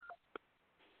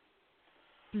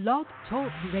Blog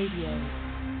Talk Radio.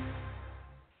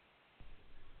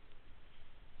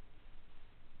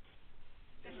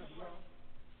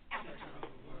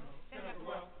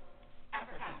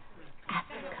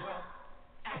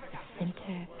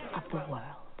 Center of the world.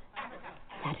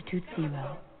 Latitude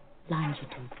 0,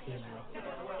 longitude 0.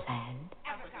 Planned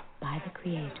by the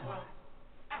Creator.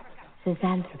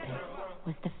 Cisanthropus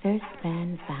was the first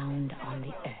man found on the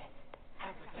earth.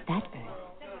 That earth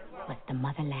was the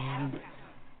motherland, Africa.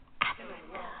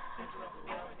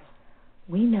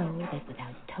 We know that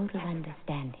without total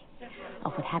understanding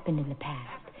of what happened in the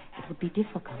past, it would be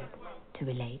difficult to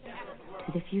relate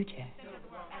to the future.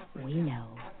 We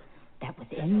know that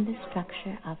within the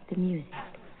structure of the music,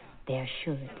 there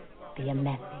should be a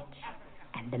message,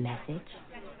 and the message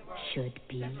should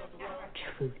be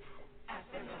truth.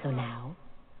 So now,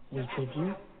 we give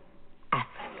you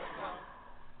Africa,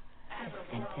 the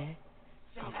center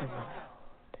of the world.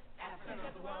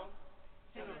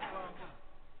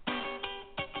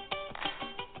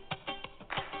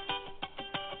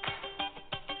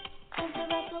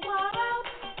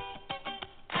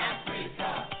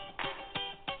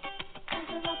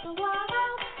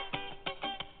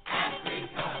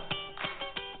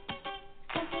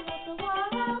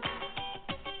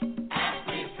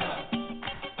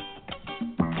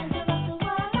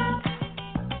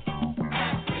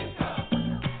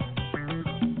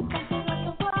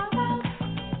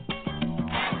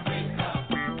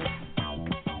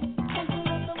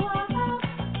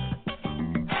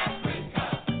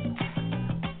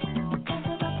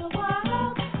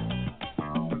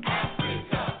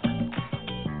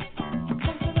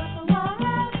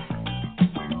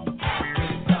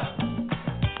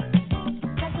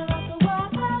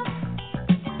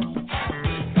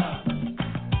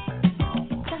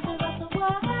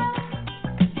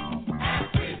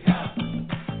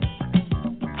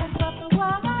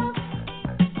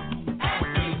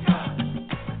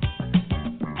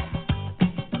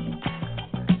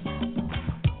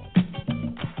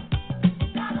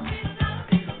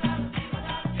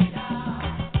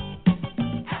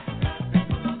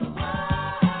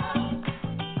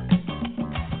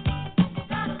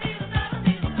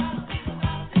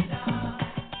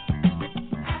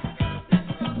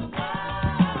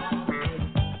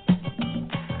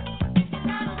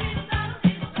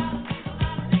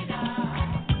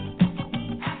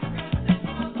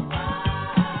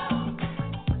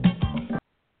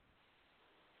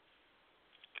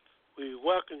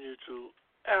 Welcome you to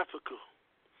Africa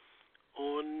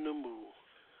on the Move.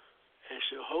 As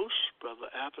your host,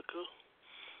 Brother Africa,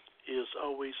 it is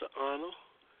always an honor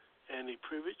and a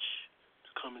privilege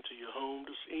to come into your home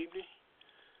this evening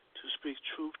to speak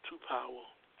truth to power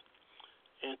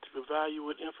and to provide you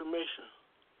with information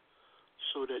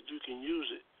so that you can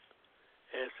use it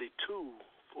as a tool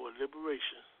for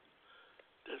liberation.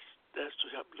 That's to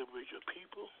help liberate your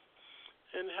people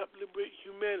and help liberate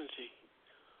humanity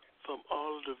from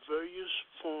all of the various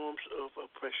forms of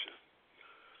oppression.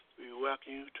 We welcome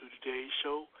you to today's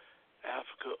show,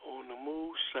 Africa on the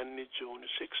Move, Sunday, June the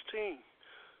 16th,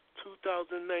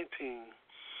 2019,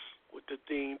 with the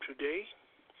theme today,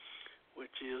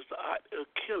 which is the art of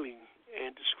killing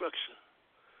and destruction.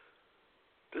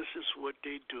 This is what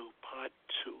they do, part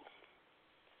 2.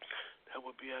 That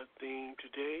will be our theme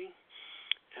today.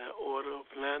 In order of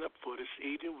lineup for this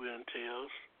evening will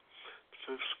entails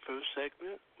first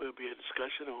segment will be a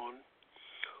discussion on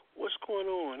what's going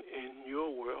on in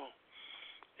your world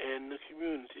and the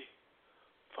community,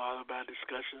 followed by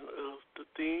discussion of the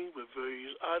theme with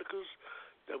various articles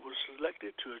that were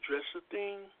selected to address the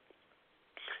theme,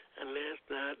 and last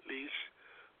but not least,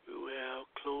 we will have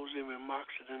closing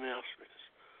remarks and announcements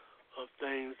of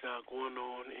things that are going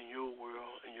on in your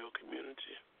world and your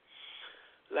community.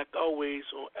 Like always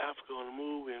on Africa on the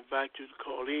Move, we invite you to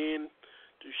call in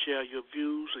to share your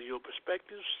views or your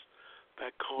perspectives by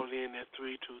calling in at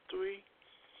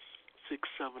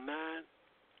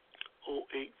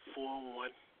 323-679-0841.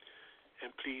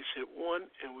 And please hit 1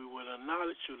 and we will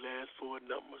acknowledge your last 4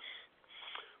 numbers.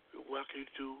 We welcome you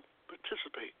to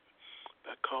participate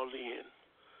by calling in.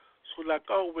 So like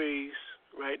always,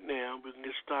 right now, we can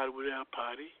get started with our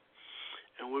party.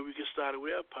 And where we get started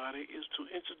with our party is to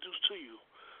introduce to you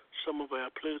some of our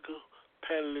political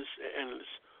panelists and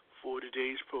analysts for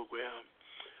today's program.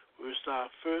 We'll start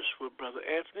first with Brother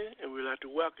Anthony, and we'd like to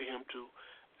welcome him to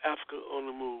Africa on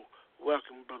the Move.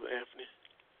 Welcome, Brother Anthony.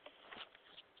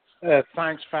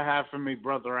 Thanks for having me,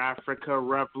 Brother Africa.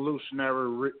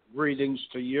 Revolutionary greetings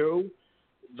to you,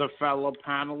 the fellow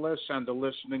panelists, and the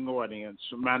listening audience.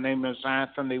 My name is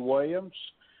Anthony Williams.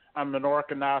 I'm an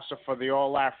organizer for the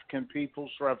All African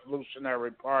People's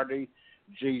Revolutionary Party,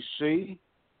 GC.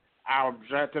 Our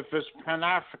objective is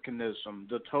Pan-Africanism,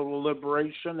 the total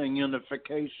liberation and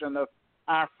unification of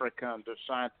Africa under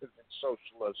scientific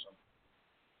socialism.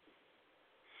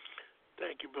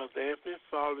 Thank you, Brother Anthony.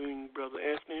 Following Brother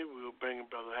Anthony, we'll bring in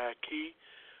Brother Haki.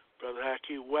 Brother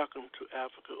Haki, welcome to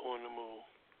Africa on the Move.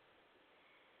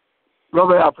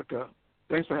 Brother Africa,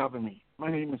 thanks for having me.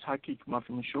 My name is Haki Kamafi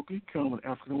Mishoki, Colonel with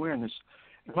African Awareness.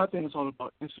 And my thing is all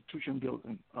about institution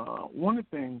building. One of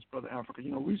the things, Brother Africa,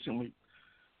 recently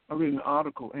I read an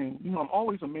article, and, I'm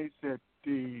always amazed at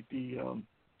the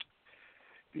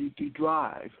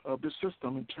drive of the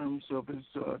system in terms of its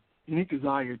unique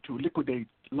desire to liquidate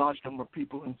a large number of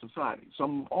people in society. So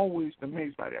I'm always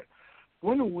amazed by that.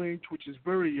 One of which is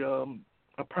very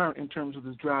apparent in terms of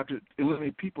this drive to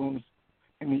eliminate people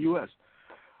in the U.S.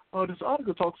 This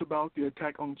article talks about the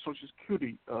attack on Social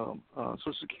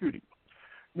Security.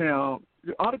 Now,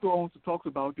 the article also talks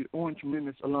about the Orange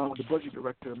Menace allowing the budget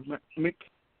director, Mick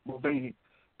Mulvaney,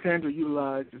 plan to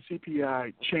utilize the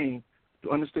CPI chain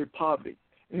to understate poverty,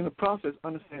 and in the process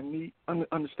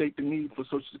understate the need for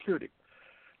Social Security.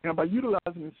 Now, by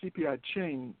utilizing the CPI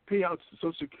chain, payouts to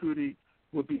Social Security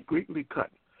will be greatly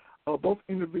cut. Both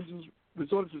individuals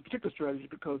resorted to this particular strategy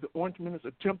because the Orange Menace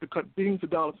attempt to cut billions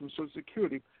of dollars from Social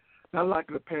Security not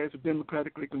likely to pass a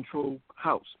democratically controlled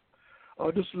House.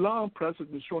 This long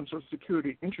precedent in showing Social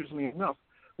Security, interestingly enough,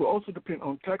 will also depend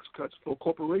on tax cuts for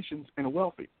corporations and the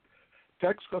wealthy.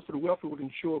 Tax cuts for the wealthy would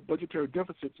ensure budgetary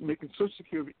deficits, making Social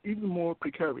Security even more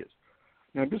precarious.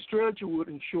 Now, this strategy would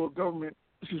ensure government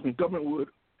would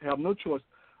have no choice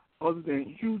other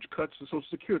than huge cuts to Social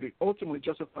Security, ultimately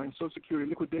justifying Social Security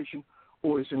liquidation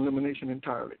or its elimination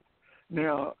entirely.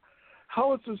 Now,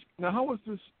 how is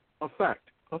this a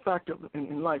factor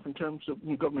in life in terms of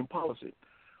government policy?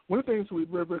 One of the things we're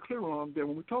very, very clear on that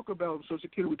when we talk about Social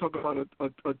Security, we talk about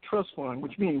a trust fund,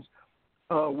 which means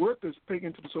workers pay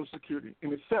into the Social Security.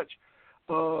 And as such,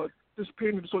 this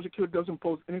paying into Social Security doesn't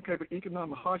pose any type of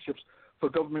economic hardships for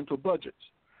governmental budgets.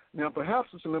 Now, perhaps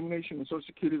this elimination of Social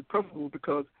Security is preferable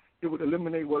because it would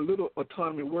eliminate what little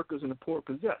autonomy workers and the poor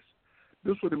possess.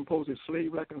 This would impose a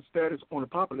slave-like status on the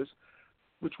populace,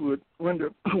 which would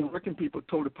render working people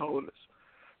totally powerless.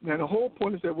 Now, the whole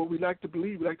point is that what we like to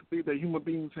believe that human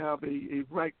beings have a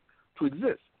right to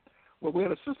exist. Well, we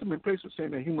had a system in place for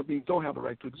saying that human beings don't have a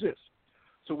right to exist.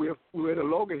 So we're at a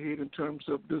loggerhead in terms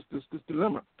of this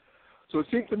dilemma. So it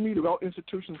seems to me that all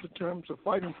institutions in terms of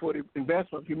fighting for the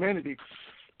advancement of humanity,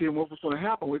 then what was going to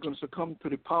happen, we're going to succumb to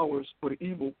the powers or the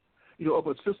evil, of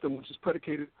a system which is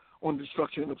predicated on the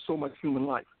destruction of so much human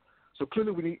life. So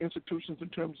clearly we need institutions in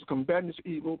terms of combating this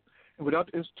evil, and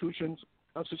without the institutions,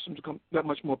 our systems become that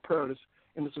much more perilous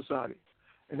in the society.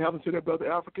 And having said that,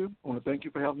 Brother Africa, I want to thank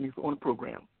you for having me on the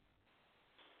program.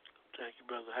 Thank you,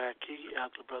 Brother Haki.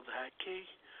 After Brother Haki,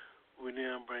 we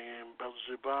now bring in Brother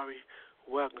Jabari.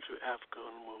 Welcome to Africa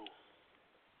on the Move.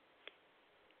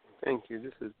 Thank you.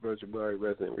 This is Brother Jabari,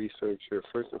 resident researcher.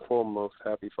 First and foremost,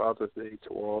 happy Father's Day to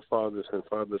all fathers and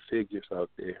father figures out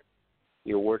there.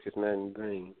 Your work is not in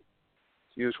vain.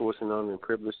 As usual, it's an honor and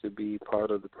privilege to be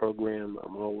part of the program.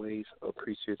 I'm always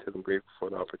appreciative and grateful for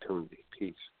the opportunity.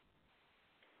 Peace.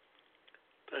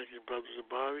 Thank you, Brother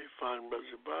Jabari. Following Brother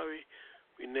Jabari,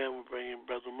 we now will bring in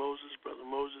Brother Moses. Brother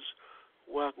Moses,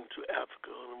 welcome to Africa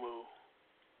on the Move.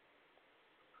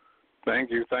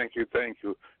 Thank you,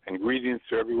 and greetings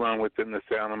to everyone within the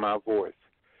sound of my voice.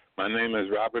 My name is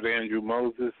Robert Andrew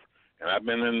Moses, and I've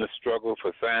been in the struggle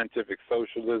for scientific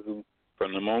socialism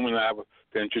from the moment I was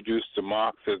introduced to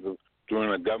Marxism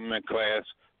during a government class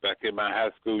back in my high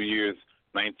school years,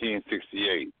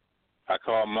 1968. I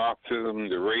call Marxism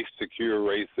the race to cure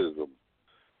racism.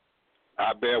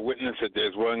 I bear witness that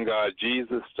there's one God,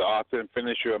 Jesus, the author and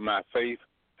finisher of my faith,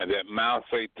 and that Mao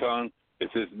Zedong is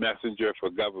his messenger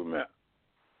for government.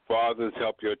 Fathers,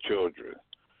 help your children.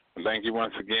 And thank you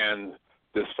once again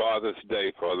this Father's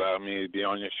Day for allowing me to be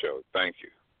on your show. Thank you,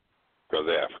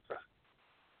 Brother Africa.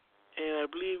 And I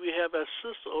believe we have our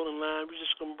sister on the line. We're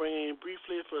just going to bring her in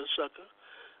briefly for a second.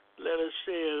 Let us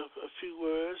say a few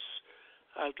words.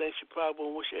 I think she probably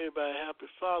want to wish everybody a happy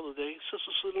Father's Day.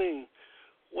 Sister Celine,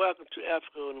 welcome to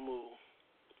Africa on the Move.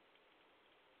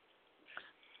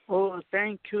 Oh,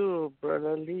 thank you,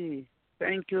 Brother Lee.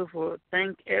 Thank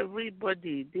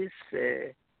everybody this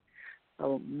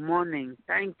morning.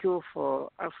 Thank you for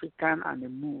African on the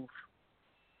Move.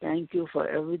 Thank you for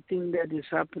everything that is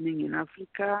happening in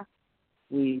Africa.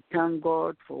 We thank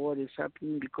God for what is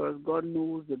happening because God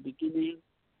knows the beginning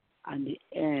and the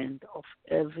end of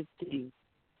everything.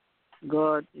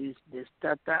 God is the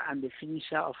starter and the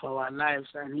finisher of our lives,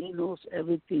 and He knows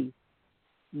everything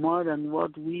more than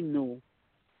what we know,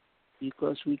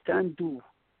 because we can't do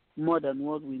more than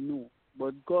what we know,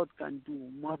 but God can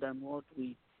do more than what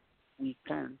we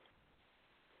can.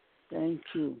 Thank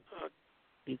you,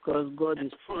 because God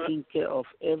is taking care of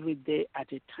every day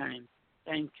at a time.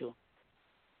 Thank you.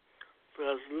 For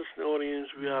us listening audience,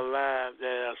 we are live.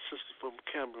 There, our sister from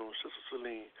Cameroon, Sister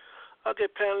Celine. Okay,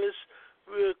 panelists,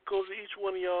 we'll go to each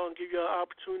one of y'all and give y'all an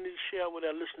opportunity to share with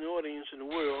our listening audience in the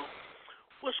world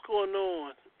what's going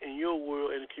on in your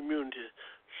world and the community.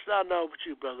 Starting out with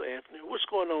you, Brother Anthony. What's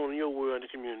going on in your world and the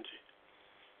community?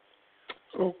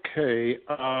 Okay.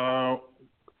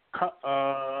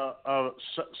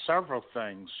 Several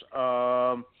things.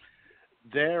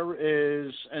 There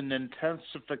is an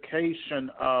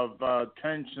intensification of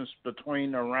tensions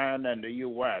between Iran and the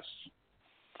U.S.,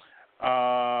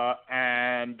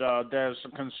 and there's a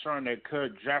concern it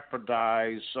could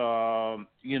jeopardize, oil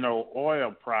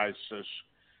prices.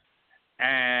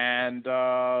 And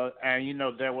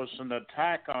there was an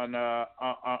attack on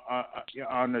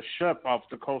a ship off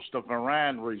the coast of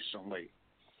Iran recently.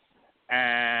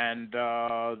 And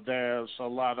there's a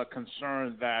lot of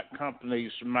concern that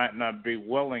companies might not be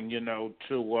willing,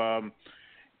 to,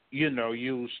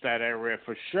 use that area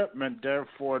for shipment,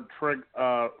 therefore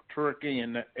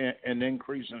triggering an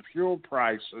increase in fuel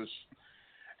prices,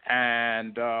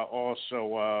 and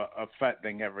also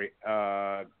affecting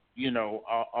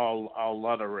all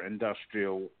other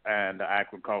industrial and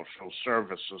agricultural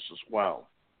services as well.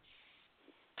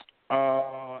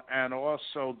 And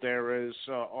also there is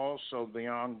also the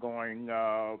ongoing,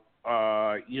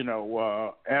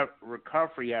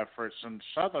 recovery efforts in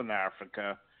southern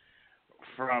Africa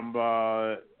from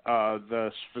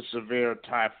the severe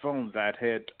typhoon that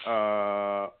hit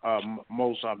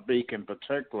Mozambique in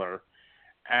particular,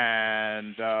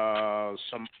 and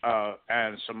some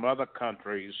other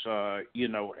countries,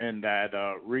 in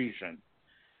that region.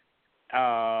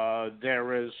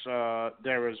 There is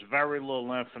very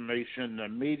little information in the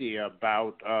media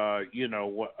about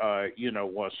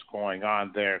what's going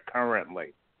on there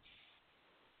currently,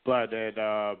 but it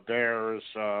bears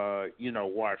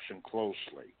watching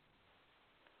closely.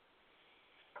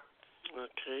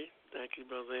 Okay, thank you,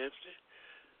 Brother Anthony.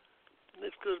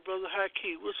 Next goes Brother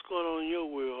Haki. What's going on in your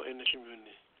world in the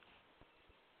community?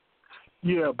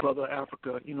 Yeah, Brother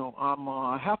Africa.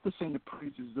 I have to sing the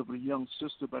praises of a young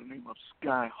sister by the name of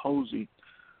Sky Hosey,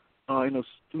 in a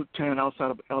little town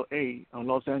outside of L.A.,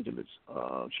 Los Angeles.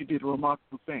 She did a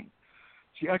remarkable thing.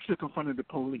 She actually confronted the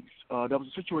police. There was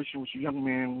a situation with a young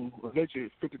man who allegedly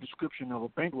fit the description of a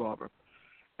bank robber,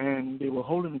 and they were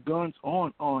holding the guns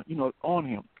on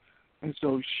him. And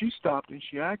so she stopped and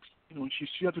she asked, she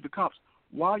said to the cops,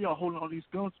 "Why are y'all holding all these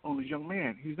guns on this young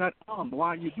man? He's not armed. Why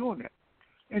are you doing that?"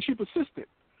 And she persisted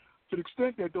to the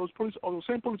extent that those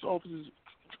same police officers,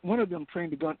 one of them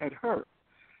trained the gun at her.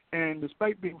 And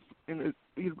despite being,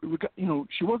 she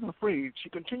wasn't afraid. She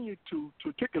continued to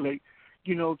articulate,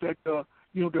 that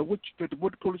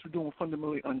what the police were doing was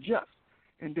fundamentally unjust,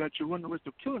 and that she run the risk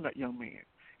of killing that young man.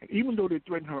 And even though they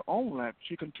threatened her own life,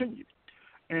 she continued.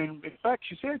 And in fact,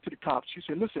 she said to the cops, she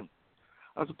said, "Listen,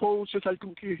 I suppose just like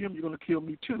you can kill him, you're going to kill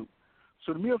me too."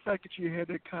 So the mere fact that she had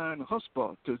that kind of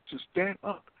chutzpah to stand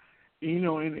up, in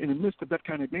the midst of that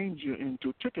kind of danger, and to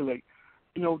articulate,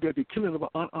 that the killing of an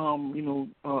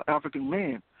unarmed, African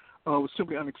man was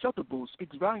simply unacceptable,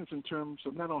 speaks volumes in terms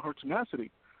of not only her tenacity,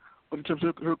 but in terms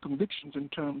of her convictions, in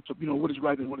terms of what is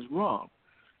right and what is wrong.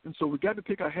 And so we got to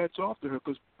take our hats off to her,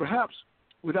 because perhaps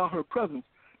without her presence,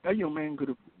 that young man could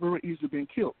have very easily been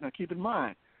killed. Now keep in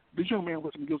mind, this young man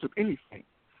wasn't guilty of anything,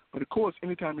 but of course,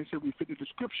 anytime they say we fit the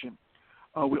description,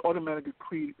 we automatically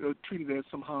treated as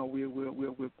somehow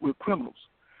we're criminals.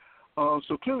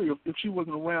 So clearly, if she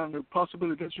wasn't around, the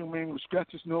possibility that this young man would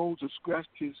scratch his nose or scratch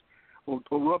his or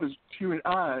rub his teary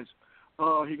eyes,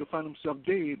 he could find himself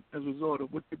dead as a result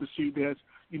of what they perceived as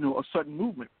a sudden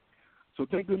movement. So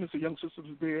thank goodness the young sister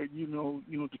was there,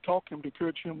 to talk him, to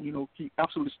encourage him, keep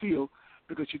absolutely still,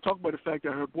 because she talked about the fact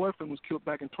that her boyfriend was killed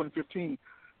back in 2015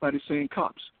 by the same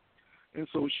cops. And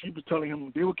so she was telling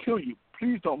him, "They will kill you.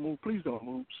 Please don't move. Please don't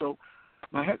move." So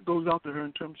my hat goes out to her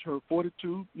in terms of her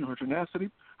fortitude, her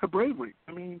tenacity, her bravery.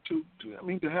 To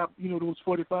have those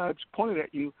 45s pointed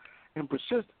at you and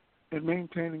persist in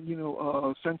maintaining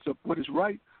a sense of what is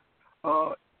right.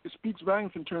 It speaks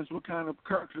volumes in terms of what kind of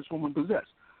character this woman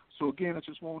possessed. So again, I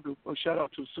just wanted to shout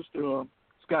out to Sister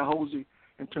Sky Hosey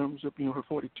in terms of her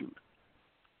fortitude.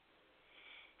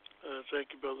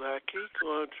 Thank you, Brother Haki.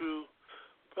 Going to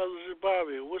Brother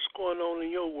Jabari, what's going on in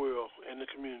your world and the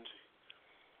community?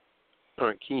 All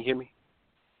right, can you hear me?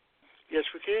 Yes,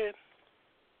 we can.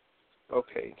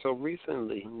 Okay, so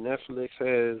recently Netflix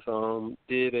has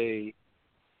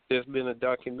there's been a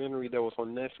documentary that was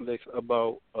on Netflix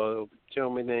about a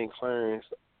gentleman named Clarence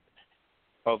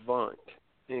Avant.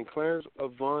 And Clarence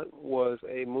Avant was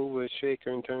a mover and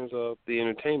shaker in terms of the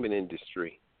entertainment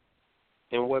industry.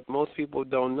 And what most people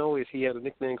don't know is he had a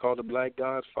nickname called the Black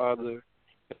Godfather.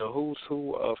 And the who's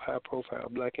who of high-profile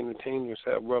black entertainers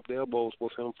have rubbed elbows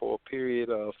with him for a period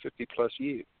of 50-plus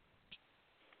years.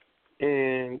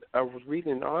 And I was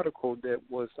reading an article that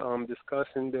was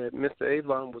discussing that Mr.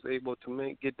 Avant was able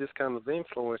to get this kind of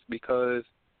influence because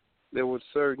there were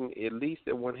certain elites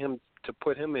that want him to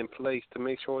put him in place to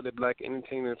make sure that black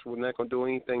entertainers were not going to do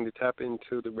anything to tap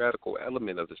into the radical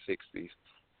element of the 60s.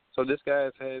 So this guy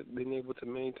has been able to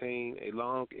maintain a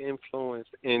long influence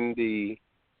in the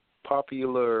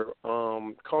popular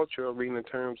culture arena in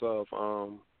terms of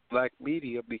black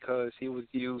media because he was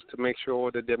used to make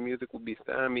sure that their music would be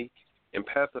stymied and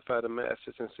pacify the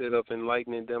masses instead of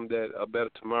enlightening them that a better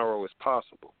tomorrow is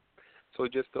possible. So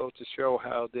it just goes to show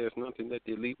how there's nothing that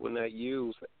the elite will not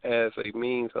use as a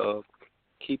means of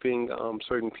keeping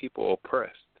certain people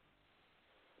oppressed.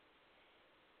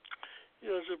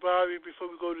 Jabari, before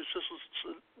we go to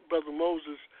Sister Brother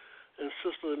Moses and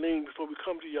Sister Aline, before we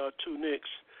come to y'all two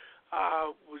next,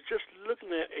 I was just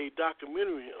looking at a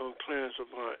documentary on Clarence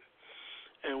Avant.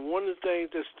 And one of the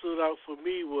things that stood out for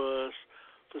me was,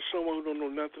 for someone who don't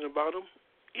know nothing about him,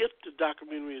 if the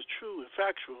documentary is true and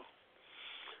factual,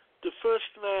 the first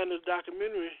line of the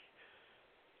documentary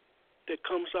that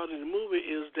comes out in the movie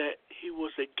is that he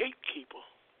was a gatekeeper.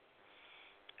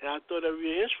 And I thought that was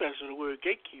really interesting, the word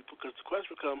gatekeeper, because the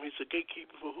question becomes, he's a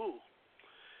gatekeeper for who?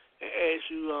 And as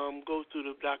you go through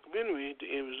the documentary,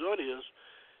 the end result is,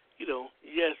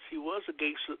 yes, he was a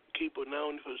gatekeeper,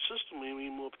 not only for the system, I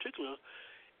mean, more particular,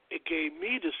 it gave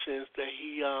me the sense that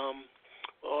he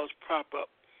was prop up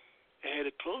and had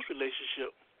a close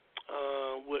relationship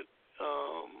with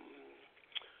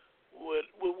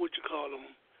what you call them,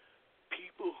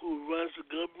 people who runs the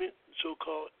government,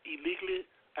 so-called illegally,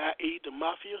 i.e. the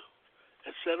mafia,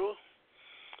 etc.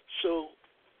 So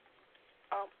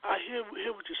I hear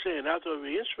what you're saying. I thought it was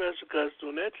interesting because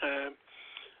during that time,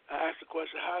 I asked the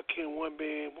question, how can one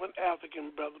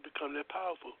African brother become that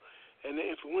powerful and that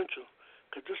influential?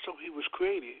 Because this is how he was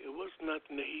created. It was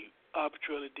nothing that he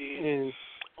arbitrarily did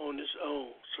on his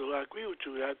own. So I agree with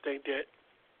you. I think that.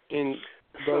 And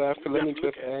Brother Africa, let me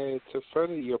just add to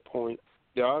further your point.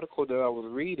 The article that I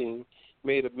was reading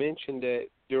made a mention that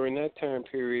during that time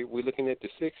period, we're looking at the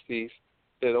 60s,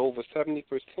 that over 70%,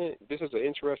 this is an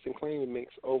interesting claim it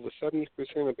makes, over 70%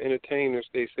 of entertainers,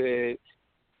 they said,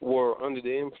 were under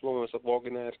the influence of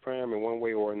organized crime in one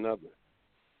way or another.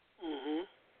 Mm-hmm.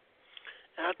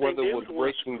 Whether it was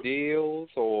breaking deals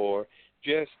or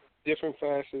just different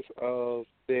facets of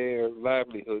their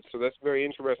livelihood. So that's very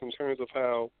interesting in terms of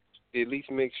how they at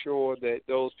least make sure that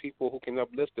those people who can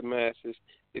uplift the masses,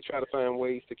 they try to find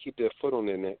ways to keep their foot on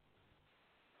their neck.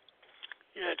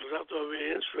 Yeah, because I thought it was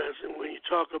really interesting when you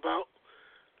talk about,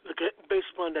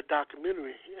 based upon that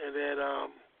documentary, and that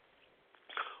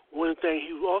one thing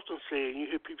he often said, and you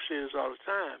hear people say this all the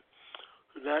time,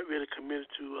 who's not really committed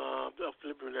to the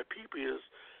upliftment of their people, is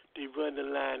they run the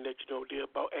line that, they're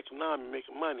about economic,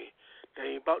 making money.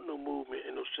 They ain't about no movement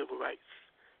and no civil rights.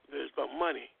 It's about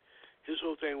money. His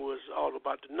whole thing was all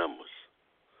about the numbers.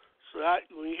 So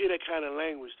when you hear that kind of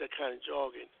language, that kind of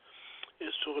jargon,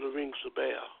 it sort of rings a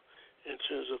bell in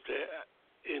terms of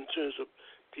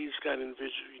these kind of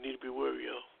individuals you need to be wary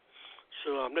of.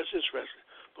 So that's interesting.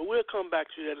 But we'll come back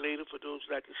to that later for those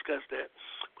that discuss that.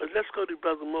 But let's go to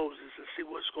Brother Moses and see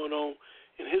what's going on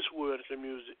in his world in the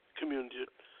music community.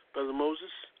 Brother Moses,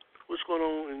 what's going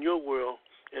on in your world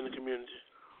in the community?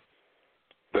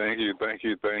 Thank you.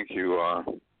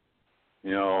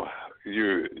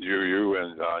 You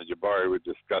and Jabari were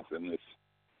discussing this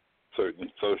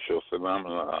certain social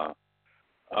phenomena.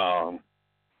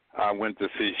 I went to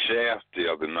see Shaft the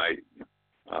other night.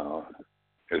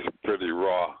 It's pretty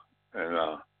raw,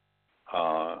 and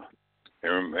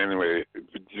anyway,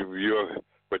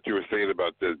 what you were saying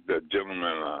about the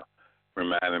gentleman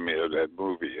reminded me of that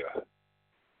movie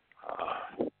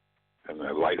and the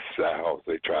lifestyles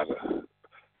they try to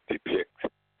depict.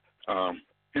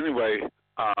 Anyway,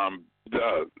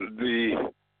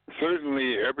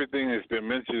 certainly everything that's been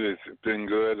mentioned has been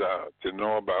good to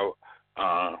know about.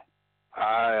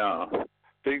 I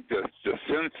think the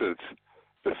census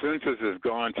has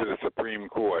gone to the Supreme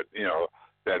Court.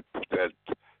 That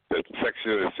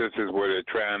section of the census where they're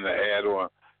trying to add on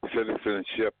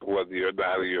citizenship, whether you're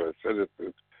not a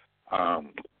citizen.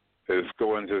 It's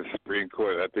going to the Supreme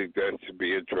Court. I think that should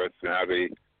be interesting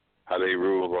how they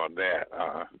rule on that.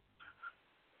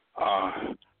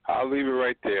 I'll leave it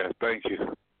right there. Thank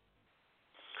you.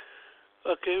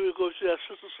 Okay, we'll go to our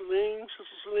Sister Celine.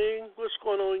 Sister Celine, what's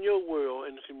going on in your world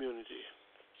and the community?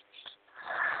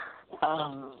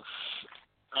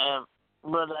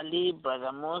 Brother Lee,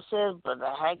 Brother Moses,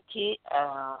 Brother Haki,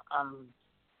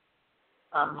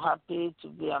 I'm happy to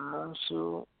be amongst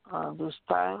you this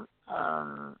time.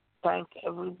 Thank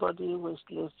everybody who is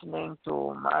listening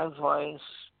to my voice.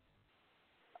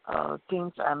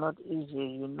 Things are not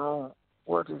easy, you know.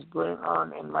 What is going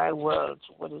on in my world,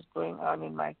 what is going on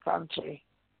in my country.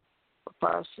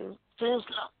 Since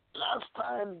last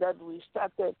time that we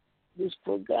started this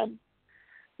program,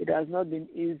 it has not been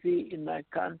easy in my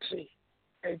country.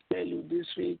 I tell you, these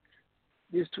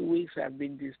 2 weeks have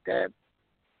been disturbed.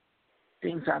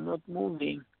 Things are not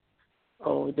moving.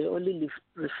 The only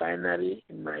refinery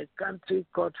in my country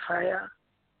caught fire,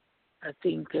 I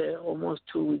think almost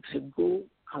 2 weeks ago,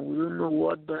 and we don't know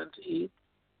what burnt it.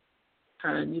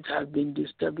 And it has been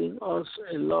disturbing us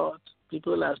a lot.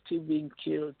 People are still being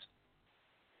killed.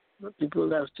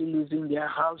 People are still losing their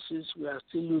houses. We are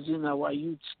still losing our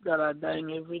youths that are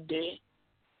dying every day.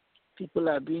 People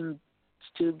are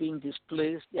still being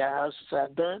displaced. Their houses are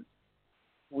burned.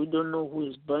 We don't know who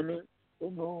is burning. We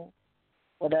don't know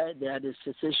whether they are the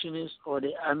secessionists or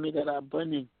the army that are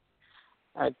burning.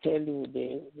 I tell you,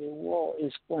 the war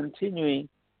is continuing.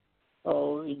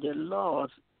 In the Lord,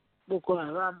 Boko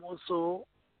Haram also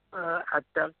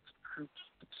attacked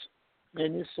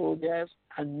many soldiers,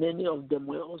 and many of them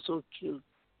were also killed.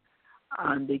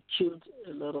 And they killed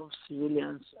a lot of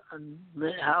civilians, and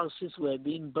many houses were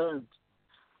being burned.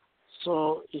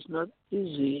 So it's not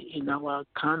easy in our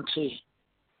country.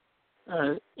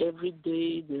 Every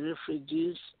day the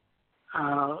refugees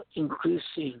are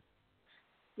increasing.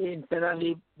 The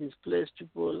internally displaced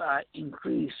people are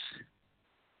increased.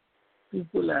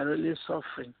 People are really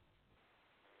suffering.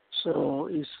 So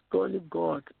it's only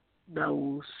God that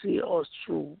will see us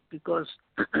through, because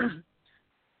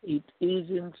it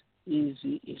isn't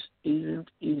easy. It isn't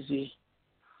easy.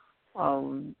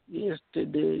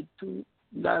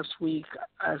 Last week,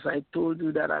 as I told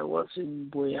you that I was in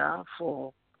Boya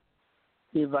for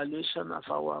the evaluation of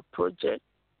our project,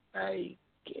 I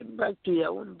came back to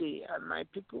Yaoundé and my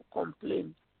people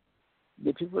complained.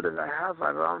 The people that I have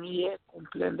around here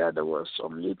complained that there was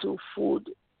some little food.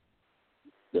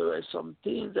 There were some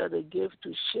things that they gave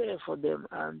to share for them,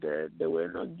 and they were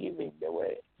not giving. They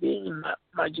were being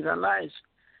marginalized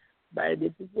by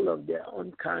the people of their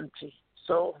own country.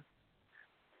 So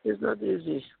it's not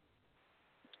easy.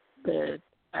 But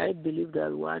I believe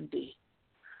that one day,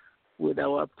 with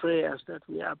our prayers that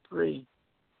we are praying,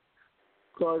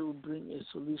 God will bring a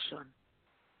solution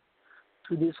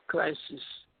to this crisis.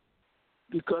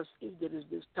 Because if there is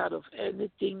the start of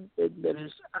anything, then there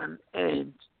is an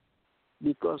end.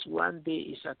 Because one day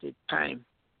is at a time.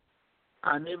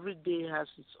 And every day has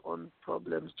its own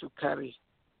problems to carry.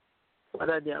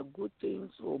 Whether they are good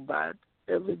things or bad,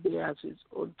 every day has its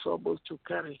own troubles to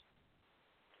carry.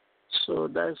 So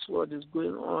that's what is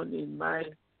going on in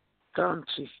my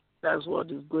country. That's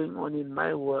what is going on in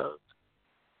my world.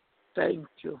 Thank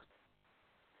you.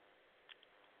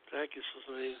 Thank you,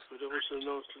 Celine. For those who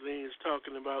know, Celine is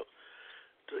talking about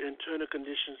the internal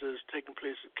conditions that is taking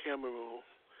place in Cameroon.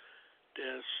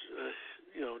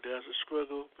 There's a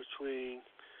struggle between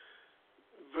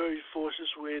various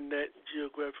forces within that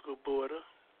geographical border.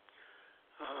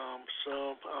 A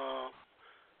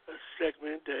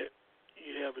segment that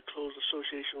you have a close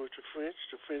association with the French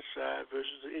side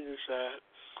versus the Indian side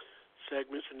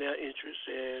segments and their interests,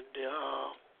 and there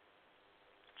are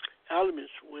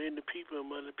elements within the people,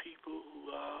 among the people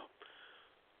who are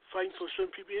fighting for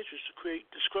certain people's interests to create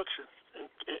destruction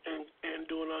and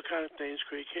doing all kinds of things,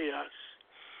 create chaos.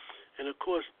 And of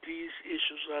course, these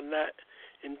issues are not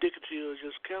indicative of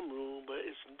just Cameroon, but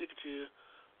it's indicative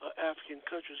of African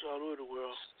countries all over the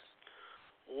world.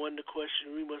 The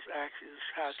question we must ask is,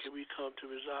 how can we come to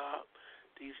resolve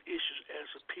these issues as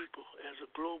a people, as a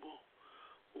global,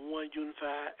 one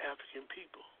unified African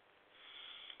people?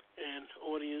 And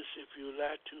audience, if you would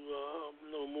like to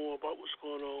know more about what's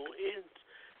going on in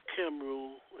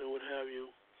Cameroon and what have you,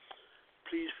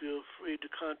 please feel free to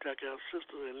contact our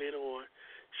sister, and later on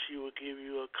she will give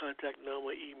you a contact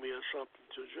number, email, something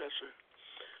to address her.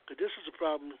 Because this is a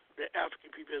problem that African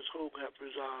people as a whole have to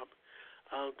resolve.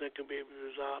 I don't think can be able to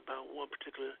resolve by one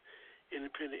particular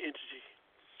independent entity.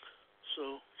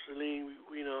 So, Celine,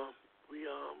 we are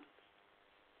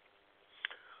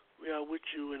with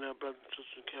you and our brothers and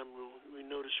sisters in Cameroon. We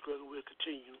know the struggle will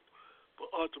continue,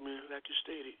 but ultimately, like you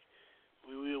stated,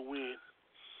 We will win.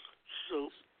 So,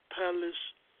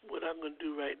 panelists, what I'm going to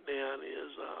do right now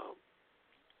is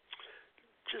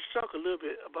just talk a little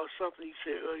bit about something you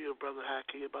said earlier, Brother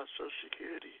Haki, about Social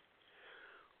Security,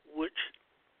 which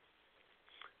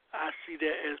I see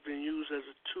that as being used as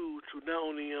a tool to not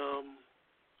only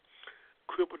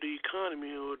cripple the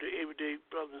economy or the everyday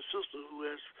brother and sister who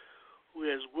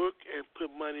has worked and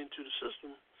put money into the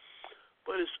system,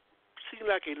 but it seems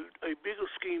like a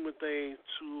bigger scheme of things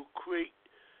to create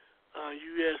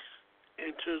U.S.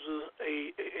 in terms of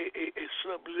a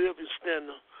sub-living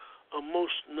standard of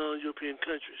most non-European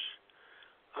countries.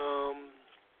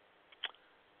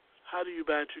 How do you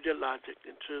buy into that logic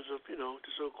in terms of,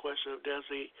 this whole question of there's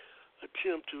a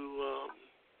attempt to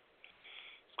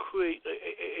create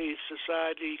a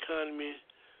society economy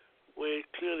where it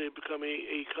clearly become a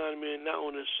economy not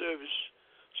only a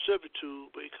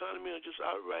servitude, but economy of just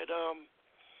outright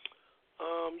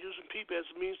using people as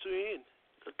a means to an end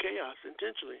of chaos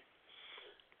intentionally.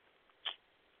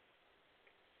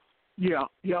 Yeah,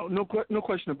 no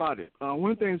question about it.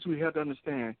 One of the things we have to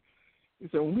understand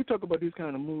is that when we talk about these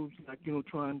kind of moves, like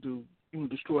trying to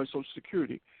destroy Social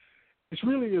Security, it's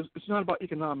not about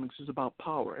economics. It's about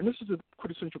power, and this is a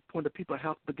quintessential point that people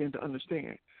have to begin to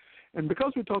understand. And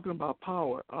because we're talking about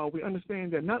power, we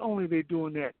understand that not only are they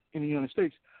doing that in the United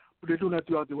States, but they're doing that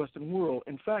throughout the Western world.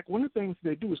 In fact, one of the things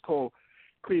they do is called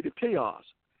creative chaos.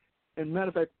 And matter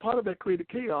of fact, part of that creative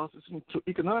chaos is to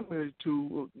economically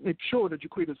to make sure that you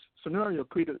create a scenario,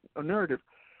 create a narrative,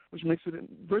 which makes it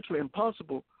virtually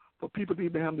impossible for people to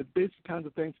even have the basic kinds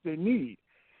of things they need.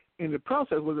 In the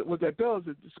process, what that does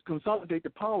is just consolidate the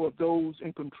power of those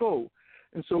in control.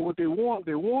 And so what they want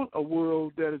a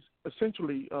world that is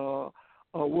essentially a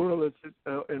world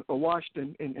that's awash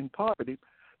in poverty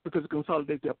because it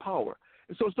consolidates their power.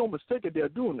 And so it's no mistake that they're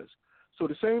doing this. So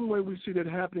the same way we see that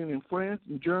happening in France,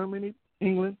 in Germany,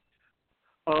 England,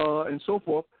 and so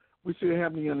forth, we see it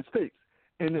happening in the United States.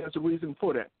 And there's a reason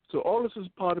for that. So all this is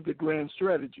part of the grand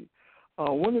strategy.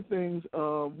 One of the things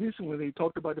recently they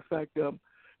talked about the fact at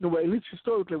least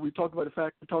historically we talk about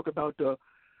the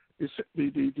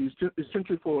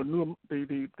century for the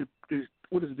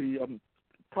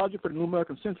project for the New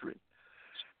American Century.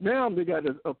 Now they got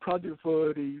a project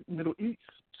for the Middle East.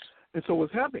 And so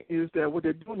what's happening is that what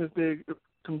they're doing is they're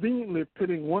conveniently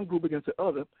pitting one group against the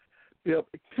other. They're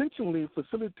intentionally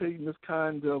facilitating this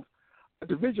kind of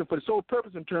division for the sole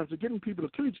purpose in terms of getting people to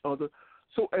kill each other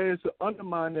so as to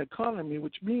undermine the economy,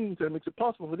 which means that it makes it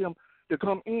possible for them to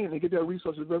come in and get their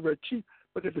resources very, very cheap,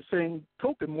 but at the same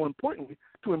token, more importantly,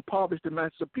 to impoverish the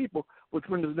masses of people, which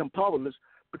renders them powerless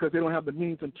because they don't have the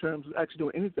means in terms of actually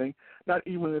doing anything, not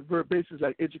even on a very basis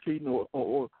like educating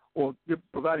or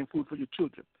providing food for your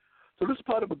children. So this is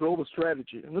part of a global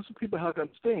strategy, and this is what people have to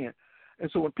understand. And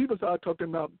so when people start talking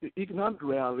about the economic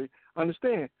reality,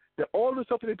 understand that all the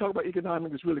stuff that they talk about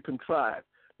economics is really contrived.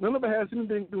 None of it has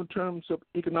anything to do in terms of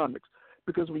economics,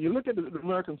 because when you look at the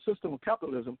American system of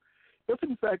capitalism, if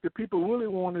in fact the people really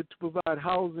wanted to provide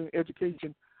housing,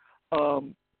 education,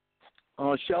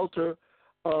 shelter,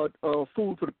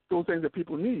 food for those things that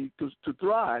people need to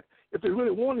thrive, if they really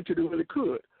wanted to, they really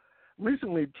could.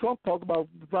 Recently, Trump talked about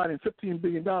providing $15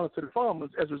 billion to the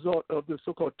farmers as a result of the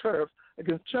so-called tariffs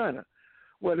against China.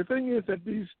 Well, the thing is that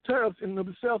these tariffs in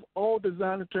themselves all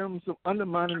designed in terms of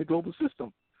undermining the global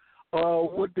system.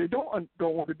 What they don't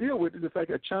want to deal with is the fact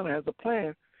that China has a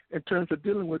plan in terms of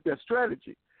dealing with their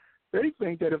strategy. They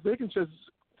think that if they can just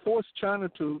force China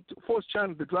to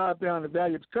drive down the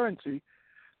value of its currency,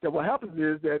 that what happens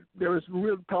is that there is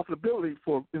real profitability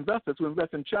for investors who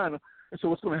invest in China. And so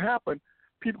what's going to happen?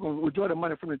 People are going to withdraw their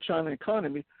money from the China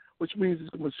economy, which means it's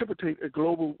going to precipitate a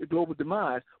global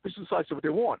demise, which is precisely what they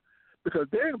want, because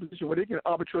they're in a position where they can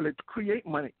arbitrarily create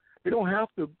money. They don't have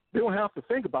to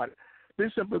think about it. They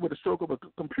simply, with a stroke of a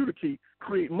computer key,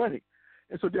 create money.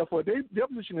 And so therefore, their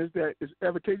position is that it's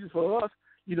advantageous for us,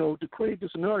 to create the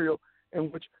scenario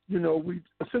in which, we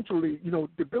essentially,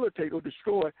 debilitate or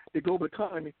destroy the global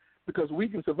economy because we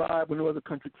can survive when no other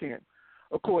country can.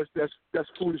 Of course, that's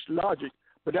foolish logic.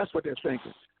 But that's what they're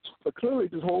thinking. But clearly,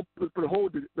 the whole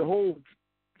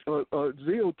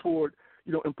zeal toward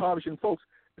impoverishing folks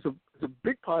is a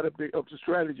big part of the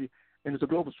strategy, and it's a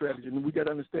global strategy. And we got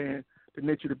to understand the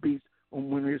nature of the beast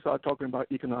when we start talking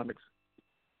about economics.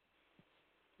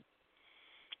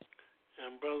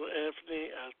 And Brother Anthony,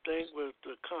 I think with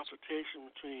the confrontation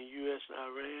between the U.S. and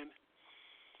Iran,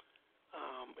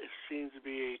 it seems to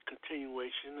be a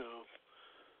continuation of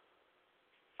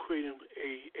creating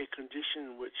a condition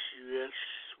in which U.S.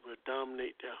 will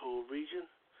dominate that whole region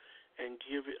and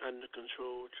give it under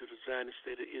control to the Zionist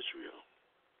state of Israel.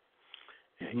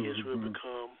 And Israel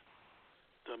become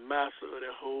the master of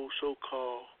that whole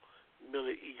so-called Middle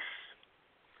East.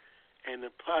 And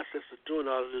the process of doing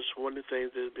all of this, one of the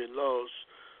things that has been lost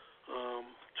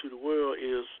to the world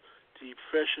is the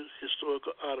precious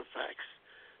historical artifacts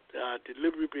that are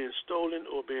deliberately being stolen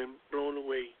or being blown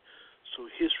away, so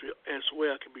history as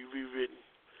well can be rewritten.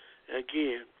 And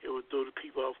again, it will throw the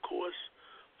people off course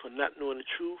for not knowing the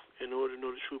truth. In order to know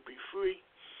the truth, be free,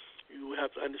 you have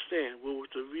to understand what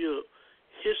was the real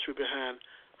history behind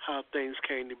how things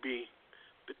came to be.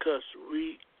 Because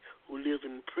we who live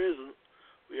in prison,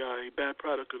 we are a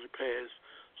byproduct of the past.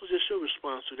 So just your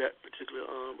response to that particular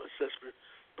assessment,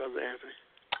 Brother Anthony.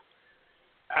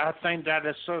 I think that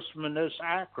assessment is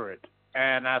accurate.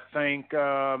 And I think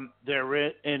there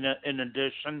is, in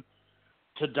addition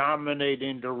to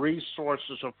dominating the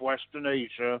resources of Western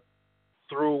Asia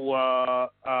through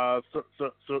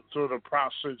through the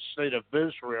prostate state of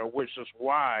Israel, which is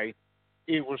why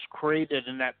it was created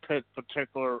in that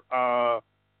particular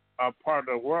part of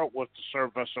the world, was to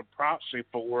serve as a proxy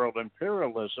for world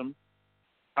imperialism.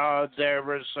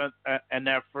 There is an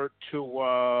effort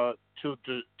to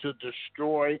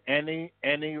destroy any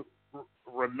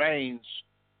remains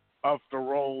of the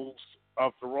role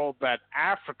that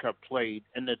Africa played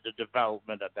in the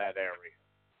development of that area.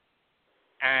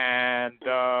 And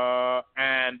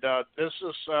this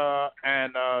is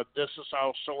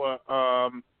also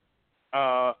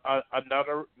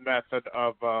another method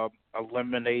of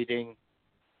eliminating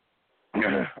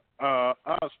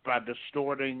us by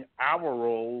distorting our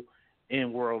role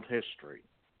in world history.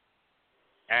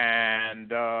 And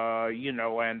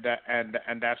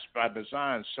that's by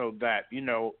design, so that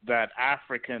that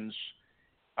Africans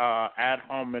at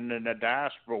home and in the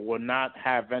diaspora will not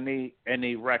have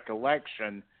any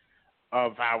recollection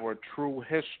of our true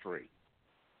history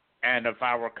and of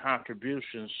our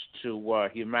contributions to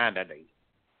humanity.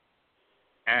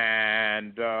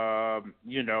 And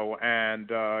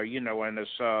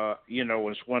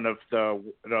it's one of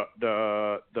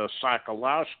the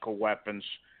psychological weapons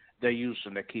they're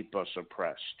using to keep us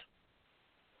oppressed.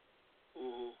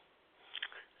 Mm-hmm.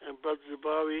 And Brother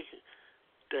Jabari,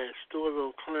 that story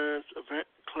on Clarence Avant,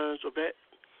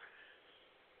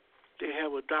 they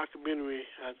have a documentary,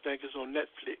 I think it's on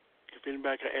Netflix. If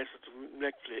anybody can access to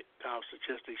Netflix, I'll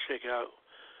suggest they check it out.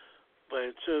 But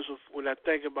in terms of when I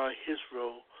think about his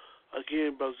role,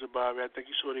 again, Brother Jabari, I think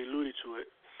you sort of alluded to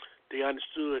it. They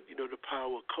understood, the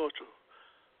power of culture.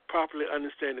 Properly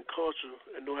understanding culture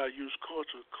and know how to use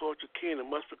culture, culture can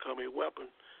and must become a weapon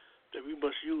that we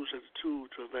must use as a tool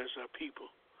to advance our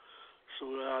people.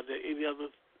 So are there any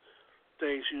other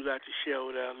things you'd like to share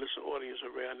with our listening audience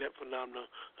around that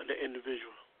phenomenon of the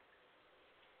individual?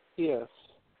 Yes.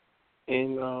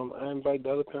 And I invite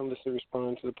the other panelists to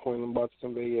respond to the point I'm about to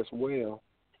convey as well.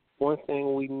 One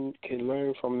thing we can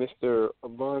learn from Mr.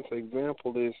 Avant's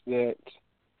example is that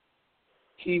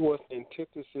he was the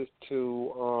antithesis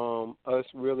to us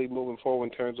really moving forward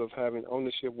in terms of having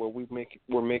ownership where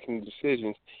we're making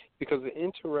decisions. Because it's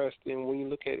interesting when you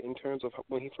look at it in terms of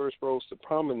when he first rose to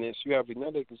prominence, you have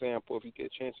another example if you get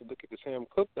a chance to look at the Sam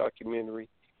Cooke documentary.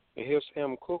 And here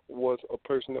Sam Cooke was a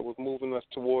person that was moving us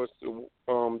towards the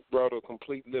route of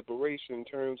complete liberation in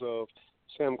terms of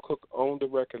Sam Cooke owned the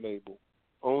record label,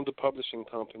 owned the publishing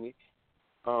company,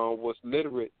 was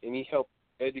literate, and he helped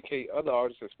educate other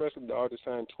artists, especially the artists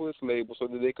signed to his label, so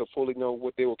that they could fully know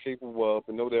what they were capable of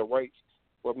and know their rights.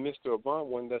 What Mr. Avant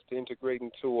wanted us to integrate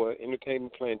into an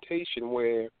entertainment plantation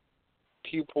where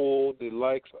people, the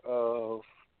likes of,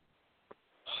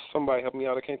 somebody help me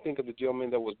out, I can't think of the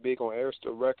gentleman that was big on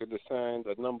Arista Records that signed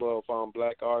a number of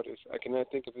black artists. I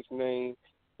cannot think of his name.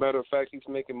 Matter of fact, he's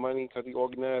making money because he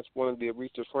organized one of the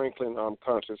Aretha Franklin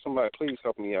concerts. Somebody please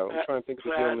help me out. I'm trying to think of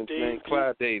the gentleman's name.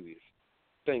 Clive Davis.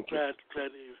 Thank you.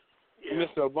 Yeah.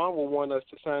 Mr. Avant would want us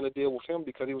to sign a deal with him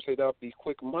because he would say that would be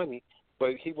quick money,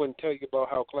 but he wouldn't tell you about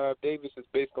how Clive Davis is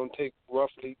basically going to take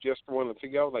roughly just want to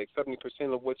figure out like 70%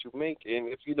 of what you make, and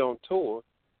if you don't tour,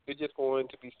 you're just going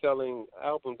to be selling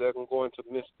albums that are going to go into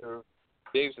Mr.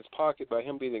 Davis's pocket by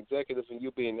him being the executive and you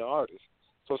being the artist.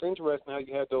 So it's interesting how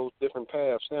you had those different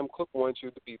paths. Sam Cooke wants you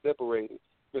to be liberated.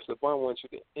 Mr. Bond wants you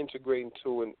to integrate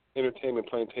into an entertainment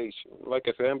plantation. Like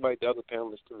I said, I invite the other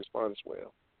panelists to respond as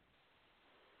well.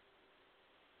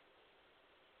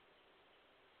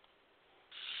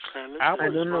 I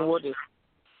don't know what is.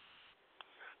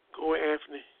 Go ahead,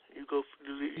 Anthony. You go.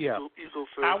 Yeah. You go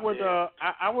first.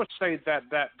 I would say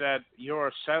that your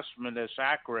assessment is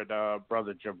accurate,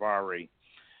 Brother Jabari.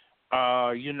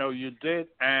 You did,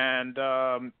 and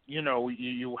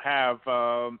you have.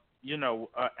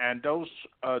 And those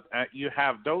you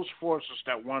have those forces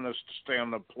that want us to stay on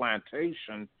the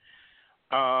plantation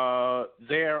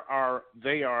they are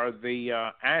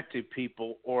the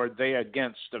anti-people, or they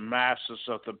against the masses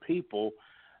of the people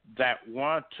that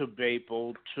want to be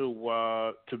able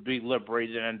to be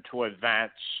liberated and to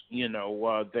advance,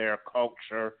 their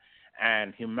culture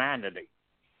and humanity.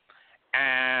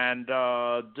 And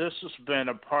this has been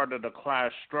a part of the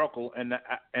class struggle in the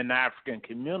African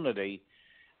community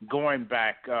going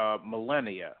back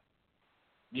millennia.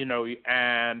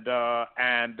 And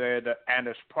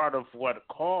it's part of what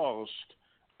caused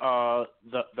the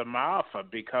Maafa,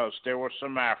 because there were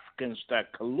some Africans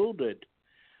that colluded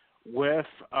with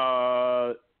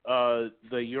the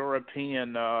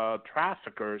European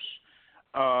traffickers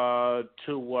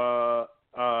to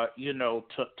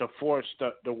force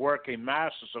the working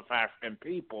masses of African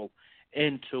people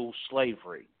into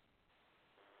slavery.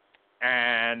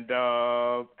 And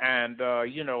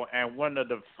one of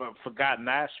the forgotten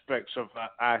aspects of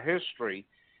our history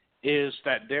is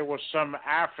that there were some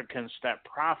Africans that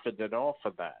profited off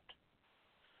of that.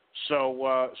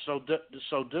 So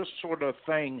this sort of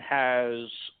thing has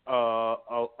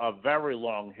a very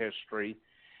long history,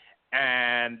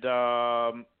 and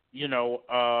the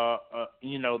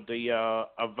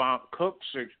Avant Cook,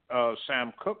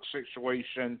 Sam Cooke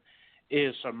situation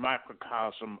is a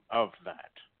microcosm of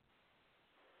that.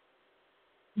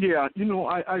 Yeah,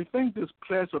 I think this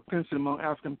class of pensing among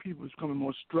African people is becoming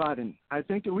more strident. I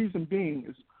think the reason being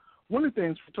is one of the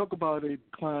things we talk about a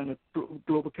decline of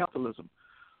global capitalism.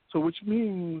 So which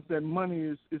means that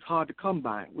money is hard to come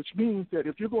by, which means that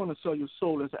if you're going to sell your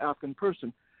soul as an African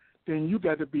person, then you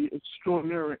got to be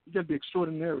extraordinary. You got to be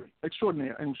extraordinary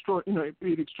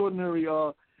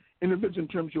individual in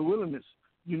terms of your willingness,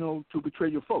 to betray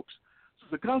your folks. So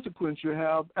the consequence, you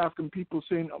have African people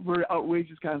saying very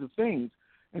outrageous kinds of things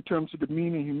in terms of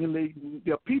demeaning, humiliating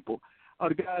their people.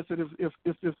 The guys that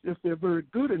if they're very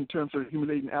good in terms of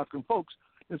humiliating African folks,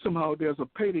 then somehow there's a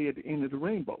payday at the end of the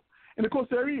rainbow. And, of course,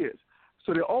 there is.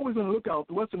 So they're always going to look out,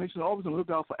 the Western nations are always going to look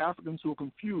out for Africans who are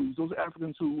confused, those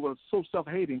Africans who are so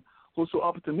self-hating, who are so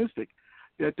opportunistic,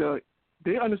 that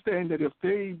they understand that if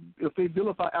they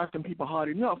vilify African people hard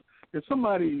enough, then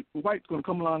somebody white's going to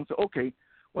come along and say, okay,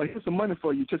 well, here's some money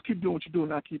for you. Just keep doing what you're doing,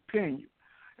 and I'll keep paying you.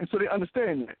 And so they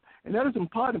understand that. And that is in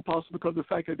part and possible because of the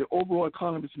fact that the overall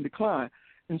economy is in decline.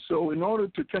 And so in order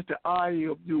to catch the eye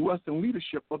of the Western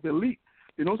leadership, of the elite,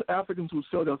 then those Africans who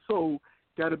sell their soul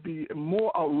got to be more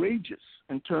outrageous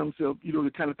in terms of,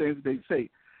 the kind of things that they say.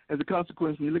 As a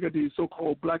consequence, when you look at these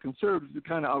so-called black conservatives, the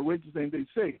kind of outrageous things they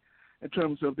say in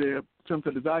terms of their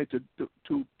desire to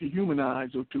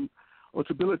dehumanize or to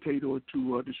debilitate or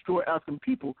to destroy African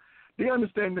people, they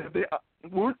understand that if they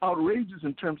weren't outrageous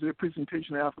in terms of their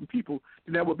presentation of African people,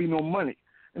 then there would be no money.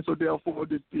 And so therefore,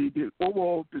 the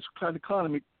overall decline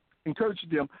economy encourages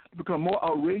them to become more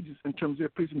outrageous in terms of their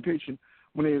presentation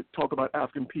when they talk about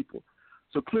African people.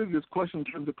 So clearly this question in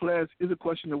terms of class is a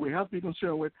question that we have to be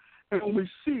concerned with. And when we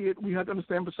see it, we have to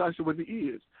understand precisely what it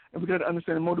is. And we got to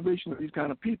understand the motivation of these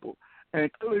kind of people. And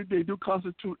clearly they do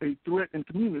constitute a threat in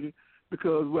community,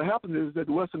 because what happens is that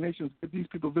the Western nations give these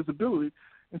people visibility.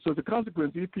 And so as a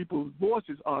consequence, these people's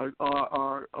voices are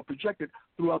projected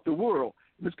throughout the world.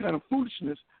 And this kind of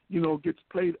foolishness, gets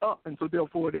played up. And so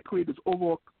therefore they create this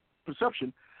overall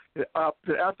perception that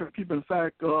African people, in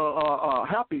fact, are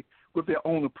happy with their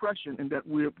own oppression, and that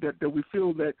we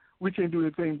feel that we can't do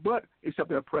anything but accept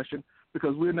their oppression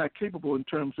because we're not capable in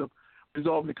terms of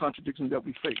resolving the contradictions that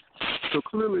we face. So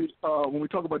clearly, when we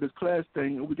talk about this class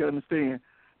thing, we got to understand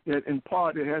that in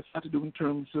part it has to do in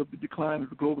terms of the decline of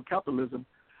the global capitalism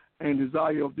and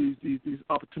desire of these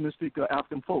opportunistic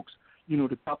African folks,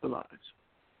 to capitalize.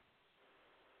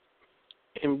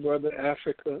 And Brother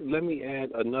Africa, let me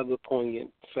add another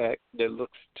poignant fact that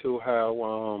looks to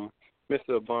how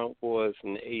Mr. Avant was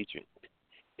an agent.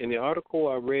 In the article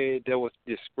I read that was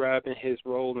describing his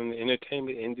role in the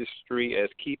entertainment industry as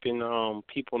keeping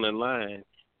people in line,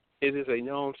 it is a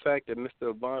known fact that Mr.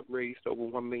 Avant raised over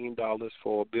 $1 million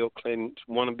for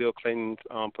one of Bill Clinton's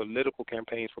political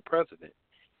campaigns for president.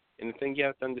 And the thing you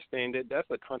have to understand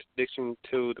that's a contradiction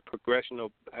to the progression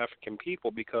of African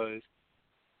people, because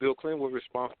Bill Clinton was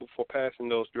responsible for passing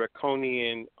those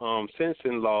draconian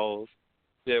sentencing laws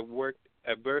that worked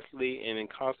adversely and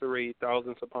incarcerated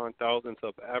thousands upon thousands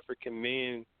of African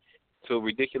men to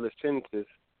ridiculous sentences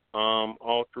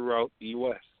all throughout the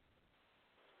U.S.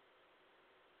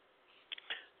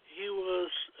 He was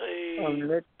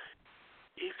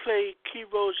he played key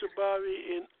roles,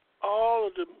 Jabari, in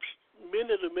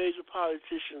many of the major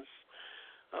politicians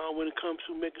when it comes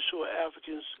to making sure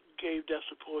Africans gave that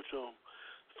support to him,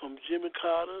 from Jimmy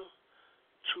Carter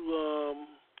to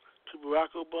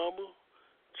Barack Obama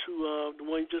to the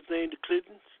one you just named, the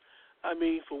Clintons. I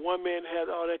mean, for one man to have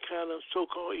all that kind of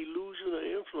so-called illusion or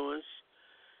influence,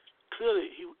 clearly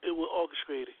it was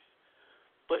orchestrated.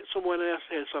 But someone else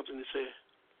had something to say.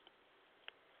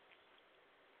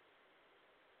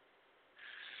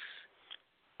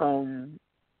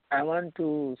 I want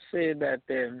to say that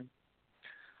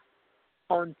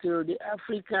until the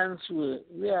Africans will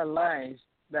realize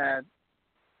that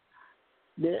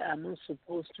they are not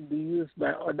supposed to be used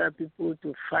by other people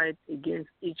to fight against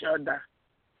each other,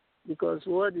 because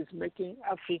what is making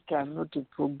Africa not to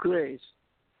progress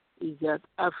is that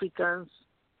Africans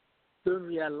don't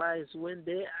realize when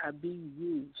they are being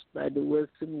used by the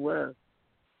Western world,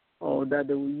 or that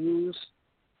they will use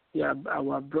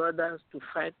our brothers to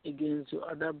fight against the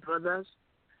other brothers.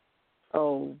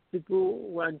 Or people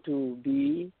want to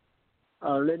be,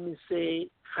 let me say,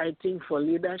 fighting for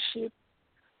leadership,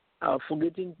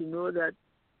 forgetting to know that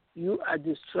you are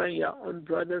destroying your own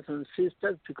brothers and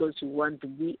sisters because you want to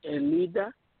be a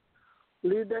leader.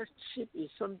 Leadership is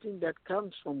something that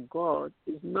comes from God.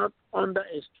 It's not under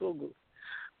a struggle.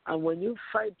 And when you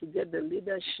fight to get the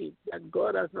leadership that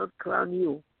God has not crowned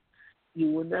you, you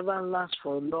will never last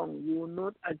for long. You will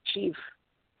not achieve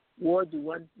what you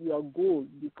want, your goal,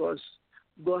 because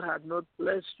God had not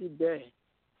blessed you there.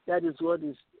 That is what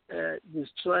is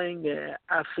destroying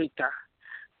Africa.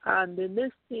 And the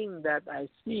next thing that I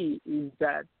see is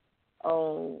that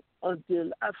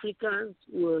until Africans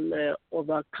will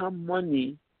overcome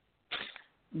money,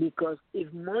 because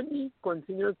if money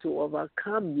continues to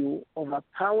overcome you,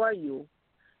 overpower you,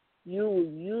 you will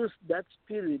use that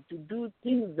spirit to do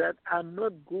things that are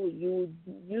not good. You will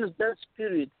use that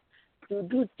spirit to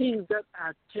do things that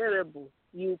are terrible.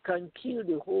 You can kill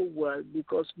the whole world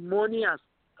because money has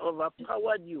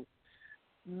overpowered you.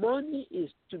 Money is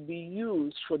to be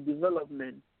used for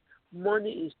development.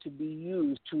 Money is to be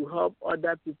used to help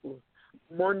other people.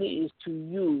 Money is to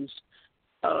use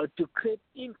to create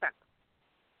impact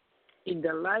in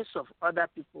the lives of other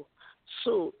people.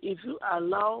 So if you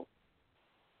allow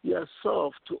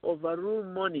yourself to overrule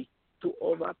money, to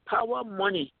overpower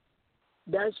money,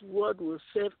 that's what will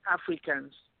save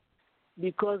Africans,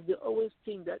 because they always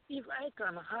think that if I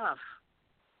can have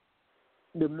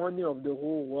the money of the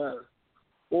whole world,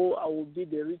 I will be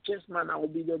the richest man, I will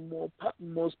be the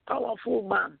most powerful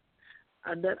man,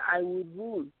 and then I will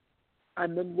rule.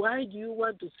 And then why do you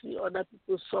want to see other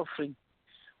people suffering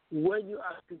when you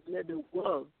accumulate the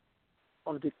wealth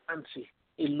of the country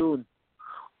alone,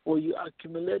 or you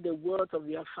accumulate the wealth of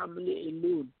your family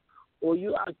alone, or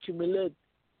you accumulate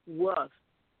wealth?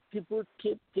 People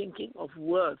keep thinking of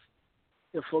wealth.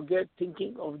 They forget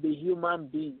thinking of the human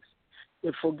beings.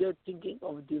 They forget thinking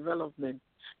of development.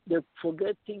 They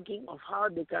forget thinking of how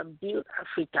they can build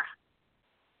Africa.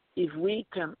 If we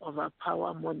can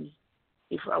overpower money,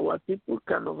 if our people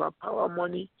can overpower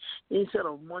money instead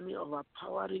of money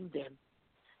overpowering them,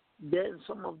 then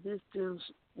some of these things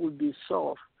will be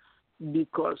solved,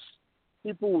 because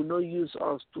people will not use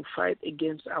us to fight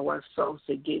against ourselves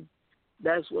again.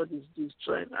 That's what is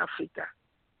destroying Africa.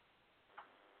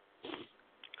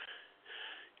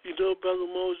 You know, Brother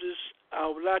Moses, I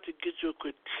would like to get your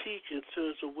critique in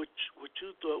terms of what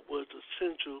you thought was the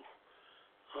central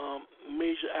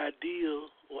major ideal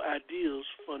or ideals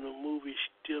from the movie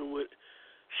dealing with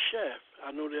Chef.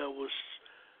 I know there was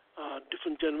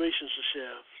different generations of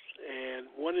chefs, and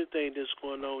one of the things that's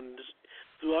going on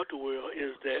throughout the world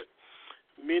is that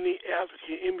many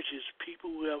African images,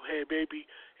 people who have had maybe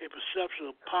a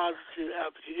perception of positive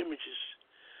African images,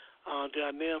 they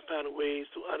are now finding ways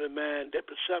to undermine that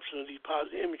perception of these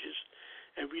positive images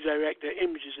and redirect their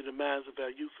images in the minds of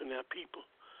our youth and our people.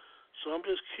 So I'm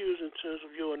just curious in terms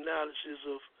of your analysis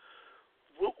of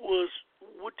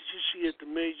what did you see as the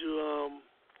major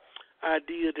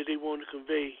idea that they want to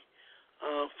convey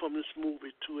from this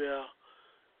movie to our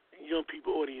young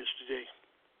people audience today?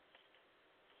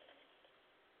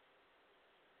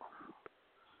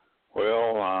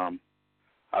 Well,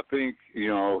 I think,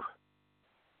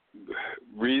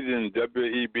 reading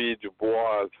W.E.B. Du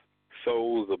Bois'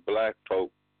 Souls of Black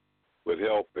Folk would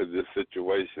help in this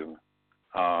situation.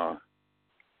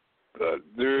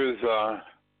 There's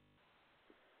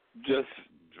just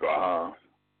a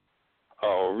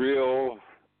real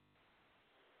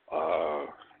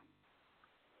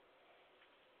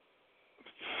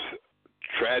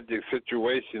tragic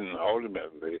situation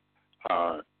ultimately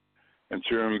in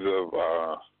terms of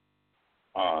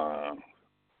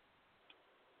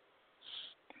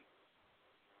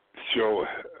so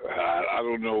I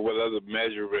don't know what other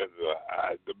measurement.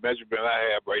 The measurement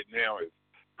I have right now is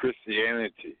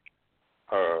Christianity.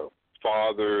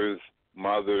 Fathers,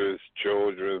 mothers,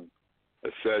 children,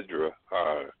 etc.,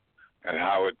 and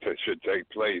how it should take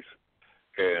place.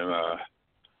 And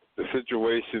the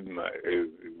situation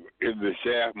in the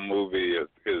Shaft movie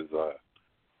is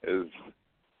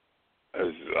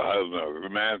I don't know, it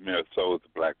reminds me of Soul of the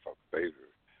Black Folks' Favorite.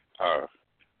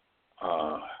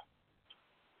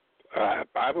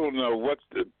 I don't know what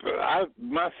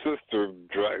my sister,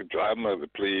 mother,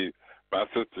 please. My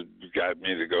sister got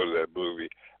me to go to that movie.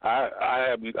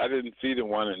 I didn't see the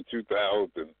one in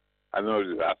 2000. I know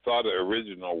that I saw the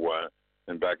original one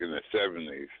back in the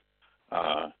 70s.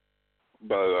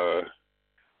 But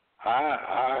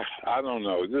I don't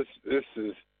know.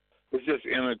 It's just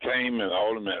entertainment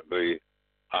ultimately.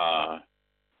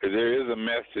 There is a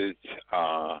message.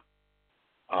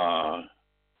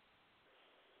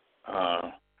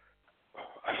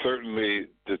 Certainly,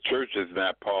 the church is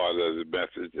not part of the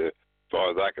message, as far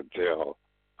as I can tell.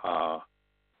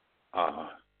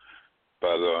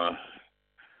 But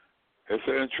it's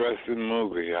an interesting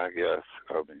movie, I guess.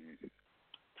 I mean,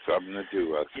 something to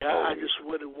do, I suppose. Yeah, I just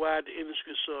wonder why the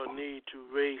industry saw a need to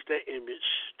raise that image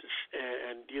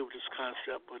and deal with this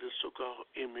concept of this so-called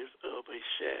image of a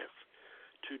shaft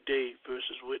today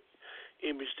versus what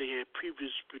image they had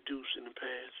previously produced in the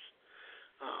past.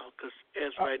 Because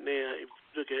as right now, if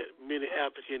you look at many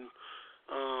African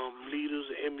leaders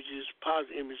and images,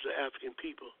 positive images of African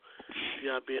people, they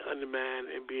are being undermined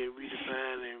and being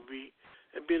redefined and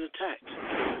being attacked,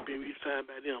 and being redefined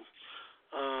by them.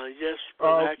 Yes,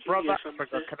 Brother Brother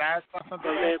Africa, could I ask something?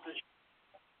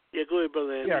 Yeah, go ahead,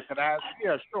 Brother Anthony. Yeah, could I ask?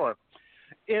 Yeah, sure.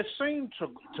 It seemed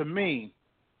to me,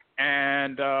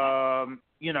 and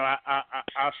you know,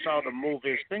 I saw the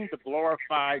movie. It seemed to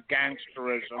glorify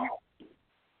gangsterism,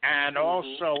 and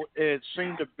also it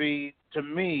seemed to be, to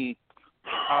me,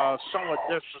 somewhat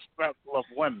disrespectful of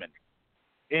women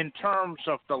in terms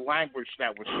of the language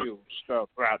that was used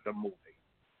throughout the movie.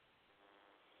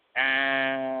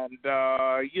 And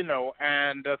you know,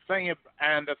 and the thing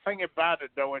about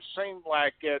it, though, it seemed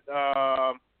like it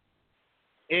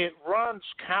runs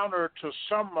counter to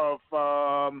some of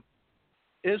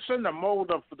it's in the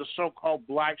mold of the so-called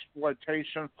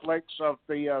blaxploitation flicks of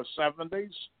the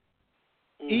 70s.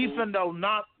 Even though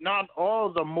not all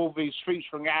the movies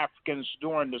featuring Africans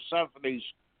during the 70s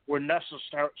were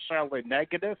necessarily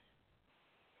negative,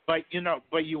 but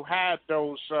you had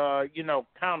those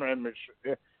counter images.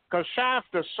 Because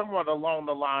Shaft is somewhat along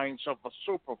the lines of a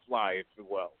Superfly, if you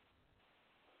will,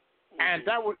 and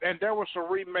there was a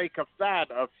remake of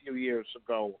that a few years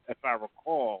ago, if I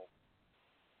recall.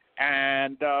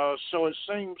 And so it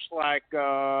seems like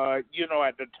at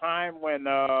the time when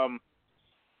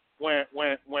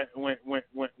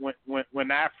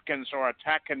Africans are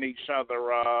attacking each other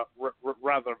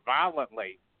rather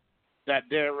violently, that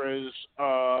there is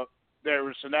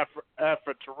an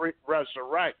effort to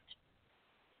resurrect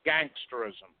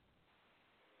gangsterism,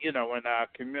 in our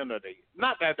community.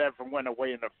 Not that it ever went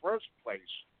away in the first place,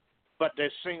 but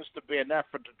there seems to be an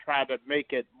effort to try to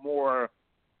make it more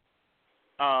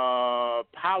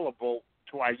palatable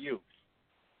to our youth,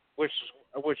 which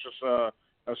is a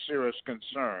serious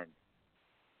concern.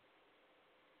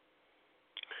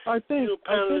 I think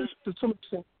to some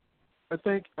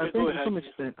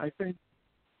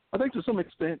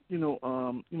extent,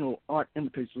 art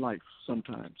imitates life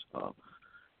sometimes.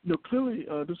 Clearly,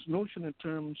 this notion in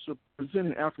terms of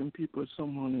presenting African people as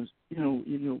someone as,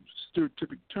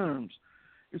 stereotypic terms,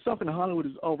 is something that Hollywood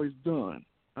has always done.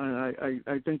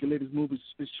 I think the latest movie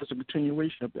is just a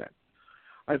continuation of that.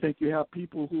 I think you have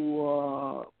people who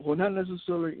are not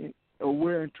necessarily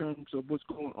aware in terms of what's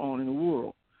going on in the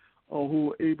world, or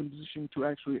who are able in position to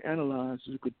actually analyze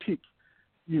and critique,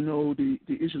 the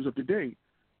issues of the day,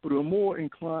 but are more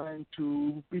inclined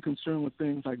to be concerned with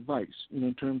things like vice,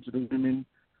 in terms of the women,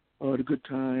 the good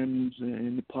times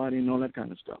and the party and all that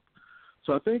kind of stuff.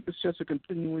 So I think it's just a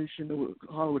continuation of what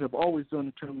Hollywood have always done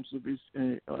in terms of its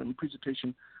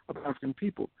presentation of African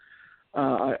people.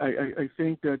 I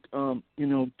think that to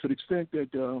the extent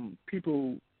that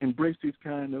people embrace these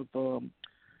kind of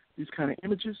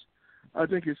images, I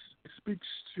think it speaks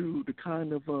to the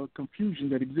kind of confusion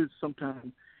that exists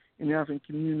sometimes in the African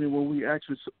community, where we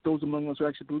actually, those among us who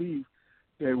actually believe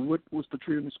that what was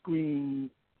portrayed on the screen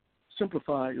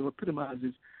simplifies or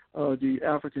epitomizes the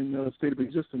African state of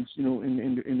existence,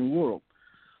 in the world.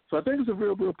 So I think it's a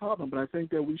real problem. But I think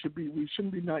that we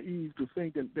shouldn't be naive to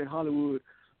think that Hollywood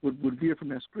would veer from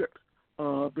that script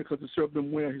because it served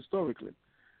them well historically.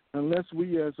 Unless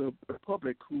we, as a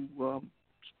public who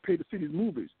pay to see these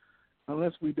movies,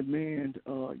 unless we demand,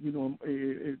 a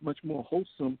much more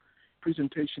wholesome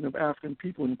presentation of African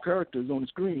people and characters on the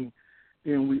screen,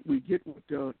 then we get what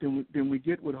we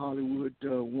get what Hollywood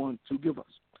wants to give us.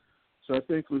 So I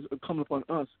think it was coming upon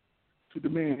us to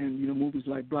demand, movies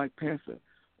like Black Panther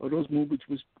or those movies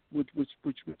which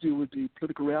deal with the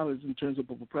political realities in terms of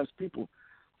oppressed people.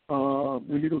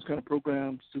 We need those kind of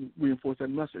programs to reinforce that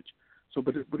message. So,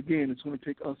 but again, it's going to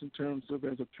take us in terms of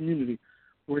as a community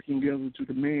working together to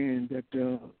demand that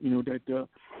that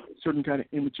certain kind of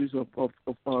images of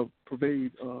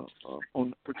portrayed on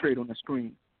the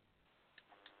screen.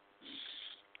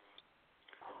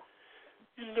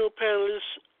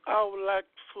 Panelists, I would like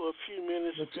for a few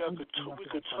minutes we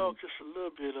could talk just a little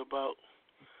bit about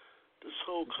this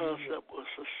whole concept of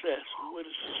success. What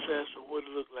is success and what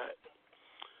it look like?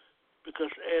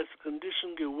 Because as the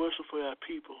conditions get worse for our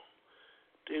people,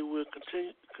 they will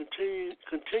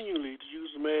continually to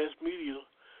use the mass media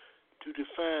to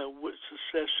define what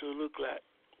success should look like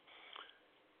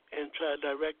and try to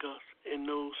direct us in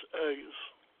those areas.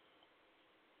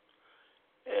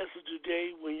 As of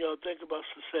today, when y'all think about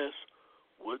success,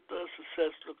 what does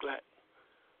success look like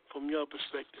from your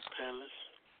perspective, panelists?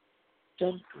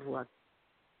 Just what?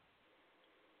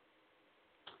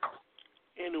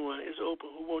 Anyone is open.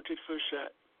 Who won't take the first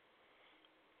shot?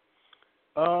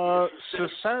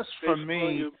 Success for me.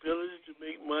 On your ability to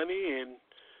make money and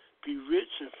be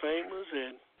rich and famous,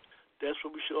 and that's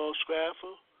what we should all strive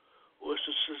for. Or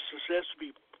success to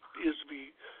be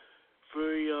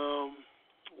very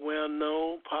well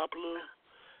known, popular,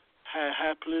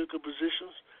 high political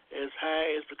positions, as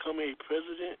high as becoming a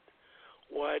president,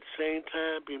 while at the same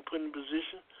time being put in a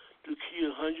position to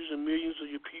kill hundreds of millions of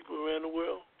your people around the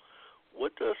world.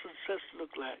 What does success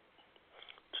look like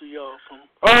to y'all from?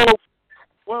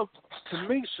 Well, to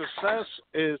me, success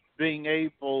is being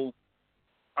able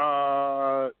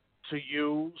to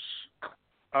use,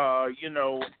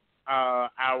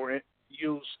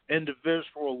 use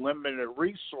individual limited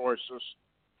resources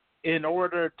in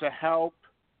order to help,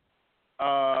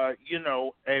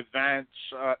 advance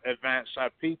our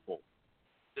people,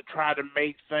 to try to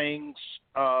make things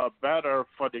better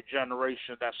for the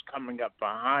generation that's coming up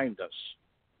behind us.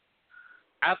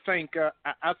 I think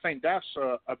that's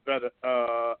a better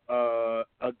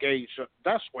a gauge.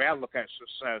 That's the way I look at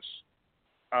success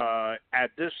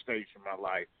at this stage of my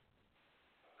life.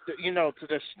 To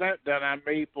the extent that I'm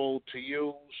able to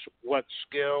use what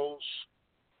skills,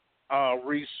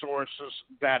 resources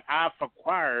that I've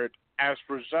acquired as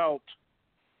a result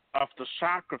of the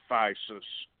sacrifices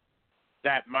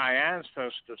that my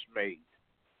ancestors made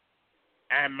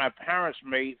and my parents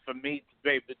made for me to be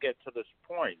able to get to this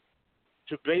point,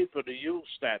 to be able to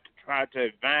use that to try to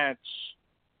advance,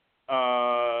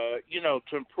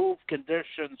 to improve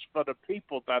conditions for the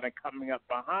people that are coming up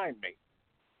behind me,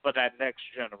 for that next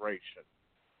generation.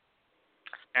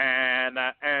 And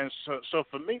so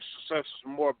for me, success is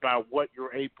more about what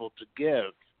you're able to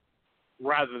give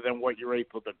rather than what you're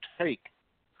able to take,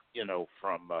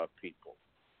 from people.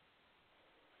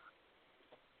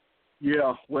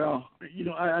 Yeah, well,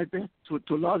 I think to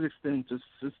a large extent,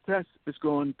 success is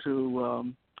going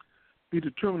to be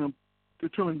determined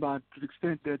by to the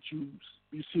extent that you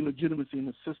see legitimacy in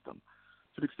the system.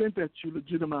 To the extent that you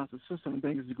legitimize the system and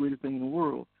think it's the greatest thing in the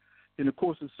world, then of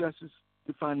course success is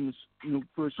defined in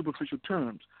very superficial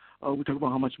terms. We talk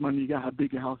about how much money you got, how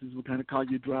big your house is, what kind of car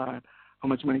you drive, how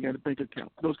much money you got in a bank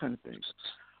account, those kind of things.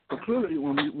 But clearly,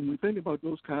 when we think about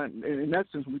those in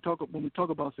that sense, when we talk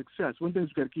about success, one thing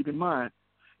we've got to keep in mind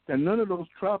that none of those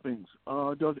trappings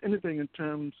does anything in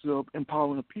terms of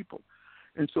empowering the people.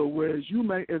 And so, whereas you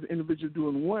may, as an individual,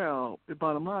 doing well, the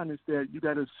bottom line is that you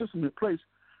got a system in place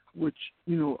which,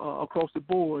 across the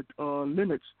board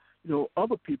limits,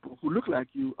 other people who look like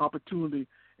you opportunity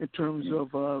in terms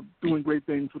of doing great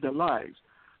things with their lives.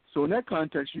 So in that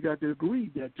context, you got to agree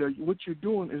that what you're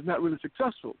doing is not really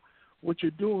successful. What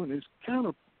you're doing is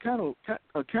counter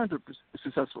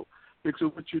successful,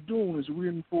 because what you're doing is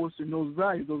reinforcing those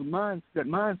values, that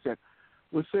mindset,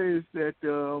 which says that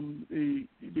the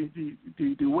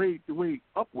way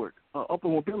upward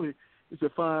mobility is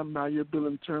defined by your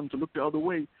ability in terms to look the other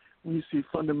way when you see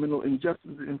fundamental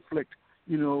injustices inflict,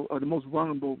 the most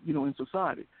vulnerable, in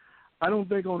society. I don't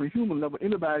think on a human level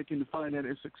anybody can define that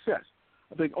as success.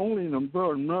 I think only in a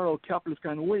very narrow capitalist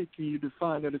kind of way can you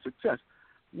define that as success.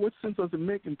 What sense does it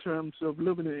make in terms of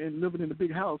living in a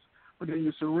big house, but then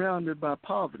you're surrounded by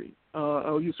poverty,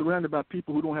 or you're surrounded by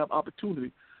people who don't have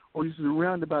opportunity, or you're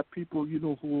surrounded by people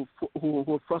who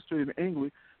are frustrated and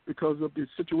angry because of the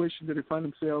situation that they find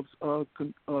themselves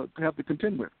have to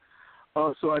contend with.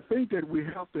 So I think that we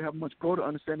have to have a much broader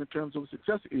understanding in terms of what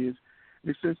success is, in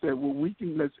the sense that what we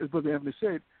can, as Brother Anthony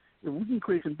said, if we can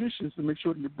create conditions to make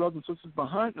sure that the brothers and sisters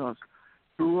behind us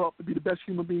grow up to be the best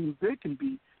human beings they can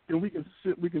be, then we can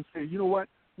say, you know what,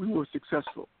 we were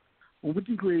successful. When we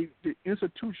can create the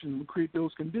institution, we create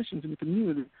those conditions in the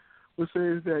community, which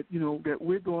says that, you know, that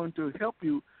we're going to help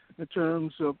you in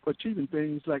terms of achieving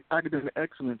things like academic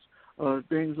excellence,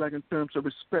 things like in terms of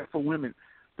respect for women,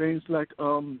 things like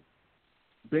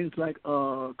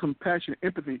compassion,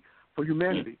 empathy for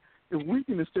humanity. If we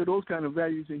can instill those kind of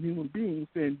values in human beings,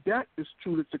 then that is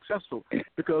truly successful.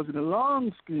 Because in the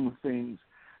long scheme of things,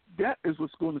 that is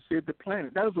what's going to save the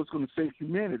planet. That is what's going to save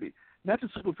humanity. Not the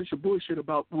superficial bullshit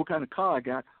about what kind of car I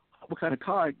got, what kind of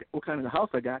house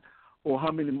I got, or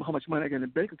how much money I got in the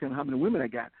bank account, how many women I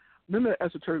got. None of that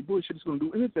esoteric bullshit is going to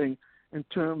do anything in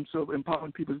terms of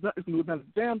empowering people. It's not a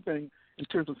damn thing in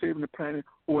terms of saving the planet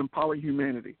or empowering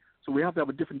humanity. So we have to have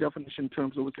a different definition in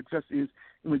terms of what success is,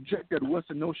 and reject that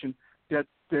Western notion that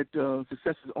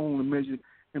success is only measured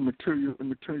in material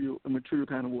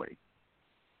kind of way.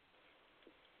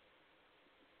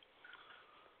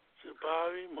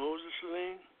 Jabari, Moses,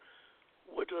 Salim,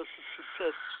 what does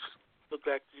success look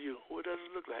like to you? What does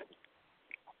it look like?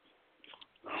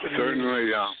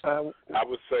 Certainly, I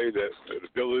would say that the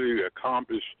ability to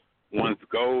accomplish one's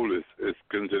goal is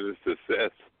considered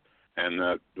success.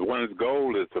 And one's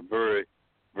goal is a very,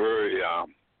 very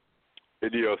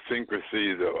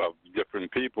idiosyncrasies of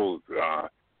different people.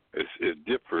 It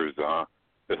differs.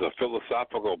 It's a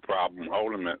philosophical problem,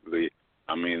 ultimately.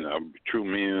 I mean, a true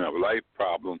meaning of life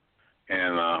problem.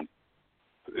 And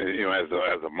you know,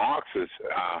 as a Marxist,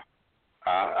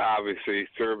 obviously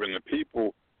serving the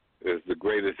people is the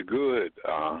greatest good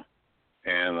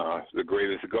and the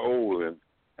greatest goal.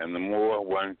 And the more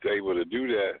one's able to do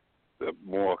that, the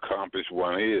more accomplished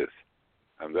one is.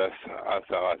 And that's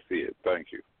how I see it.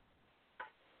 Thank you.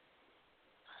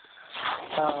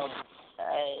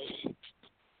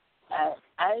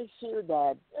 I feel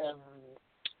that,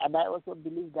 and I also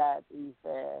believe that is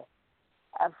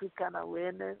African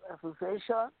Awareness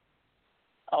Association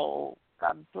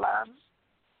can plan,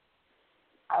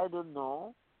 I don't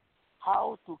know,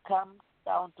 how to come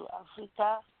down to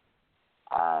Africa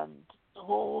and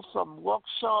hold some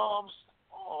workshops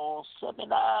or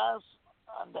seminars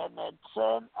and then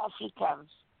train Africans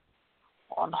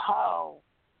on how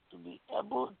to be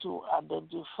able to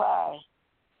identify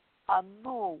and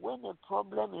know when a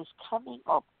problem is coming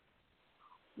up,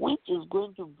 which is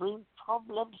going to bring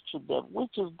problems to them,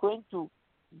 which is going to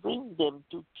bring them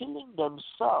to killing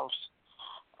themselves.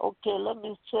 Okay, let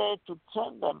me say, to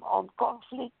train them on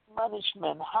conflict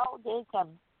management, how they can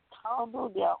handle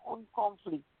their own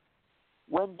conflict.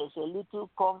 When there's a little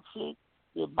conflict,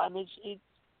 they manage it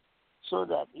so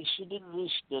that it shouldn't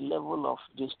reach the level of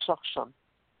destruction,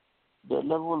 the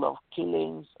level of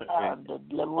killings, and the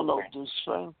level of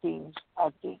destroying things. I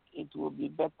think it will be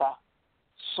better.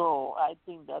 So I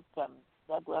think that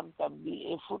one can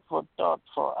be a food for thought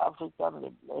for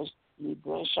African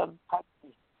Liberation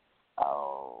Party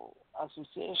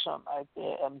Association.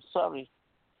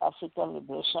 African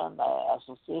Liberation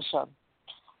Association.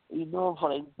 You know,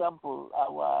 for example,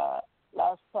 our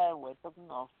last time we're talking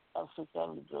of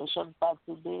African Liberation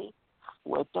Party Day,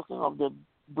 we're talking of the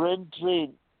brain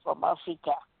drain from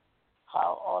Africa,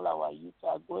 how all our youth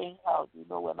are going out. You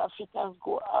know, when Africans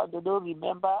go out, they don't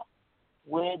remember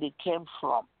where they came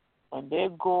from. When they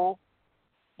go,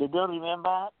 they don't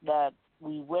remember that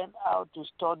we went out to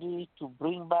study, to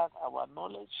bring back our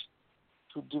knowledge,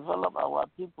 to develop our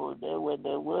people. When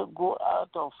they will go out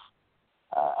of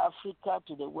Africa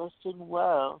to the Western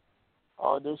world,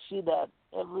 or they see that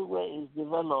everywhere is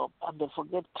developed and they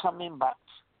forget coming back.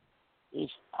 If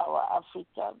our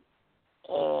African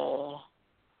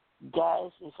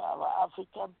guys, if our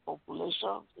African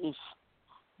population, if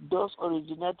those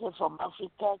originated from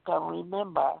Africa can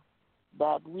remember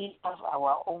that we have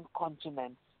our own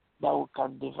continent that we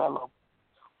can develop.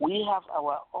 We have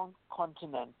our own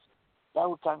continent that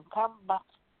we can come back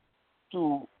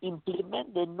to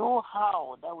implement the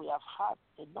know-how that we have had,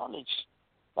 the knowledge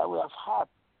that we have had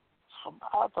from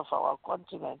out of our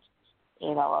continent,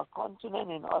 in our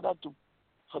continent, in order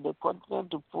for the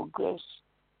continent to progress.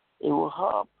 It will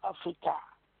help Africa.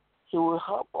 It will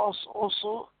help us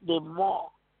also the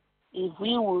more if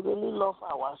we will really love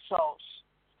ourselves.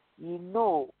 You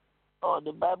know,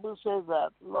 the Bible says that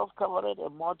love covered a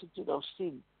multitude of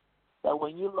sins. That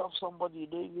when you love somebody, you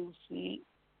don't even see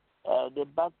the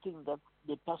bad thing that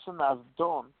the person has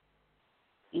done.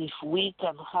 If we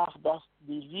can have the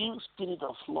real spirit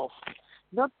of love,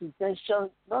 not pretentious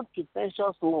love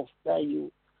that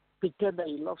you pretend that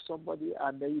you love somebody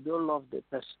and that you don't love the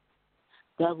person,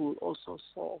 that will also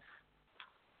solve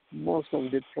most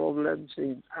of the problems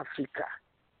in Africa.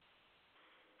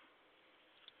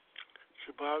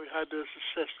 Jabari, how does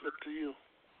success look to you?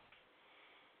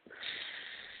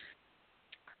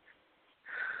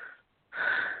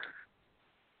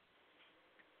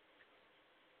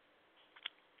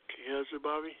 Can you hear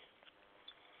Jabari?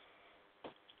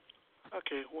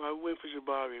 Okay, while we wait for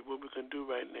Jabari, what we're going to do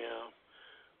right now,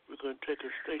 we're going to take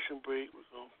a station break.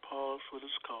 We're going to pause for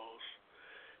this calls.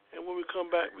 And when we come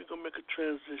back, we're going to make a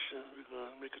transition. We're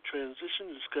going to make a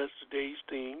transition to discuss today's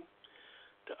theme,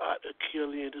 the art of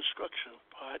killing and destruction,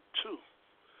 part 2.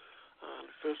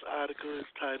 The first article is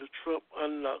titled Trump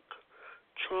Unlock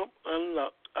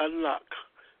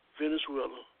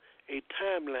Venezuela, a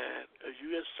timeline of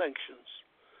U.S. sanctions,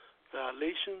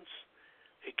 violations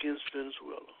against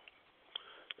Venezuela.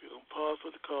 We're going to pause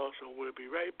for the call, so we'll be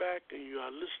right back, and you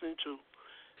are listening to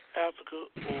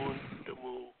Africa on the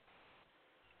Move.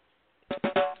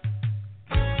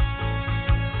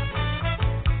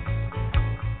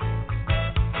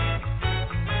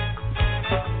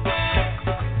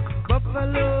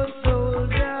 Buffalo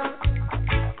soldier,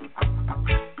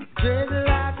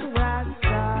 dreadlock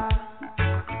rasta.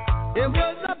 There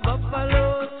was a buffalo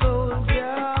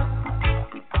soldier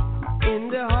in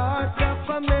the heart of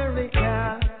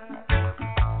America,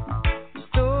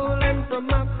 stolen from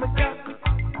Africa,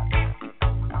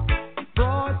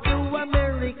 brought to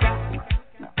America,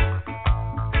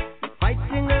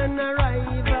 fighting an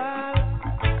arrival,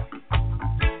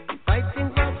 fighting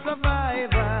for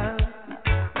survival.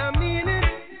 I mean it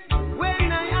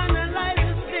when I analyze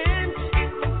the sense.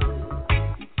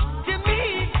 To me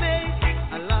it makes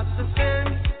a lot of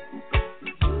sense.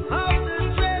 How the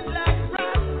dreadlock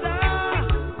rasta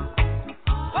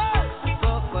was a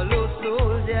buffalo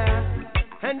soldier,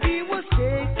 and he was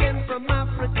taken from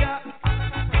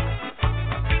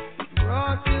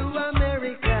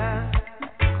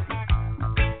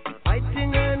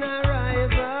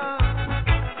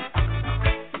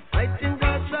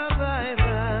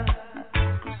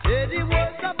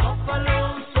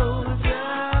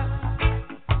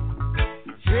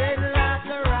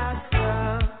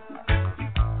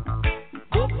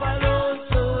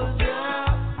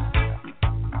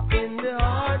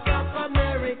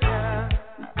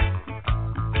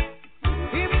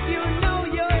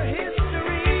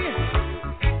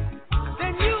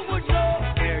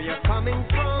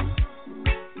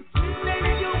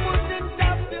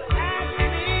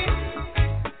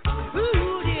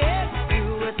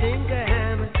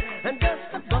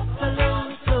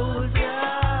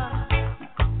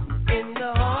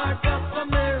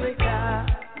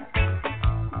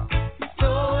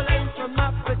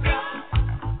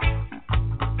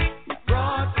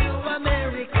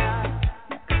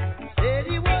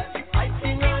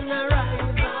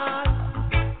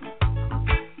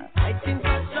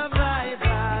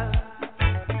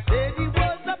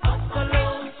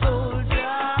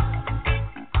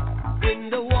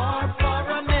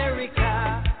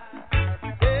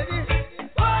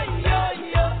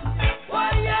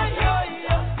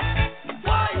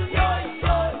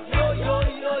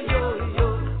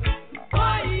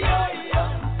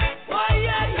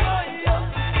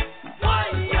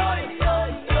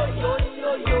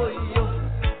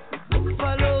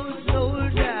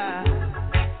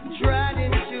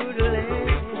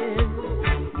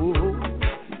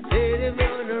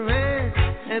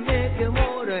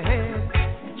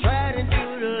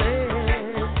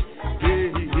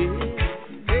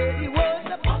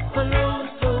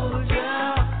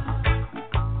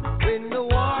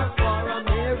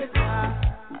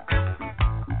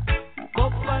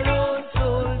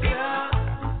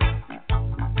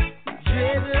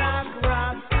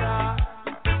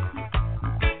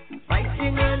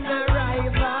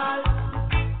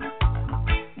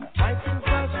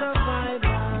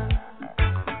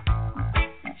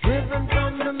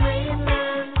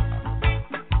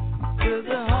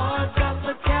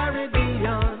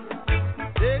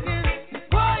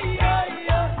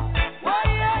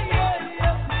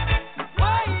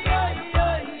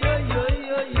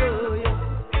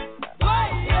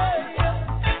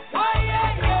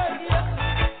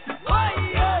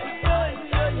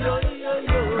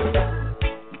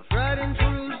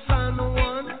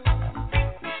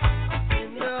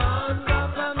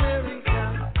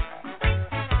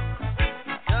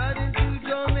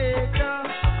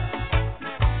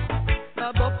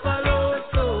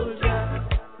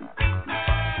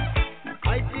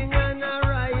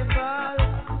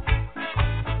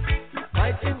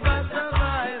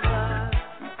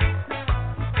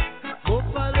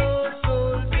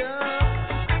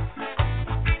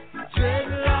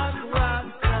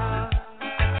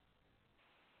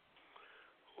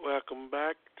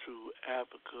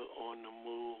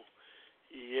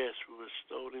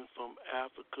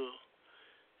Africa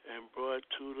and brought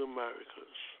to the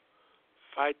Americas,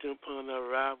 fighting upon their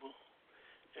arrival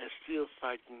and still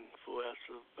fighting for our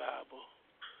survival.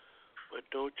 But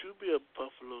don't you be a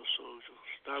buffalo soldier.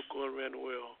 Stop going around the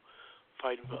world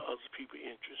fighting for other people's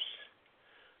interests.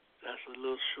 That's a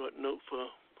little short note for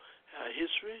our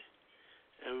history,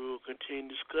 and we will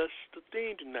continue to discuss the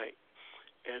theme tonight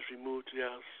as we move to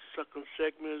our second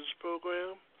segment of this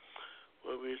program,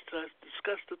 where we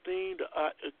discuss the theme, the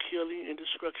art of killing and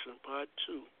destruction, part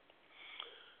 2.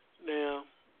 Now,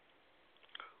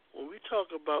 when we talk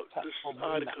about this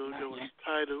article that was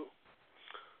titled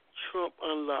Trump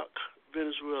Unlocked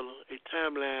Venezuela, a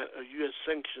timeline of U.S.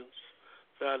 sanctions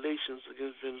violations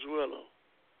against Venezuela.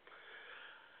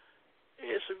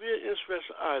 It's a very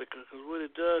interesting article because what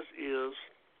it does is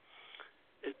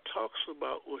it talks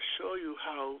about or show you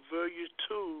how various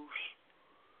tools,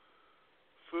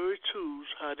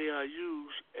 how they are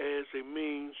used as a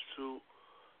means to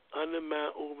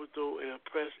undermine, overthrow, and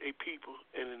oppress a people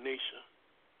and a nation.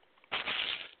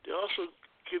 They also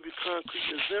give you concrete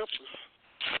examples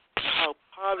of how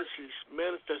policies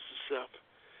manifest itself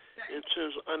in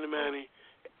terms of undermining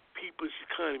people's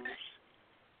economies.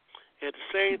 At the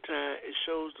same time, it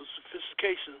shows the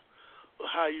sophistication of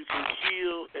how you can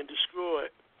kill and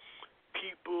destroy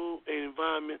people and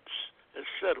environments,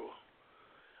 etc.,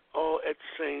 all at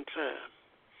the same time.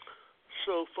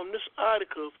 So from this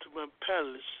article to my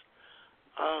panelists,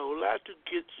 I would like to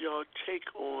get your take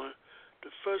on the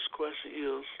first question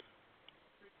is,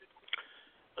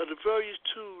 of the various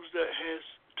tools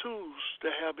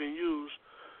that have been used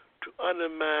to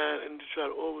undermine and to try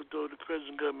to overthrow the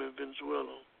present government of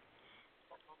Venezuela,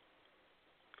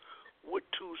 what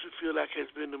tools you feel like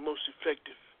has been the most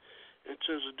effective in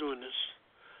terms of doing this?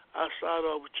 I'll start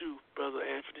off with you, Brother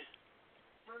Anthony.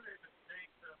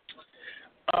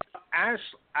 As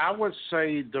I would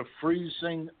say, the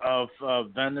freezing of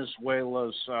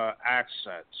Venezuela's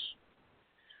assets,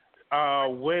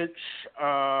 which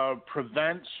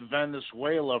prevents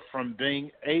Venezuela from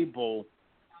being able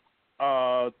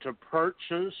to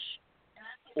purchase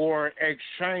or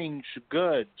exchange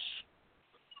goods,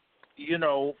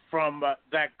 from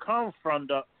that come from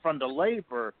the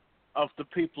labor of the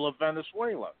people of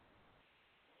Venezuela,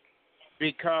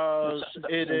 because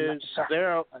it is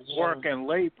their work and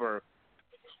labor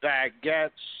that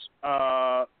gets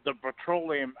the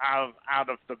petroleum out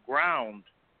of the ground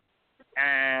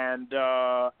and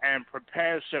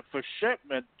prepares it for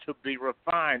shipment to be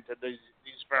refined to these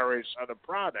various other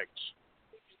products.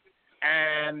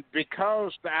 And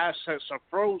because the assets are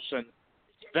frozen,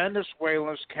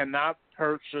 Venezuelans cannot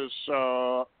purchase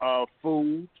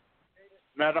food,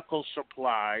 medical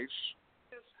supplies,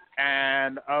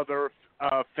 and other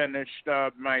finished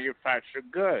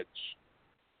manufactured goods.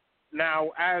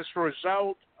 Now, as a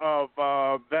result of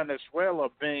Venezuela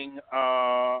being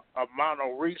a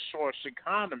mono-resource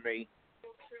economy,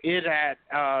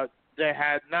 there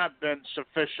had not been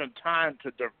sufficient time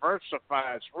to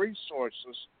diversify its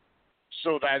resources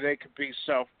so that it could be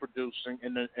self-producing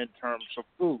in terms of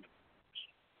food.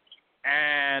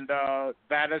 And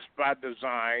that is by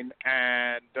design,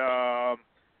 and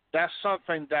that's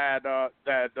something that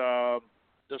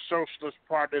the Socialist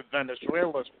Party of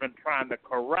Venezuela has been trying to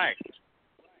correct.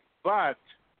 But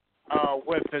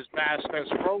with its assets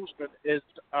frozen, its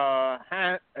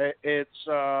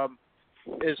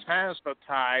hands are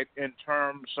tied in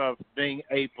terms of being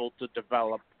able to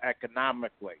develop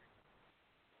economically.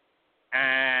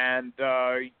 And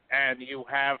you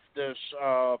have this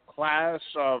class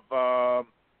of the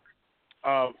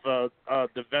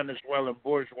Venezuelan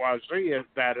bourgeoisie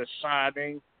that is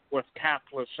siding with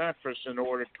capitalist interests in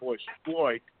order to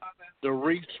exploit the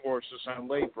resources and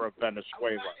labor of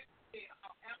Venezuela.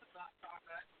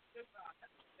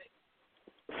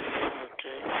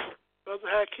 Okay.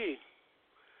 Brother Haki,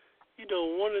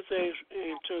 one of the things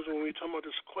in terms of when we're talking about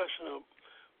this question of,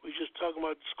 we're just talking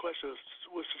about this question of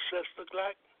what success look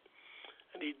like,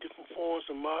 and the different forms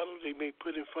and models they may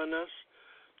put in front of us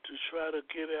to try to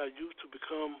get our youth to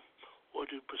become or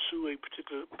to pursue a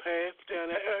particular path down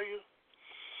that area.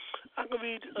 I'm going to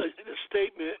read a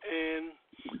statement, and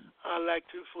I'd like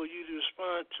for you to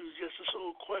respond to just this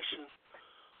old question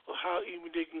of how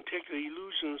even they can take the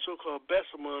illusion and so-called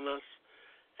best among us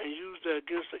and use that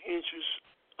against the interests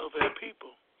of our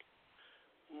people.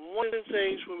 One of the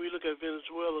things when we look at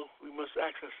Venezuela, we must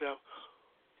ask ourselves,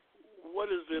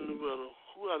 what is Venezuela?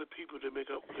 Who are the people that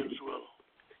make up Venezuela?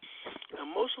 And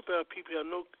most of our people have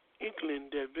no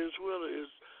inkling that Venezuela is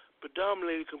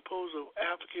predominantly composed of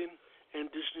African and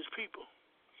indigenous people.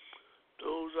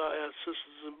 Those are our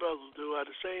sisters and brothers. They are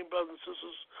the same brothers and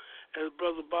sisters as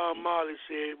Brother Bob Marley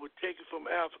said, were taken from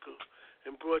Africa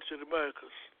and brought to the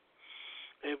Americas.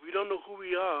 And if we don't know who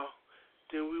we are,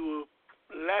 then we will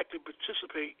likely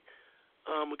participate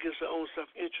against our own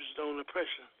self-interest and own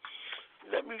oppression.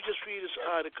 Let me just read this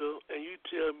article, and you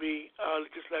tell me, I'll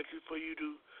just like for you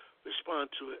to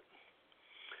respond to it.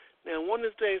 Now, one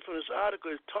of the things from this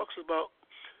article, it talks about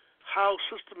how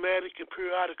systematic and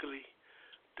periodically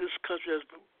this country has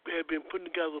been putting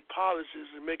together policies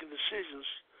and making decisions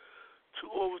to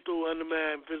overthrow and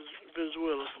undermine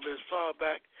Venezuela from as far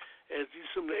back as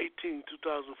December 18,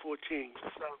 2014.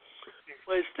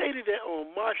 Well, it stated that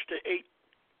on March the 8th,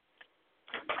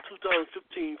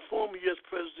 2015, former U.S.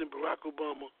 President Barack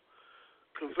Obama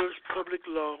converts Public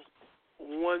Law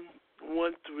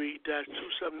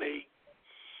 113-278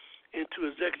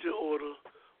 into Executive Order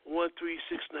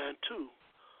 13692,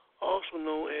 also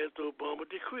known as the Obama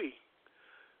Decree,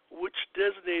 which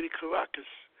designated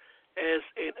Caracas as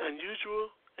an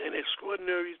unusual and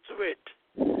extraordinary threat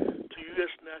to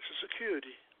U.S. national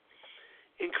security,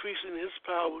 increasing his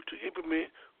power to implement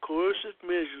coercive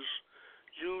measures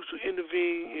used to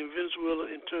intervene in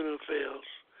Venezuela's internal affairs,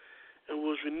 and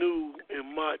was renewed in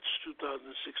March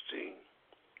 2016.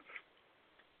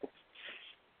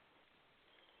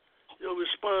 Your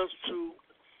response to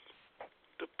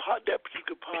that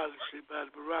particular policy by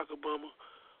the Barack Obama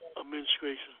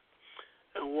administration,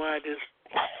 and why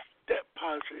that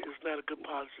policy is not a good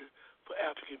policy for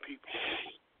African people.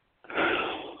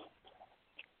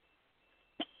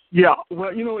 Yeah,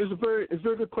 well, it's a very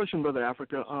good question, Brother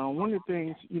Africa. One of the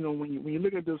things, when you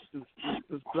look at this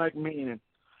black man,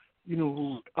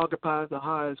 who occupies the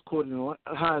highest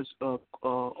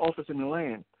office in the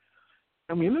land,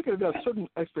 and when you look at it, there are certain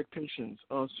expectations.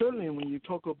 Certainly, when you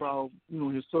talk about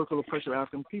historical oppression of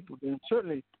African people, then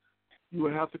certainly you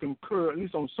would have to concur, at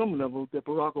least on some level, that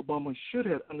Barack Obama should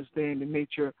have understand the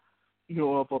nature,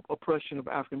 of oppression of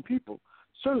African people.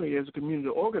 Certainly, as a community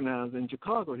organizer in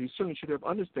Chicago, he certainly should have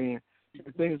understand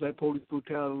things like police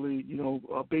brutality,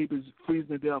 babies freezing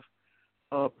to death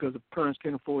because the parents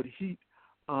can't afford heat.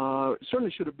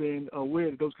 Certainly should have been aware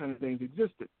that those kind of things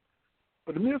existed.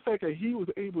 But the mere fact that he was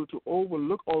able to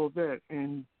overlook all of that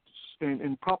and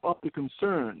prop up the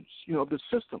concerns, of the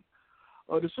system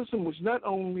was not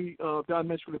only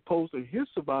diametrically opposed to his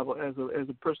survival as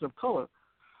a person of color,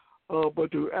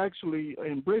 but to actually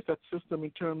embrace that system in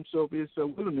terms of its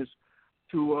willingness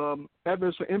to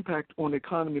adversely impact on the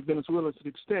economy of Venezuela to the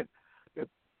extent that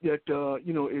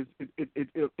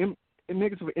it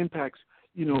negatively impacts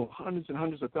hundreds and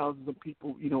hundreds of thousands of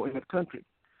people in that country.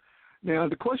 Now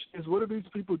the question is, what are these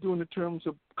people doing in terms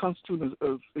of constituting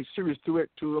a serious threat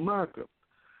to America?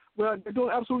 Well, they're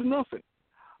doing absolutely nothing.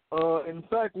 In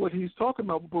fact, what he's talking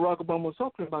about, what Barack Obama was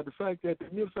talking about, the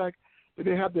mere fact that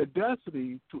they have the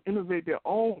audacity to innovate their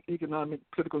own economic,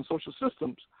 political, and social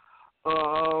systems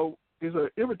is an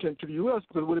irritant to the U.S.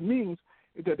 because what it means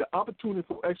is that the opportunity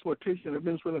for exploitation of the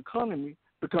Venezuelan economy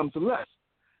becomes less.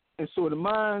 And so in the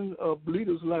minds of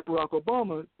leaders like Barack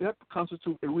Obama, that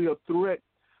constitutes a real threat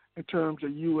in terms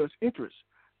of U.S. interests,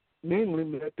 namely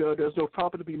that there's no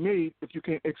profit to be made if you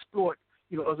can't exploit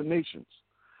other nations.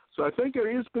 So I think there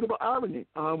is a bit of an irony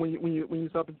when you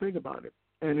stop and think about it.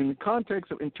 And in the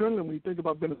context of internally, when you think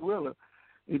about Venezuela,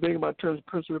 you think about terms of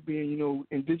principle being,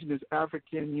 indigenous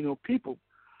African, people.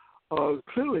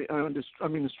 Clearly,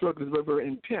 the struggle is very, very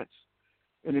intense.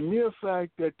 And the mere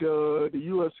fact that the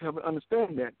U.S. haven't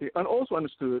understand that, they also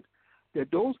understood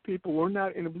that those people were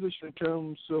not in a position in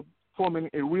terms of forming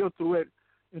a real threat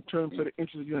in terms of the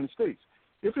interests of the United States.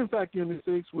 If, in fact, the United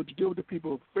States were to deal with the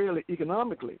people fairly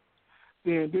economically,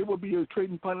 then they would be a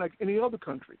trading partner like any other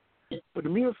country. But the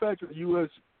mere fact that the U.S.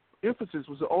 emphasis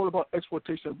was all about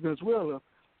exploitation of Venezuela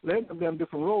led them down a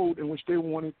different road in which they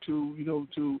wanted to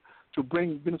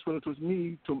bring Venezuela to its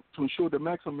knees to ensure the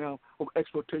maximum amount of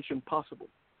exploitation possible.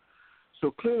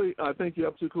 So clearly, I think you're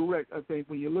absolutely correct. I think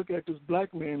when you look at this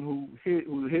black man who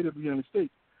was head of the United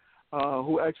States,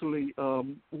 who actually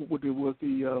was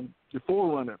the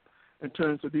forerunner in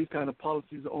terms of these kind of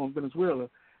policies on Venezuela,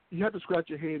 you have to scratch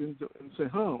your head and say,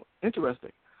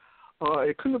 interesting.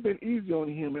 It couldn't have been easy on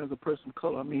him as a person of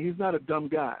color. He's not a dumb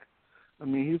guy.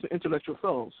 He's an intellectual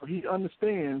fellow, so he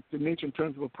understands the nature in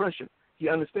terms of oppression. He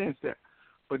understands that.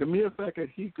 But the mere fact that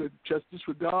he could just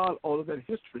disregard all of that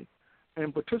history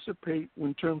and participate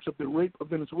in terms of the rape of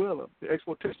Venezuela, the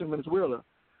exploitation of Venezuela,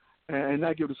 and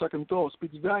not give it a second thought,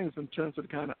 speaks volumes in terms of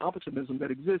the kind of opportunism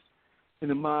that exists in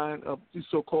the mind of these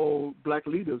so-called black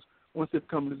leaders once they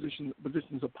become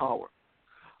positions of power.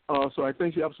 So I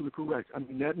think you're absolutely correct.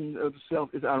 That in itself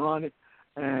is ironic,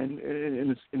 and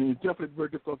it's definitely a very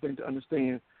difficult thing to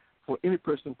understand for any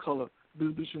person of color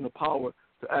distribution of power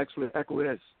to actually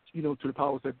acquiesce, to the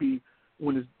powers that be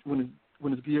when it's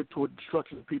geared toward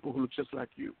destruction of people who look just like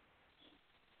you.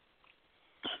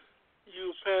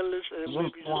 You panelists and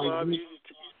maybe Bobby, you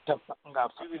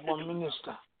can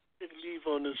minister. Leave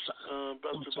on this,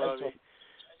 Brother Bobby,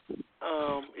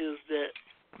 is that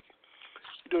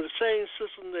the same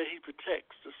system that he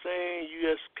protects, the same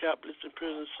U.S. capitalist and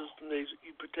prison system that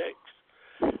he protects,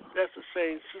 that's the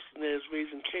same system that is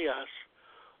raising chaos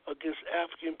against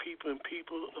African people and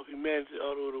people of humanity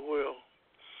all over the world.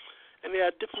 And there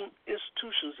are different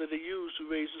institutions that they use to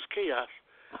raise this chaos.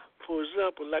 For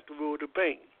example, like the World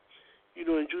Bank. In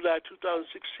July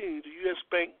 2016, the U.S.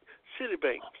 bank,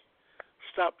 Citibank,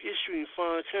 stopped issuing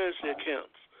foreign currency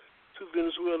accounts to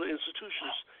Venezuela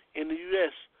institutions in the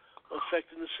U.S.,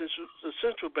 affecting the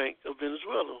Central Bank of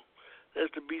Venezuela, that's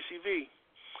the BCV,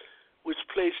 which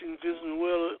placing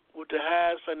Venezuela with the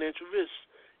highest financial risk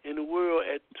in the world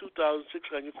at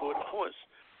 2,640 points,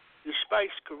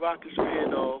 despite Caracas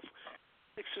paying off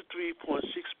 $63.6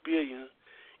 billion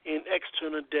in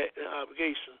external debt and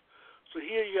obligation. So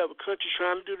here you have a country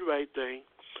trying to do the right thing,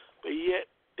 but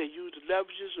yet they use the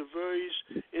leverages of various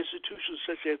institutions,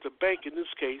 such as the bank in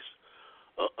this case,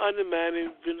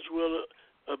 undermining Venezuela's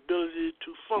ability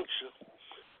to function.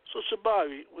 So,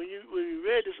 Sabari, when you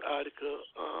read this article,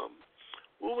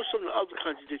 what were some of the other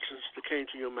contradictions that came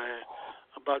to your mind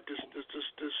about this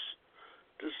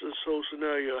whole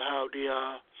scenario, how they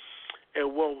are at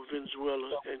war with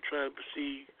Venezuela and trying to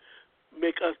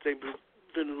make us think that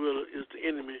Venezuela is the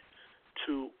enemy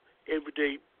to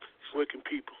everyday working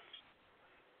people?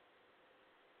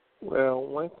 Well,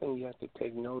 one thing you have to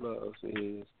take note of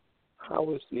is,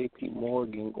 how is J.P.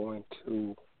 Morgan going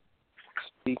to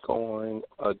speak on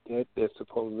a debt that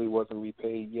supposedly wasn't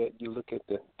repaid yet? You look at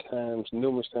the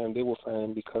numerous times they were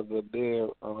fined because of their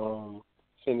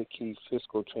finicky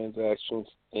fiscal transactions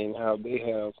and how they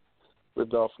have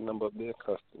ripped off a number of their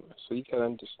customers. So you got to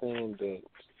understand that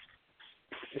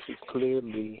this is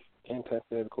clearly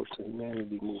antithetical to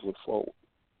humanity moving forward,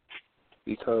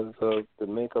 because of the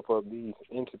makeup of these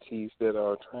entities that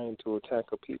are trying to attack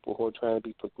a people who are trying to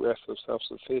be progressive,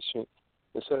 self-sufficient,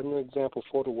 and set an example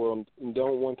for the world, and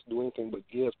don't want to do anything but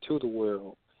give to the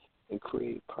world and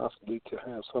create possibly to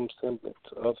have some semblance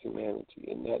of humanity,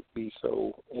 and not be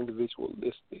so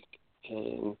individualistic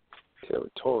and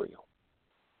territorial.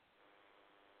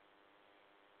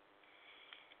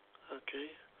 Okay.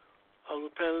 Other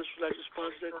panelists would like to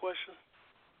respond to that question?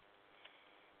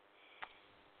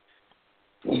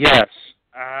 Yes,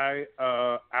 I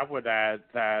would add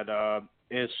that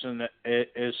it's an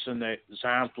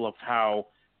example of how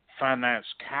finance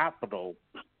capital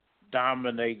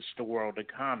dominates the world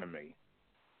economy,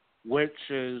 which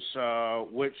is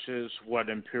what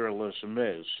imperialism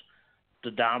is: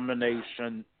 the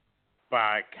domination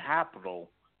by capital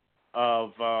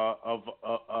of the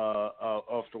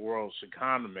world's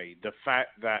economy. The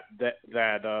fact that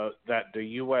the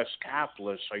U.S.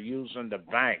 capitalists are using the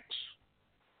banks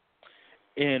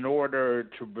in order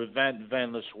to prevent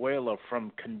Venezuela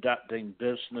from conducting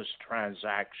business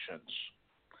transactions,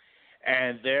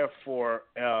 and therefore,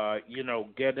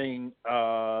 getting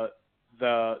the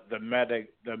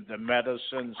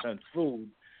medicines and food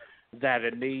that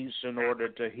it needs in order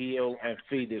to heal and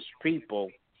feed its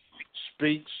people,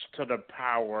 speaks to the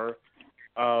power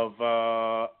of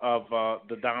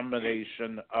the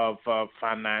domination of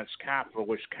finance capital,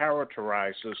 which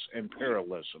characterizes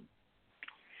imperialism.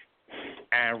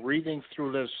 And reading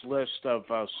through this list of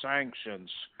sanctions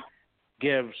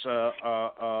gives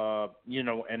an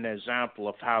example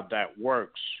of how that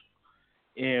works.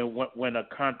 And when a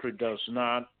country does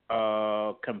not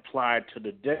comply to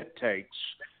the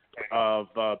dictates of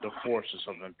the forces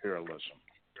of imperialism.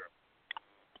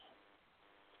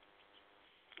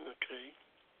 Okay.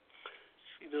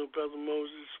 Brother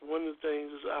Moses, one of the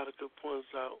things this article points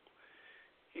out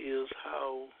is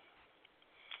how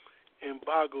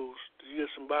embargoes, the U.S.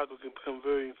 embargo, can become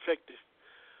very effective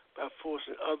by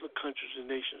forcing other countries and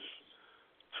nations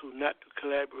to not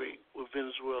collaborate with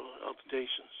Venezuela and other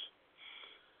nations.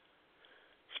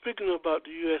 Speaking about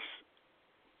the U.S.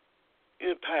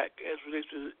 impact as relates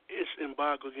to its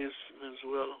embargo against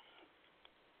Venezuela,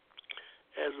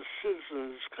 as a citizen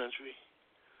of this country,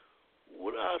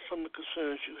 what are some of the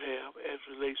concerns you have as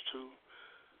relates to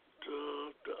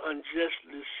the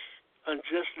unjustness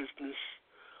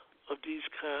of these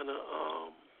kind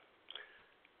of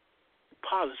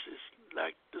policies,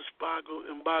 like this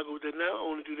embargo that not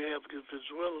only do they have against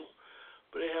Venezuela,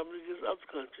 but they have it against other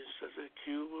countries such as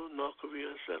Cuba, North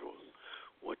Korea, etc.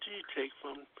 What do you take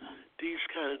from these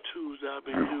kind of tools that are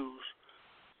being used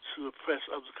to oppress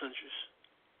other countries?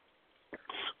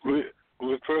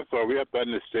 First of all, we have to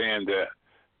understand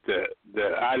that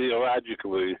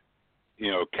ideologically,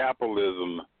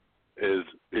 capitalism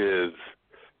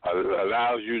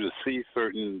allows you to see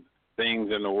certain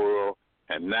things in the world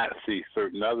and not see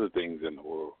certain other things in the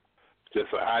world.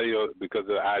 Just because of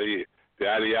the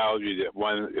ideology that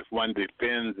if one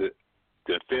defends it,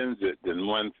 then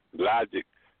one's logic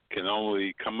can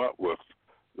only come up with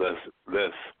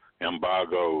let's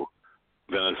embargo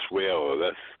Venezuela,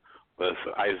 let's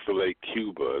isolate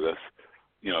Cuba, this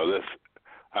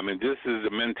is the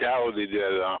mentality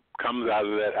that comes out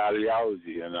of that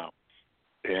ideology, and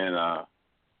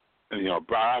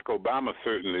Barack Obama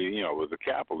certainly, was a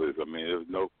capitalist. There's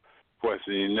no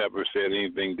question. He never said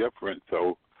anything different,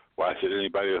 so why should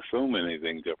anybody assume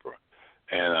anything different?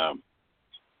 And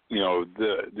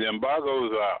the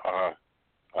embargoes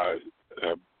are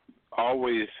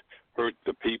always hurt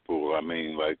the people.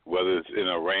 Like whether it's in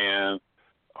Iran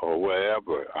or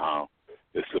wherever,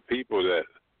 it's the people that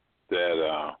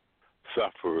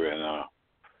suffer, and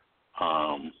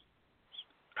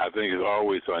I think it's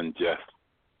always unjust.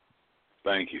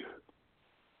 Thank you.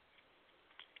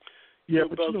 Yeah,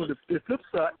 but the flip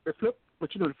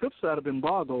side of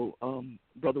embargo,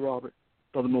 Brother Robert,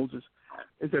 Brother Moses,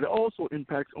 is that it also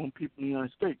impacts on people in the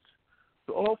United States.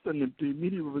 So often the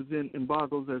media represent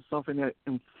embargoes as something that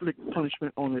inflict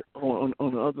punishment on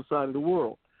the other side of the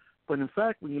world. But in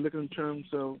fact, when you look in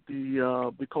terms of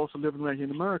the cost of living right here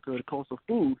in America, the cost of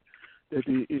food, that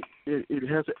it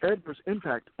has an adverse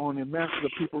impact on the masses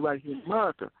of people right here in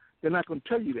America. They're not going to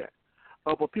tell you that,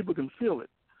 but people can feel it.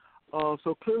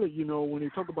 So clearly, when you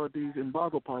talk about these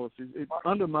embargo policies, it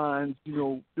undermines,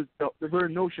 the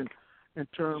very notion in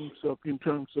terms of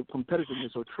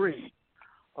competitiveness or trade.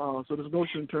 So this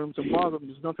notion in terms of embargo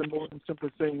is nothing more than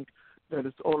simply saying that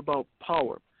it's all about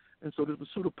power. And so the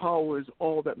pursuit of power is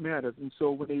all that matters. And so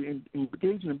when they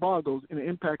engage in embargoes and it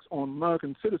impacts on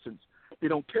American citizens, they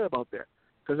don't care about that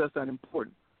because that's not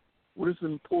important. What is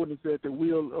important is that the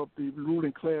will of the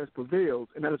ruling class prevails,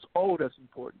 and that is all that's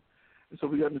important. And so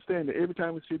we understand that every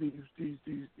time we see these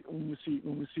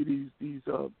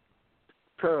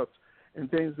tariffs and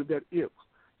things of that ilk,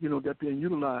 that being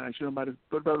utilized,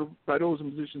 by those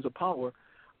in positions of power,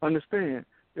 understand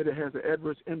that it has an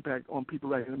adverse impact on people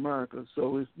right in America.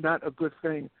 So it's not a good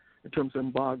thing in terms of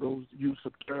embargoes, use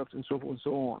of tariffs, and so forth and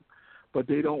so on. But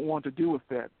they don't want to deal with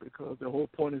that because the whole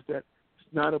point is that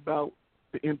it's not about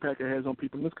the impact it has on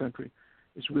people in this country.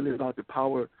 It's really about the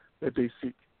power that they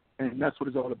seek. And that's what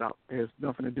it's all about. It has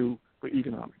nothing to do with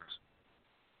economics.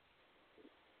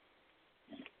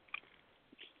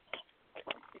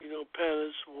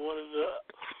 Paris, one of the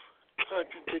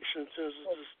contradictions in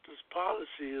this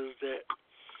policy is that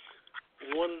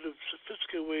one of the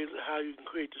sophisticated ways of how you can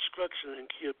create destruction and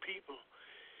kill people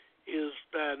is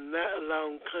by not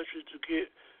allowing countries to get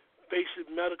basic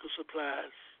medical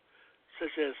supplies,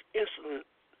 such as insulin,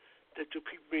 that your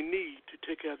people may need to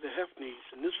take care of their health needs.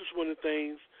 And this is one of the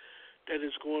things that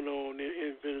is going on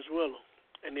in Venezuela,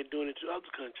 and they're doing it to other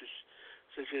countries,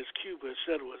 such as Cuba,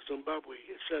 etc., Zimbabwe,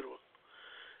 etc.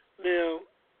 Now,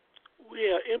 we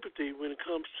have empathy when it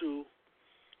comes to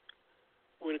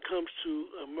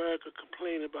America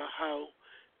complaining about how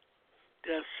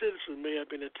their citizens may have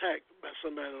been attacked by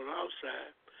somebody on the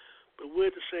outside, but where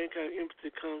the same kind of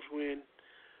empathy comes when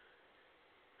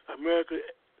America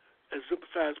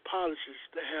exemplifies policies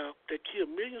that kill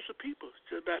millions of people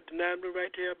just about denying them the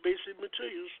right to have basic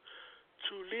materials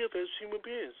to live as human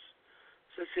beings,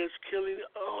 such as killing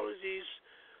all of these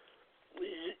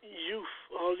youth,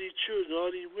 all these children, all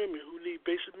these women who need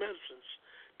basic medicines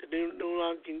that they no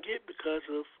longer can get because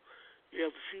of you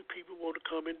have a few people who want to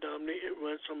come and dominate and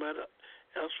run somebody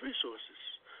else's resources.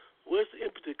 Where's the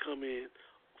empathy come in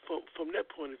from that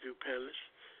point of view, panelists?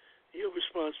 Your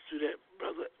response to that,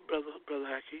 brother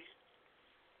Haki?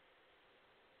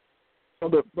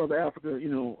 Brother Africa,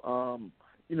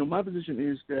 my position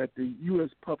is that the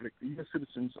U.S. public, the U.S.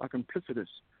 citizens, are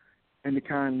complicitous in the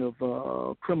kind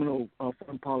of criminal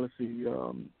foreign policy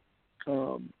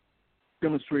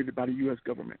demonstrated by the U.S.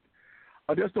 government.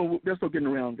 There's no getting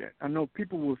around that. I know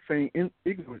people will feign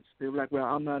ignorance. They're like, well,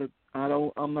 I'm not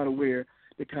aware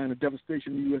the kind of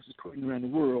devastation the U.S. is creating around the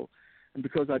world, and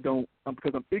because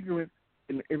I'm ignorant,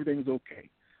 and everything is okay.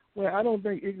 Well, I don't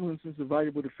think ignorance is a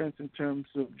valuable defense in terms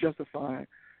of justifying,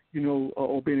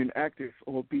 or being inactive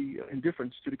or be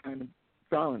indifferent to the kind of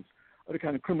violence or the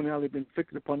kind of criminality being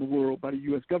inflicted upon the world by the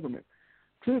U.S. government.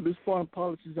 Clearly, this foreign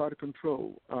policy is out of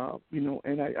control,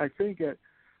 and I think that,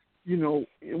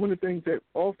 one of the things that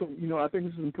often, I think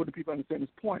this is important people understand this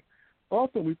point.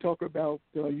 Often we talk about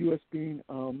the U.S. being,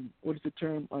 what is the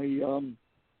term,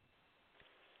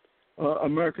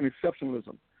 American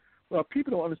exceptionalism. Well,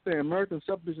 people don't understand American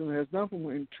exceptionalism has nothing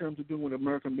in terms of doing with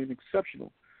American being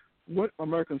exceptional. What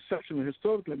American exceptional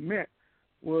historically meant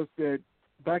was that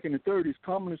back in the 30s,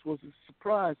 communists was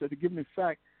surprised at the given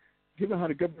fact, given how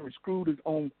the government screwed its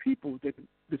own people, that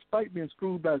despite being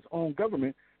screwed by its own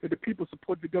government, that the people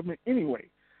supported the government anyway.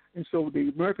 And so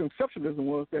the American exceptionalism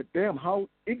was that, damn, how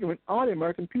ignorant are the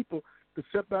American people to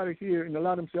step out of here and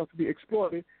allow themselves to be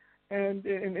exploited and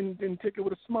take it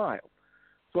with a smile.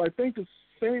 So I think the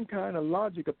same kind of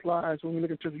logic applies when we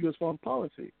look into the U.S. foreign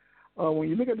policy. When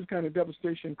you look at this kind of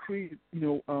devastation created,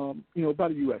 by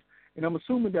the U.S., and I'm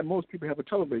assuming that most people have a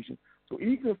television. So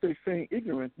even if they feign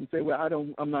ignorance and say, well,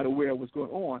 I'm not aware of what's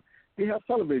going on, they have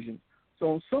television.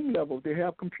 So on some level, they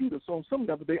have computers. So on some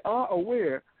level, they are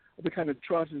aware of the kind of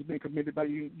atrocities being committed by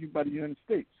the United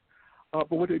States.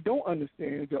 But what they don't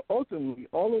understand is that ultimately,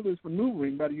 all of this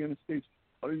maneuvering by the United States,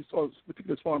 or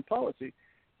particularly foreign policy,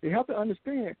 they have to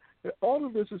understand that all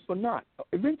of this is for naught.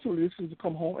 Eventually, this is to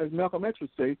come home, as Malcolm X would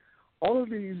say, all of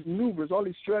these maneuvers, all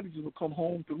these strategies will come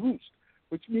home to roost,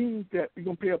 which means that you're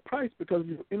going to pay a price because of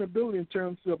your inability in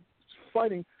terms of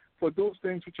fighting for those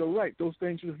things which are right, those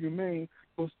things which are humane,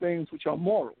 those things which are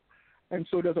moral. And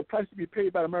so there's a price to be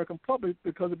paid by the American public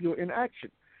because of your inaction.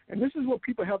 And this is what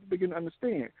people have to begin to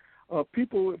understand.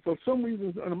 People, for some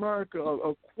reasons in America,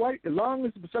 are quite, as long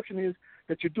as the perception is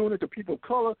that you're doing it to people of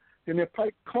color, then they're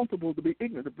quite comfortable to be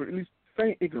ignorant, or at least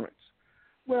feign ignorance.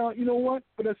 Well, you know what?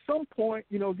 But at some point,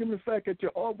 given the fact that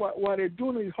while they're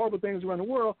doing these horrible things around the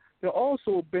world, they're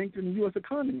also banked in the U.S.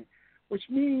 economy, which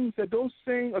means that those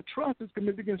same atrocities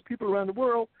committed against people around the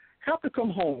world have to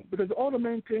come home because in order to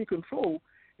maintain control,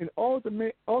 in order for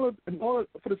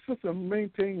the system to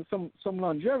maintain some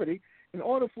longevity, in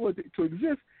order for it to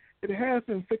exist, it has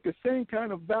to inflict the same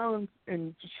kind of violence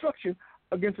and destruction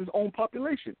against its own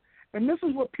population. And this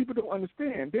is what people don't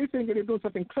understand. They think that they're doing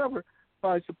something clever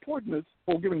by supporting us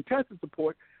or giving tacit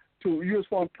support to U.S.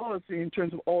 foreign policy in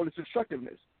terms of all its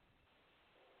destructiveness.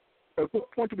 At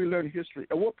what point do we learn history?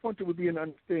 At what point do we begin to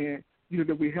understand,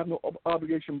 that we have no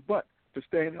obligation but to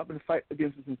stand up and fight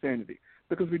against this insanity?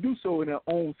 Because we do so in our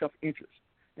own self-interest.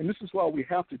 And this is why we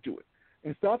have to do it.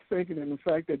 And stop thinking in the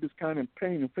fact that this kind of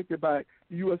pain inflicted by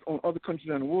the U.S. on other countries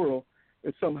around the world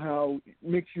it somehow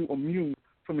makes you immune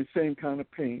from the same kind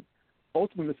of pain.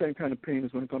 Ultimately, the same kind of pain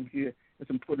is when it comes here. It's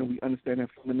important we understand that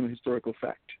fundamental historical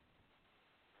fact.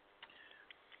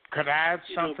 Could I add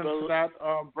something to that,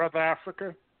 Brother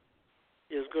Africa?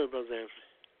 Yes, go ahead, Brother Anthony.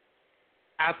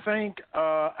 I think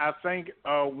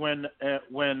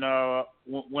when I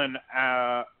want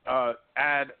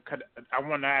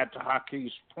to add to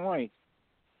Hakeem's point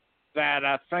that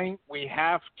I think we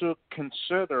have to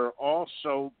consider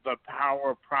also the power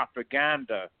of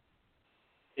propaganda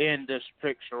in this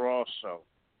picture also,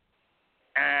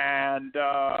 and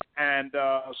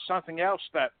something else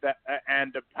that the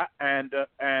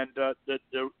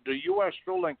U.S.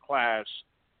 ruling class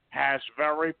has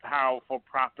very powerful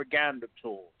propaganda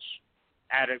tools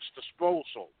at its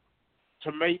disposal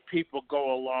to make people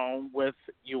go along with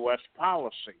U.S.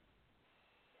 policy.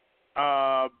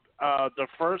 The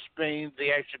first being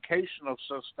the educational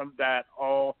system that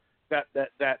a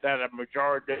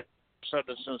majority of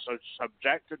citizens are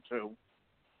subjected to,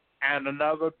 and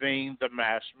another being the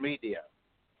mass media.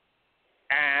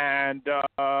 And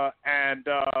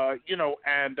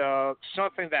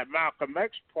something that Malcolm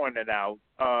X pointed out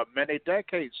many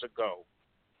decades ago.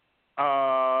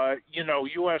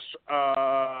 U.S.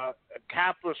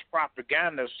 capitalist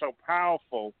propaganda is so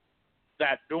powerful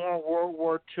that during World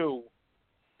War II,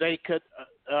 they could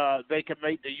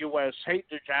make the U.S. hate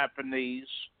the Japanese,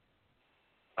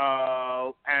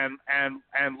 and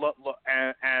love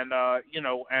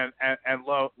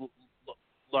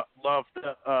the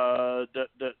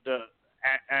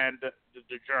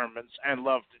Germans and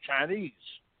love the Chinese.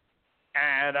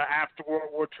 And after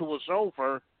World War II was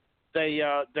over,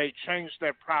 they changed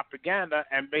their propaganda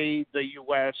and made the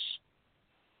U.S.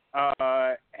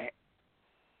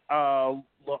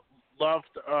 love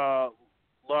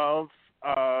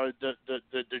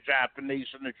the Japanese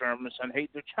and the Germans and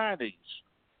hate the Chinese.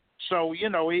 So he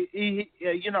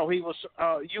was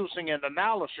using an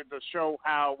analogy to show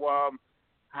how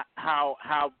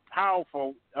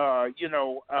powerful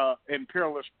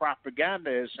imperialist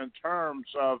propaganda is in terms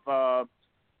of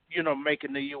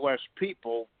making the U.S.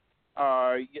 people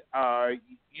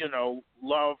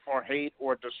love or hate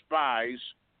or despise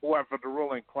whoever the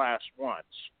ruling class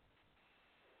wants.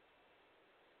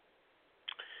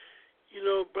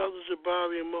 Brothers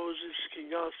Jabari and Moses, can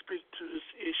y'all speak to this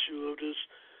issue of this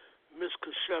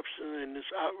misconception and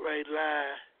this outright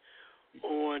lie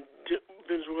on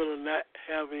Venezuela not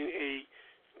having a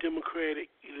Democratic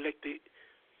elected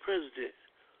president.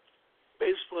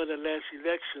 Based on the last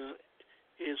election,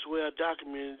 it's well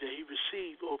documented that he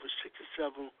received over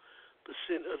 67%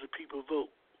 of the people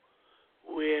vote.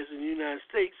 Whereas in the United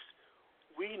States,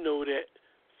 we know that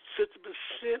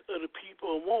 50% of the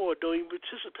people or more don't even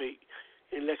participate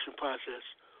in the election process,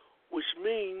 which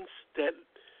means that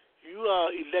you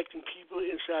are electing people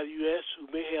inside the U.S. who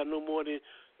may have no more than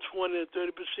 20 or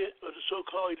 30% of the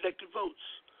so-called elected votes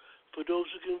for those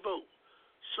who can vote.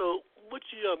 So what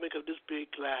do y'all make of this big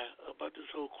lie about this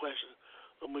whole question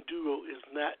of Maduro is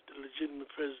not the legitimate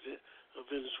president of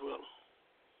Venezuela?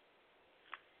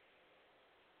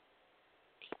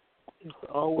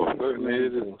 Well, certainly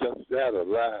it is just that, a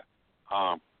lie.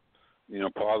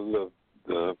 Part of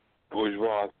the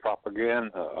bourgeois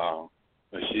propaganda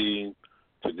machine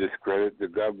to discredit the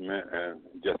government and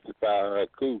justify a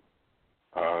coup.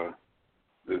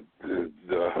 The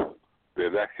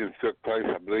elections took place.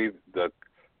 I believe the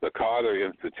Carter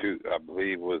Institute,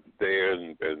 was there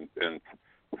and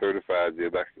certified the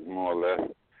elections more or less.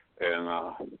 And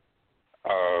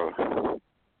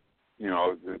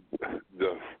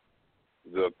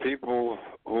the people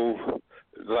who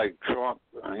like Trump,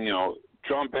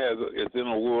 Trump is in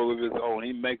a world of his own.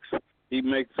 He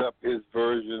makes up his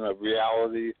version of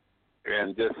reality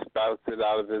and just spouts it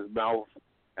out of his mouth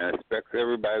and expects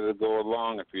everybody to go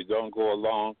along. If you don't go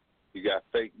along, you got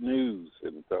fake news.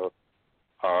 And so,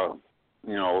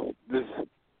 this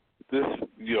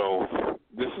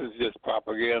is just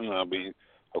propaganda. I mean,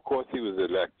 of course he was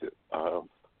elected.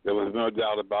 There was no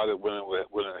doubt about it when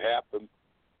it happened.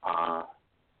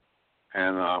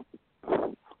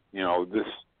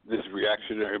 This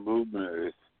reactionary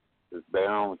movement is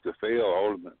bound to fail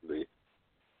ultimately.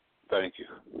 Thank you.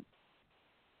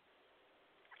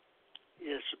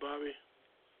 Yes, Bobby,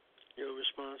 your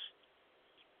response?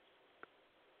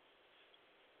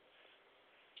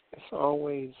 It's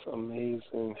always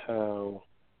amazing how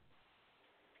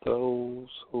those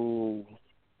who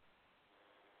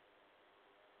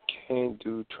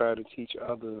try to teach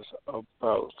others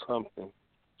about something.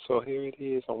 So here it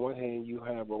is. On one hand, you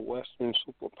have a Western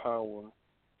superpower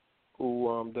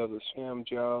who does a sham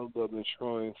job of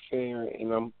ensuring fair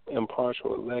and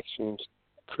impartial elections,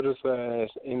 criticize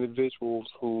individuals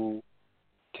who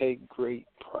take great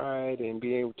pride in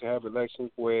being able to have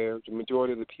elections where the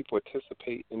majority of the people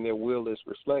participate and their will is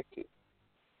reflected.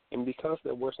 And because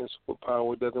that Western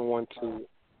superpower doesn't want to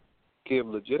give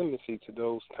legitimacy to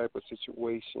those type of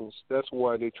situations, that's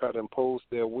why they try to impose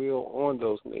their will on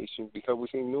those nations, because we've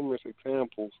seen numerous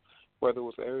examples, whether it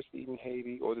was Aristide in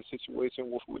Haiti or the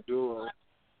situation with Maduro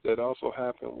that also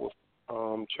happened with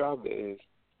Chavez.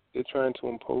 They're trying to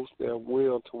impose their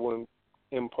will to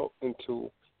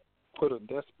put a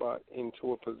despot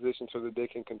into a position so that they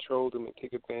can control them and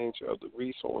take advantage of the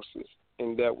resources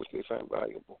and that which they find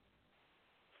valuable.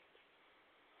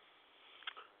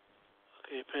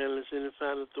 Okay, panelists, any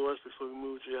final thoughts before we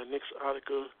move to our next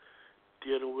article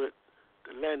dealing with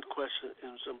the land question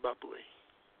in Zimbabwe?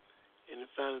 Any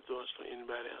final thoughts from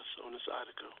anybody else on this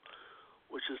article,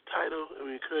 which is titled,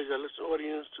 and we encourage our listening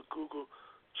audience to Google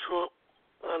Trump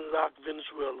Unlocked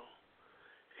Venezuela,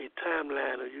 a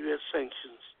timeline of U.S.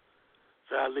 sanctions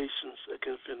violations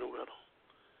against Venezuela.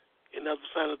 Any other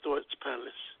final thoughts,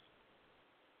 panelists?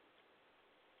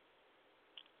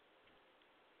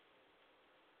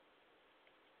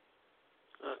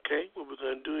 Okay, what we're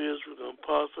going to do is we're going to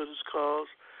pause for this cause,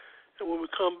 and when we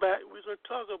come back, we're going to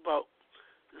talk about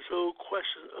this whole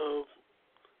question of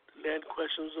land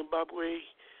questions in Zimbabwe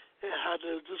and how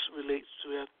does this relate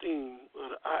to our theme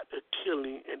of the art of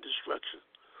killing and destruction,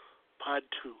 part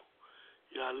 2.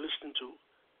 Y'all listening to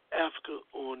Africa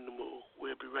on the Move.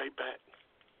 We'll be right back.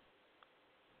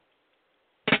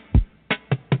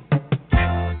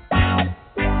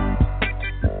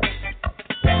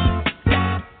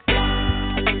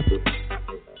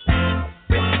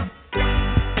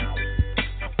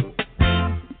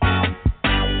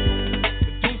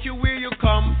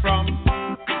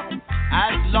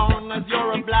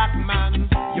 You're a black man,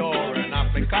 you're an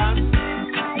African.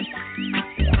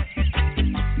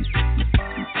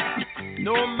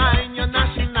 No mind your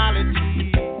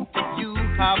nationality, you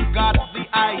have got the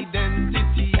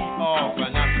identity of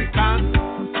an African.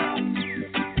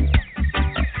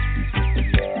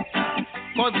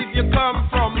 'Cause if you come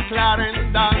from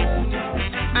Clarendon,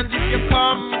 and if you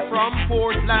come from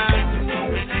Portland,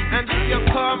 and if you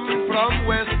come from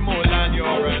Westmoreland,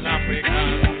 you're an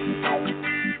African.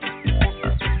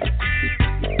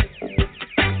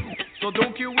 So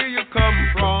don't care where you come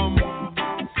from,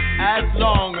 as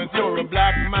long as you're a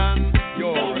black man,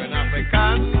 you're an African.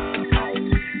 African.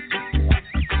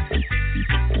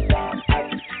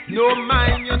 No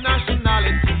mind your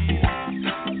nationality,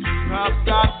 you have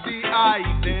got the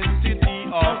identity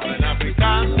of an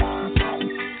African.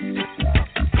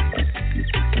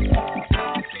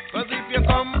 Cause if you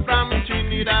come from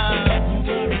Trinidad,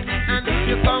 and if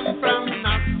you come from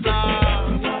Nassau,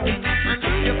 and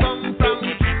if you come from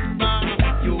Cuba,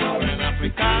 you're an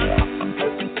African.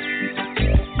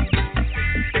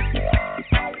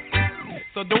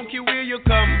 So don't care where you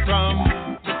come from,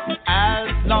 as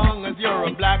long as you're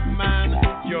a black man,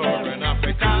 you're an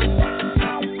African.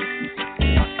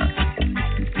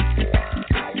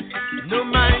 No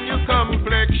mind your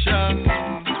complexion,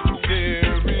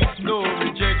 there is no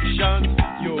rejection,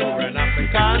 you're an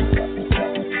African.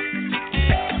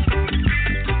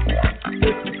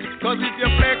 Cause if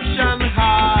your flexion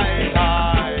high,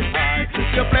 high, high,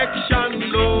 if your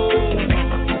flexion low,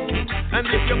 and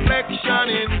if your flexion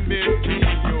in between,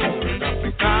 you're an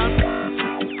African.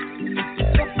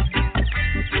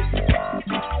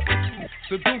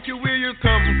 So don't care where you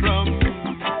come from,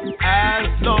 as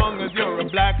long as you're a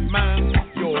black man,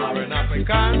 you're an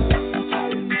African.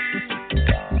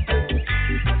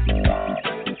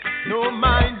 No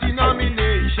mind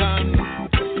denomination,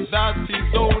 that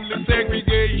is only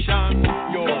segregation,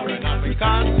 you're an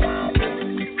African.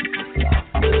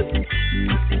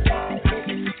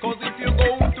 Cause if you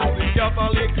go to the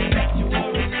Catholic,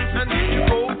 and if you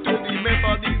go to the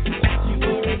Methodist,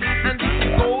 and if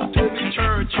you go to the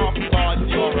Church of God,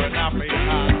 you're an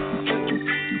African.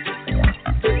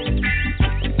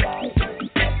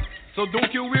 So don't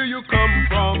care where you come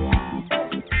from,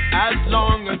 as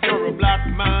long as you're a black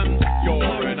man,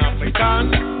 you're an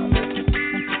African.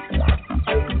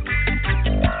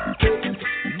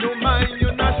 No mind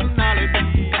your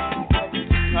nationality,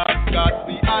 I've got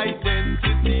the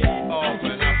identity of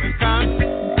an African.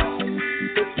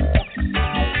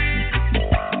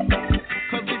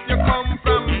 Cause if you come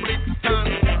from Brixton,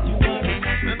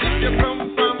 and if you come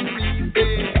from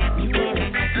Eastgate,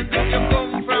 and if you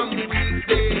come from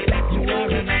Wheatsgate,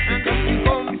 and if you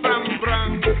come from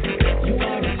Bronx,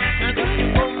 and if you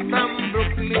come from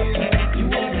Brooklyn,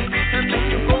 and if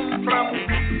you come from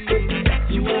Queens,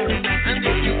 and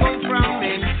if you come from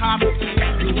Manhattan,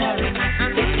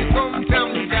 and if you come from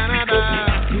Canada,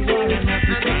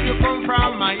 and if you come from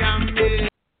Miami.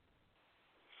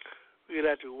 We'd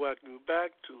like to welcome you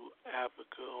back to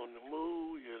Africa on the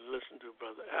Move. You're listening to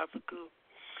Brother Africa.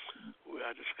 We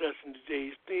are discussing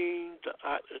today's theme, the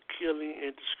art of killing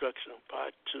and destruction,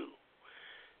 part 2.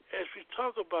 As we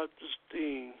talk about this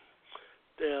theme,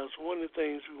 there's one of the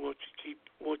things we want you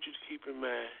to keep in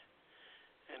mind,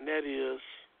 and that is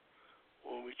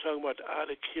when we talk about the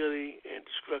art of killing and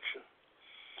destruction,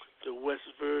 the West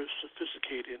is very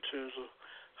sophisticated in terms of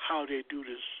how they do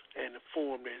this and the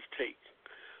form that it takes.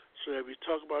 So as we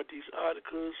talk about these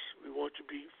articles, we want to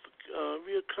be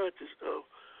real conscious of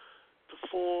the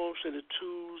forms and the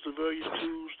tools, the various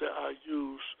tools that are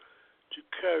used to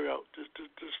carry out this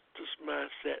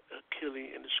mindset of killing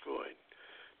and destroying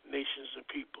nations and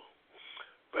people.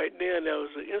 Right now, there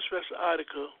was an interesting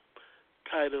article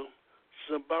titled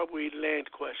Zimbabwe Land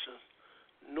Question,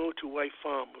 No to White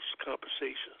Farmers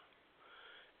Compensation.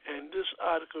 And this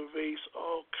article raised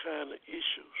all kinds of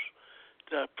issues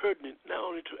that are pertinent not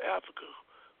only to Africa,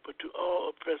 but to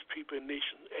all oppressed people and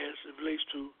nations as it relates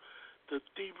to the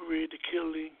thievery, the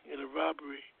killing, and the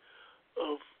robbery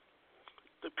of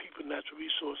the people's natural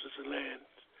resources and land,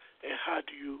 and how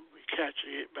do you recapture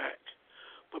it back.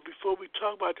 But before we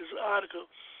talk about this article,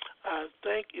 I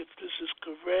think if this is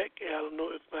correct, and I don't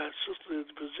know if my sister is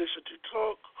in a position to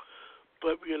talk,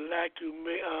 but we'd like to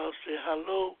say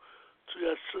hello to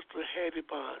your sister Hattie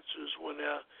Bonds, who's one of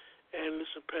our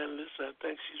analysts and panelists. I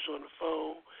think she's on the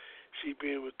phone. She's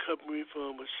been recovering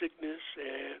from a sickness,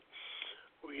 and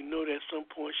we know that at some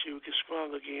point she will get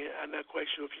strong again. I'm not quite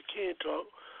sure if she can talk,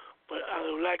 but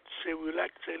we'd like to say at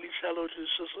least hello to the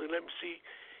sister, and let me see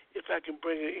if I can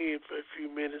bring her in for a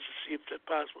few minutes to see if that's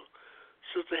possible.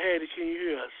 Sister Hattie, can you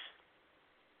hear us?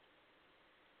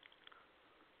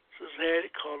 Sister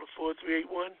Hattie, caller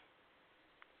 4381.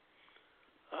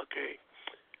 Okay.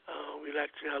 We'd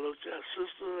like to say hello to our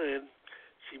sister, and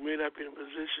she may not be in a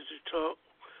position to talk,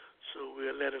 so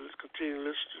we'll let her continue to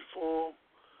listen to the forum,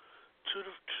 to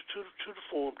the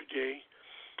forum today,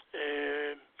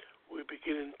 and we'll be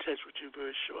getting in touch with you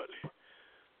very shortly.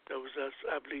 That was us.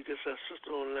 I believe that's our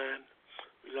sister online.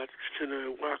 We'd like to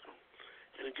continue and welcome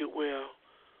and a get well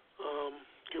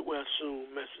soon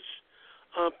message.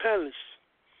 Panelists,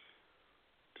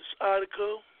 this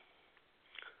article,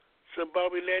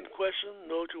 Zimbabwe land question,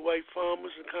 no to white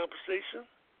farmers and compensation.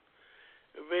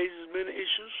 It raises many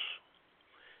issues,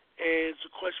 and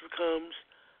the question becomes,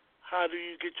 how do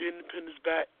you get your independence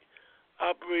back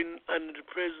operating under the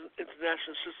present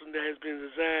international system that has been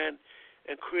designed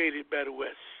and created by the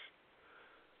West?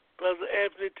 Brother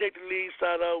Anthony, take the lead,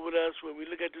 start out with us when we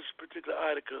look at this particular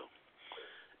article.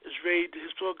 It's raised the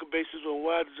historical basis on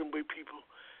why the Zimbabwe people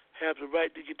have the right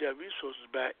to get their resources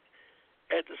back.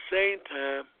 At the same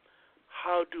time,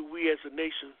 how do we as a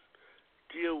nation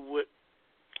deal with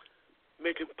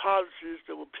making policies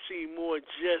that will seem more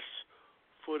just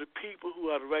for the people who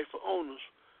are the rightful owners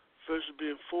versus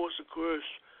being forced and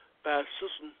coerced by a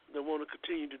system that want to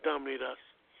continue to dominate us?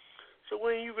 So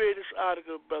when you read this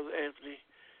article, Brother Anthony,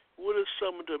 what are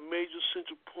some of the major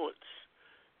central points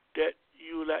that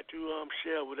you would like to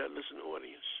share with that listening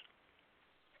audience?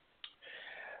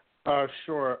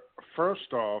 Sure.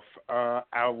 First off,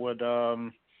 I would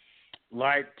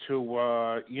like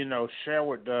to, share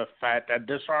with the fact that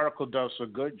this article does a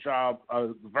good job,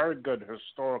 a very good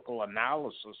historical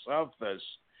analysis of this,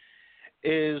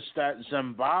 is that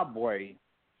Zimbabwe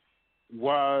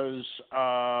was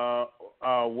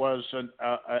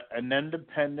an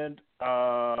independent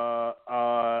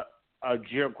a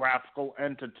geographical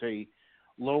entity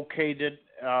located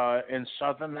in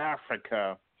southern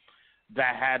Africa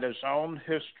that had its own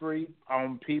history,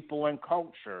 own people, and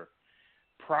culture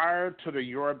prior to the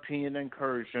European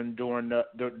incursion during the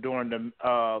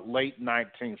late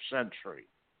 19th century,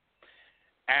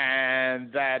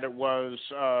 and that it was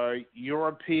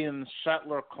European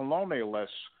settler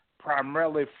colonialists,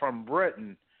 primarily from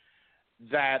Britain,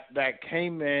 that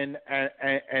came in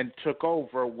and took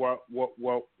over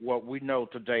what we know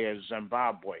today as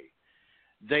Zimbabwe.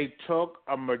 They took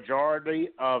a majority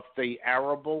of the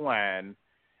arable land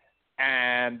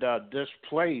and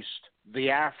displaced the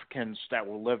Africans that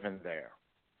were living there.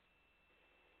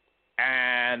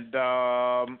 And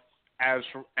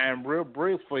real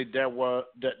briefly, there was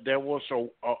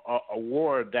a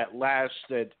war that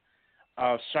lasted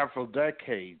several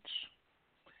decades.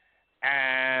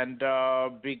 And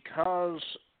because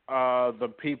the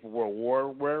people were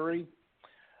war weary,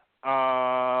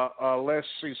 let's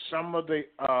see, some of the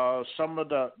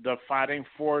fighting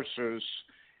forces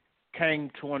came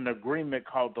to an agreement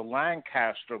called the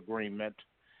Lancaster Agreement,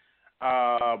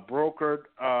 brokered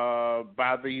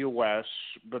by the U.S.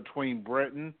 between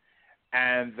Britain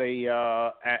and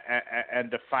the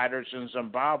fighters in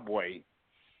Zimbabwe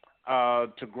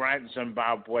to grant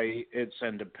Zimbabwe its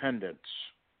independence.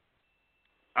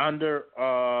 Under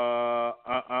the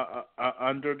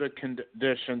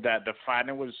condition that the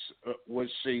fighting would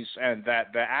cease and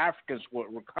that the Africans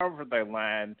would recover their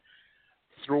land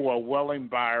through a willing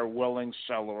buyer, willing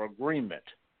seller agreement,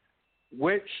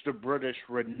 which the British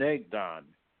reneged on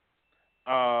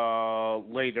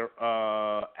later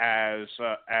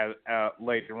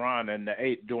later on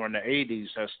during the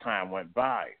 80s as time went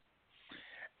by.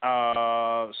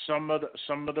 Some of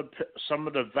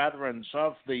the veterans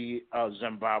of the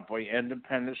Zimbabwe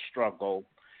independence struggle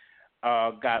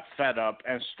got fed up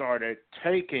and started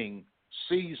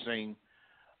seizing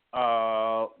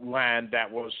land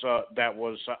that was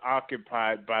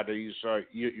occupied by these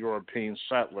European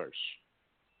settlers,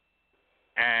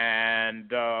 and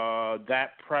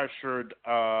that pressured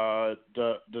the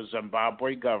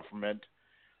Zimbabwe government,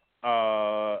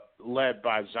 led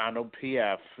by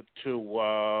ZANU-PF,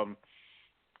 to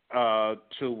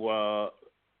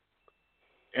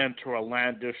enter a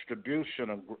land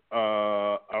distribution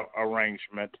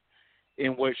arrangement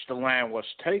in which the land was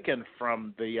taken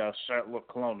from the settler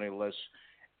colonialists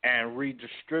and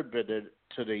redistributed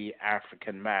to the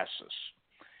African masses.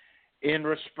 In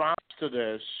response to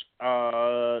this,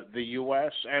 the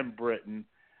U.S. and Britain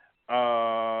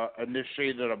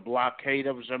initiated a blockade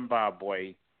of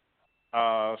Zimbabwe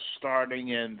starting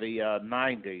in the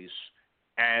 90s,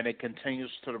 and it continues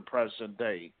to the present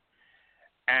day.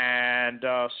 And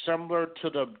similar to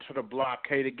the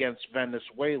blockade against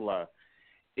Venezuela,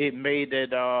 it made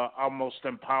it almost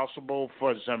impossible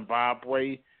for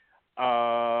Zimbabwe,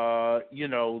 to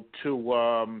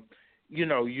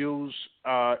use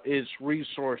its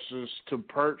resources to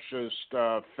purchase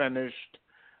finished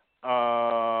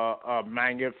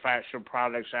manufactured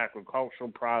products,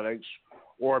 agricultural products,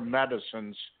 or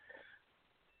medicines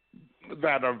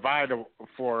that are vital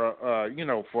for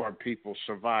for people's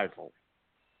survival.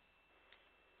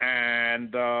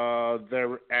 And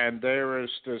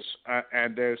there's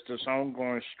this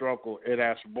ongoing struggle. It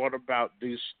has brought about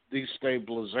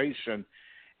destabilization,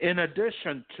 in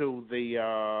addition to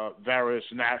the various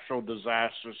natural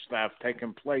disasters that have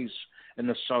taken place in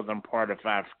the southern part of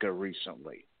Africa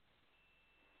recently.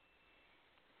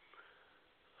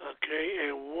 Okay,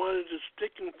 and one of the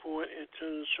sticking point in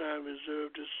terms of trying to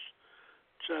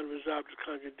resolve the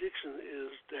contradiction is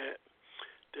that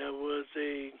there was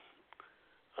a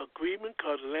agreement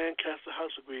called the Lancaster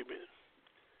House Agreement,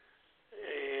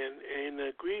 and in the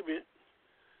agreement,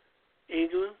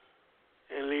 England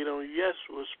and later on U.S.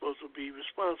 was supposed to be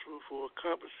responsible for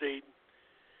compensating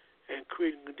and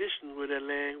creating conditions where that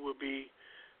land would be,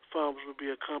 farmers would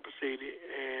be compensated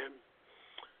and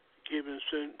given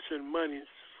certain monies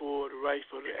for the right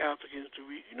for the Africans to,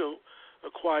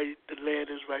 acquire the land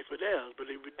that's right for theirs, but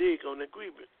they would dig on the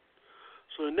agreement.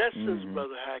 So in that sense,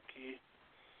 Brother Haki,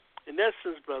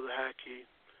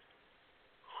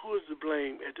 who is to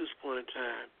blame at this point in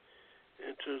time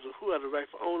in terms of who are the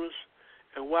rightful owners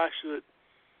and why should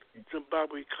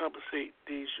Zimbabwe compensate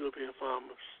these European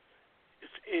farmers, if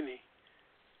any?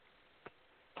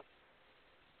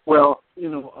 Well,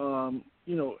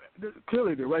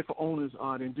 clearly the rightful owners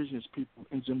are the indigenous people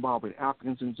in Zimbabwe, the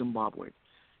Africans in Zimbabwe.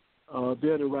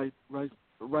 They're the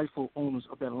rightful owners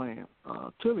of that land.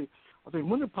 Clearly, I think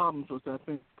one of the problems was that I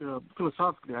think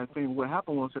philosophically, I think what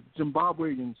happened was that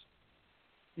Zimbabweans,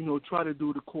 try to do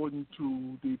it according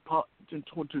to the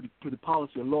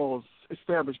policy or laws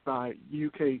established by the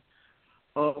UK,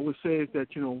 which says that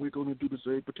we're going to do this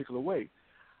a particular way.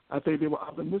 I think they were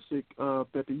optimistic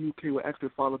that the UK would actually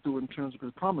follow through in terms of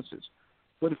its promises.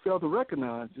 What it failed to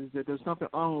recognize is that there's nothing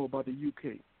honorable about the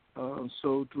UK.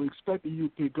 So to expect the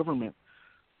UK government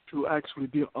to actually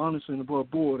deal honestly and above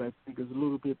board, I think, is a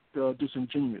little bit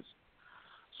disingenuous.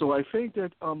 So I think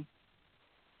that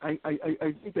I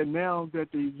think that now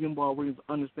that the Zimbabweans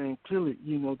understand clearly,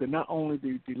 that not only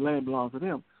the land belongs to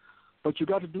them, but you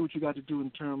got to do what you got to do in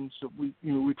terms of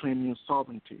reclaiming your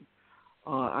sovereignty.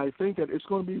 I think that it's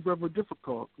going to be very, very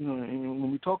difficult. And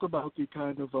when we talk about the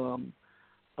kind of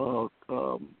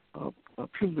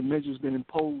punitive measures being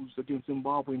imposed against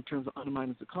Zimbabwe in terms of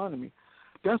undermining its economy,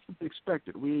 that's what they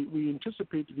expected. We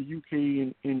anticipated the UK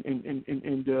and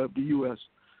the US,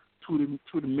 two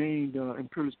the main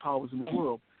imperialist powers in the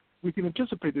world. We can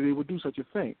anticipate that they would do such a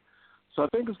thing. So I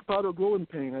think it's part of growing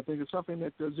pain. I think it's something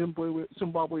that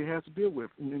Zimbabwe has to deal with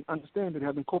and understand that,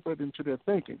 have incorporated into their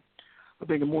thinking. I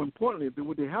think, more importantly,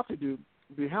 what they have to do,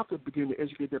 they have to begin to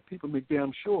educate their people, make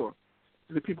damn sure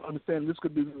that the people understand this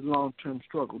could be a long-term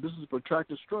struggle. This is a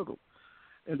protracted struggle,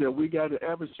 and that we got an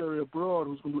adversary abroad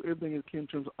who's going to do everything it can in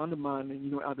terms of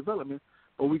undermining, our development.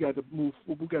 But we got to move.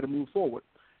 We got to move forward.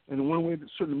 And one way to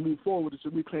certainly move forward is to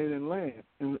reclaim that land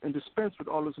and dispense with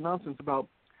all this nonsense about,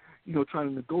 trying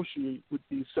to negotiate with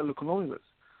the settler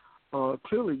colonialists.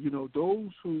 Clearly, those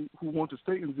who want to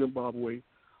stay in Zimbabwe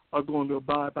are going to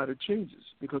abide by the changes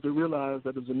because they realize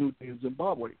that there's a new day in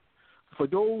Zimbabwe. For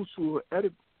those who are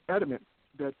adamant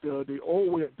that the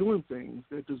old way of doing things,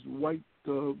 that this white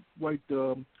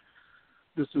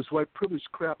privilege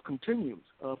crap continues,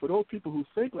 for those people who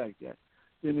think like that,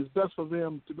 then it's best for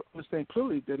them to understand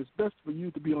clearly that it's best for you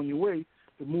to be on your way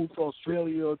to move to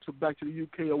Australia or back to the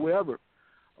UK or wherever,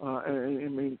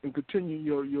 and continue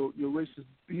your racist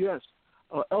BS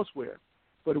elsewhere.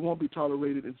 But it won't be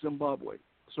tolerated in Zimbabwe.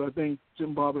 So I think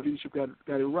Zimbabwe leadership got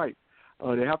it right.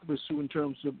 They have to pursue in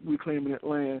terms of reclaiming that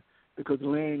land because the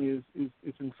land is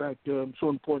in fact so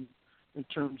important in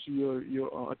terms of your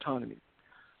autonomy.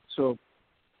 So,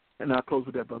 and I'll close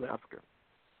with that, Brother Africa.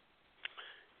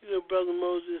 Brother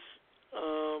Moses,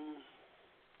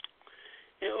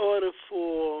 in order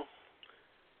for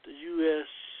the U.S.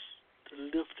 to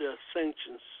lift their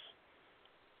sanctions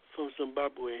from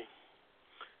Zimbabwe,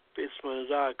 based on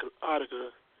his article,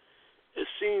 it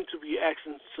seemed to be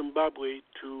asking Zimbabwe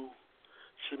to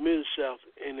submit itself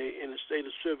in a state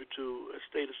of servitude, a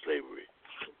state of slavery.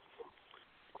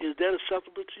 Is that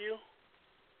acceptable to you?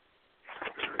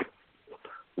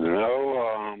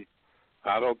 No,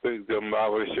 I don't think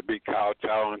Zimbabwe should be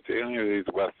kowtowing to any of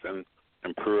these Western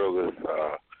imperialists.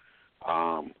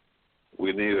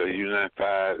 We need a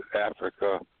unified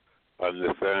Africa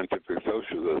under scientific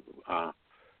socialism.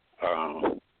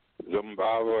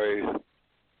 Zimbabwe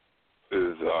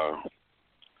is,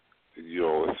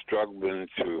 struggling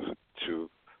to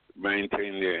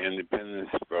maintain their independence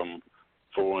from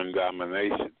foreign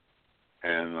domination,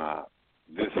 and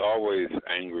this always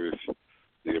angers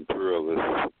the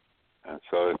imperialists. And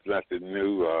so it's nothing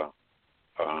new.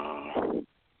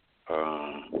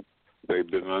 They've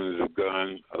been under the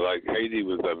gun, like Haiti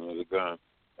was under the gun,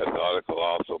 as the article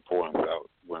also points out,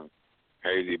 when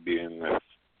Haiti being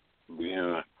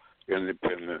an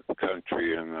independent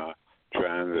country and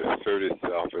trying to assert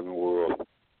itself in the world,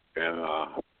 and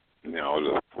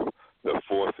the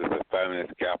forces that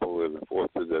finance capital and the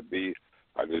forces that be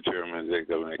are determined they're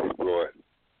going to exploit,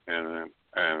 and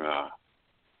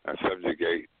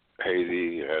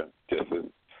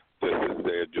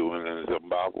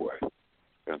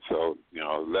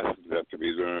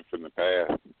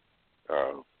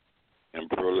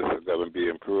imperialists are going to be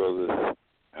imperialists,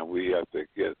 and we have to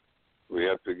get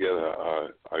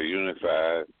a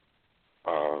unified,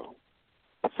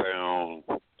 sound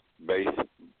base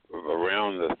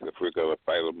around us if we're going to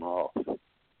fight them off.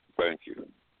 Thank you.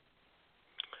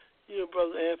 You know,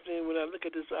 Brother Anthony, when I look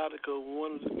at this article,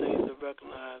 one of the things I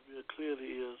recognize real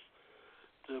clearly is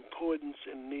the importance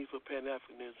and need for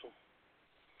Pan-Africanism.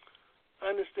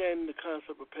 I understand the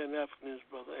concept of Pan-Africanism,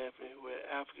 Brother Anthony, where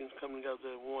Africans come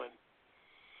together as one,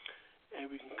 and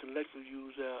we can collectively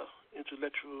use our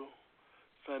intellectual,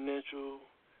 financial,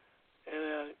 and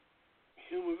our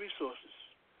human resources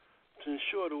to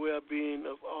ensure the well-being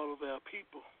of all of our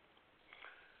people.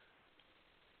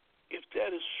 If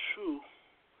that is true,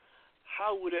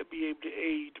 how would that be able to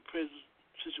aid the present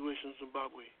situation in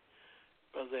Zimbabwe,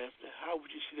 Brother Anthony? How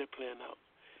would you see that playing out?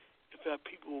 If our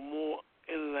people were more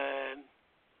in line,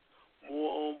 more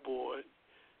on board,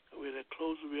 with a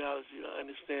closer reality of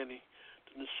understanding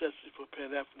the necessity for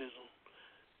Pan-Africanism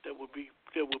that would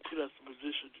put us in a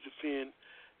position to defend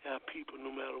our people no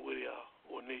matter where they are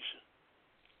or nation.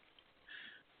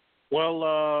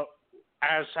 Well,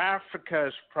 as Africa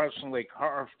is presently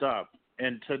carved up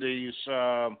into these,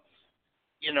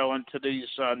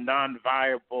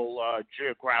 non-viable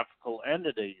geographical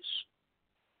entities,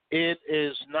 it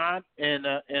is not in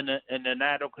an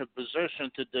adequate position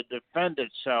to defend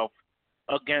itself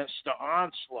against the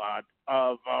onslaught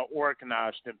of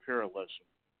organized imperialism.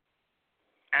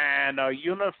 And a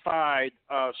unified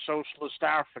socialist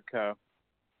Africa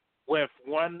with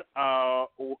one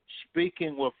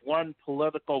speaking with one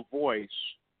political voice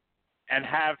and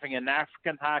having an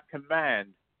African high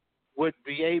command would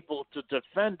be able to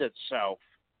defend itself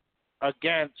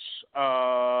against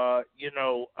the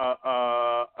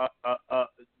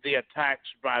attacks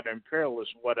by the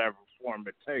imperialists, whatever form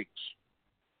it takes.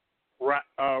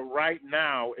 Right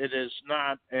now, it is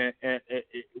not.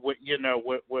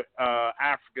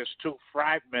 Africa's too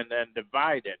fragmented and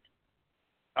divided.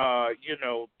 To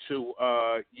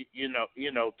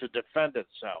defend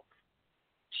itself.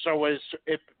 So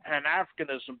if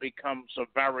Pan-Africanism becomes a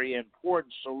very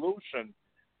important solution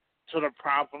to the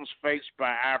problems faced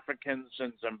by Africans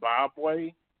in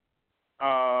Zimbabwe,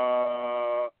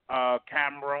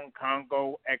 Cameroon,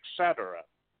 Congo, etc.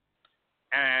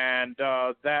 And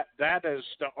that is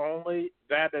the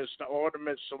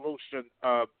ultimate solution,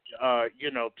 to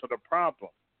the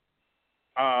problem.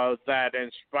 That in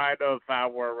spite of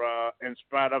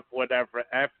whatever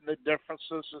ethnic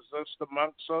differences exist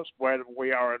amongst us, where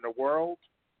we are in the world,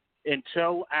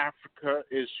 until Africa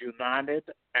is united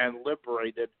and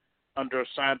liberated under a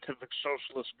scientific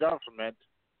socialist government,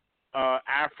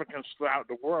 Africans throughout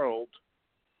the world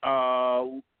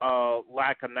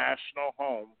lack a national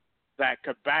home that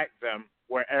could back them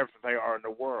wherever they are in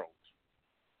the world.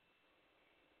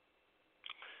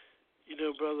 You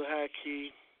know, Brother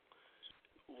Haki,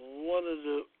 one of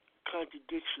the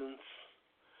contradictions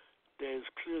that is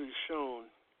clearly shown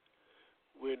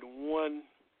when one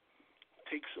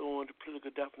takes on the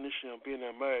political definition of being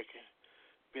an American,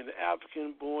 being an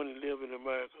African born and live in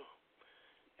America,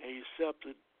 and you accept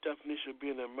the definition of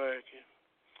being an American,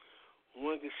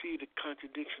 one can see the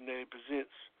contradiction that it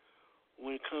presents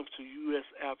when it comes to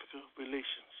U.S.-Africa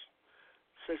relations,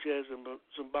 such as in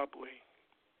Zimbabwe.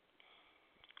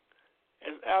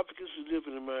 As Africans who live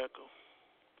in America,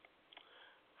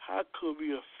 how could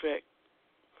we affect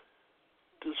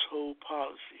this whole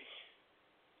policy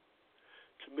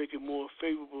to make it more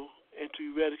favorable and to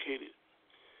eradicate it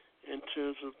in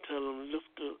terms of telling them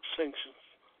lift the sanctions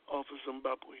off of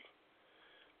Zimbabwe?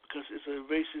 Because it's a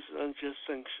racist and unjust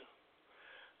sanction.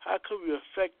 How could we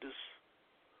affect this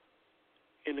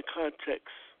in the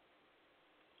context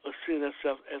of seeing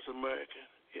ourselves as American?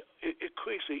 It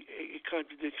creates a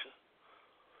contradiction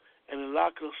and it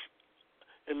lock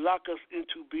us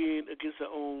into being against our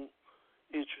own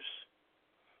interests.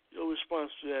 Your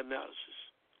response to that analysis?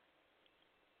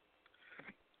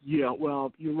 Yeah,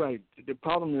 well, you're right. The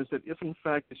problem is that if, in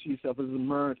fact, you see yourself as an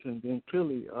American, then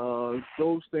clearly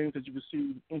those things that you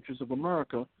perceive interests of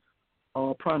America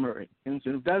are primary. And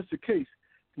so if that's the case,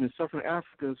 then suffering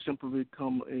Africa simply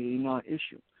become a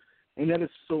non-issue. And that is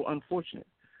so unfortunate,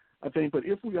 I think. But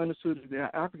if we understood their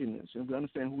Africanness and we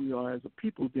understand who we are as a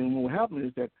people, then what will happen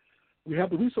is that we have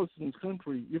the resources in this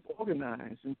country, if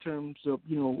organized in terms of,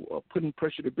 putting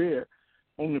pressure to bear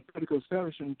on the political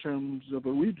establishment in terms of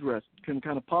a redress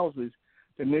kind of policies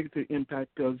that negatively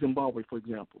impact Zimbabwe, for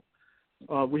example.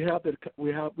 We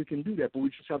can do that, but we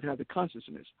just have to have the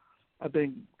consciousness. I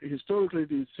think historically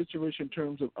the situation in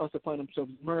terms of us applying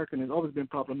themselves as American has always been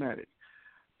problematic.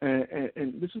 And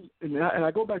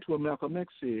I go back to what Malcolm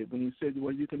X said when he said,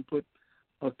 well, you can put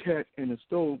a cat in a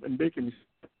stove and baking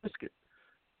a biscuit.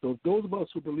 So those of us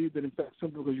who believe that, in fact,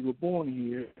 simply because you were born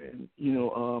here and,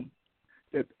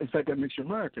 that, in fact, that makes you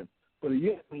American. But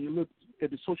yet, when you look at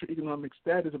the socioeconomic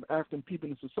status of African people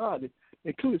in society,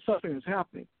 then clearly something is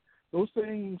happening. Those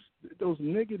things, those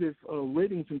negative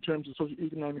ratings in terms of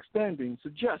socioeconomic standing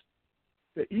suggest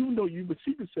that even though you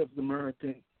perceive yourself as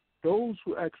American, those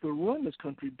who actually run this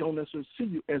country don't necessarily see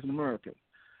you as an American.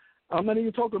 I'm not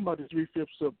even talking about the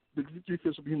three-fifths of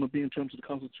human being in terms of the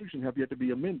Constitution have yet to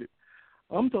be amended.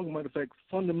 I'm talking about the fact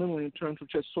fundamentally in terms of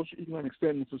just socioeconomic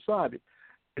standing in society.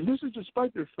 And this is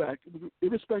despite the fact,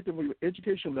 irrespective of your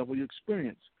education level, your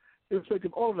experience,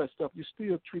 irrespective of all of that stuff, you're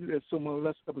still treated as someone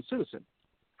less of a citizen.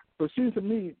 So it seems to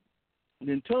me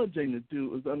the intelligent thing to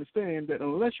do is to understand that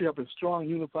unless you have a strong,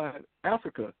 unified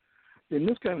Africa, then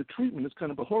this kind of treatment, this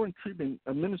kind of abhorrent treatment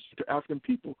administered to African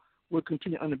people will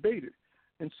continue unabated.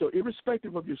 And so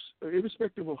irrespective of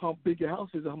how big your house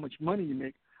is, or how much money you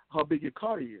make, how big your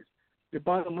car is, the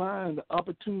bottom line, the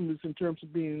opportunities in terms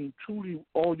of being truly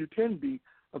all you can be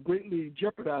are greatly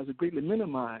jeopardized or greatly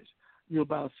minimized,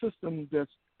 by a system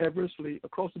that's adversely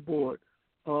across the board,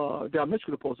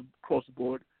 diametrically across the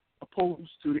board, opposed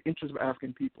to the interests of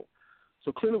African people.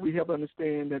 So clearly we have to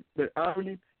understand that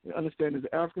irony and understand as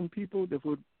African people that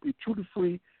would be truly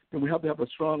free, then we have to have a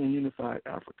strong and unified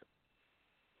Africa.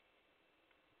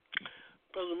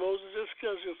 Brother Moses, just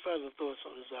give us your further thoughts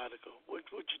on this article. What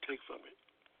you take from it?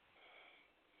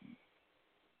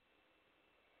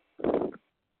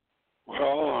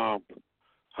 Well,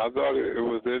 I thought it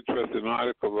was an interesting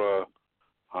article.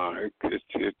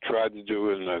 It tried to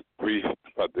do in a brief,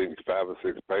 I think 5 or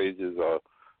 6 pages,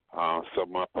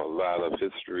 sum up a lot of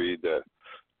history that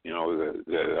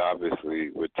that obviously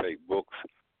would take books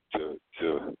to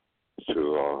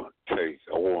take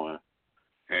on,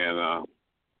 and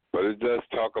but it does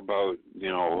talk about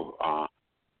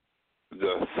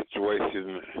the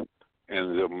situation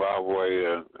in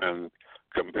Zimbabwe and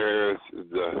compares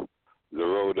the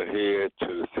road ahead to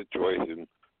the situation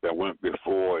that went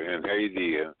before in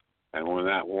Haiti, and we're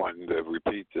not wanting to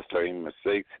repeat the same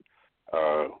mistakes.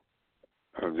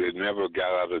 They never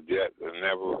got out of debt. They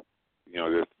never,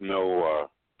 there's no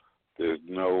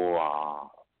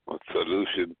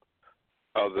solution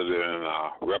other than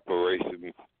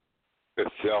reparations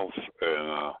itself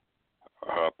and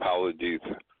apologies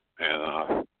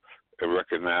and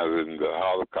recognizing the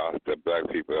Holocaust that Black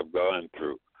people have gone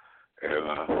through.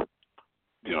 And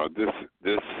this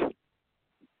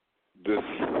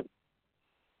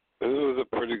was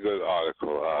a pretty good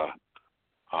article.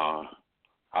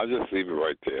 I'll just leave it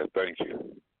right there. Thank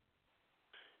you.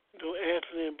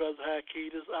 Anthony and Brother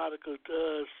Haki, this article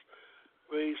does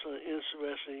raise some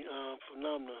interesting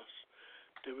phenomena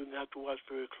that we're going to have to watch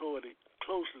very closely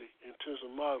in terms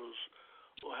of models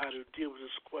or how to deal with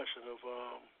this question of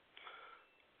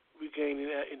regaining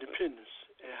our independence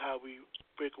and how we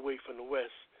break away from the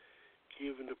West,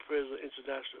 given the present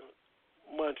international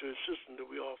monetary system that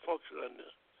we all function under.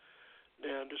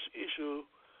 Now, this issue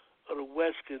of the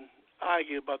West can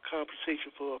argue about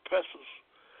compensation for oppressors,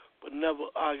 but never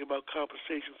argue about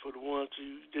compensation for the ones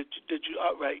that you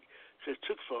outright just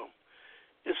took from.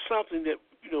 It's something that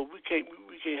we can't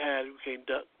hide, we can't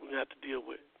duck, we have to deal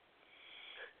with.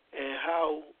 And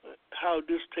how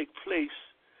this take place,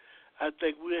 I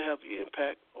think will have the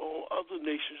impact on other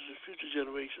nations and future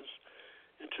generations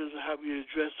in terms of how we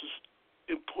address this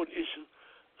important issue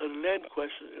of the land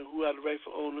question and who are the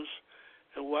rightful owners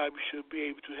and why we should be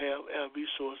able to have our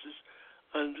resources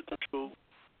under control.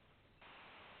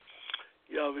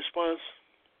 Your response?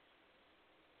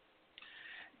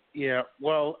 Yeah,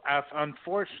 well,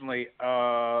 unfortunately,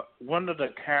 one of the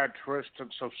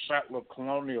characteristics of settler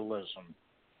colonialism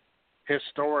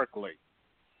historically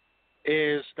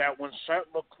is that when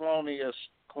settler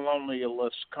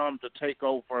colonialists come to take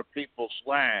over a people's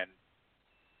land,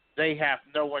 they have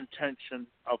no intention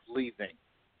of leaving.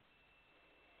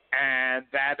 And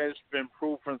that has been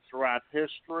proven throughout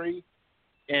history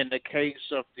in the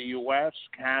case of the U.S.,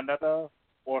 Canada,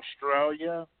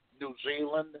 Australia, New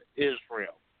Zealand,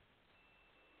 Israel.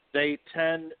 They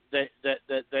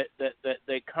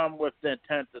come with the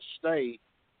intent to stay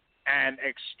and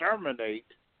exterminate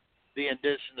the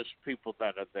indigenous people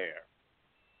that are there.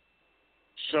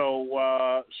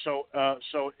 So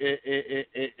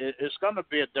it's going to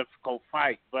be a difficult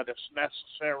fight, but it's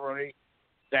necessary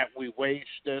that we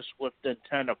wage this with the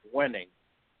intent of winning,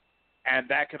 and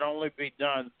that can only be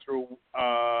done through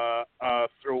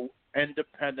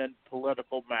independent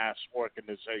political mass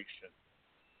organization,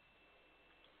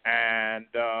 and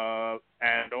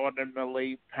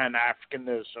ultimately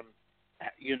Pan-Africanism,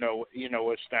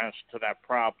 it stands to that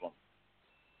problem.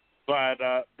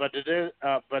 it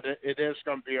is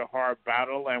going to be a hard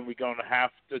battle, and we're going to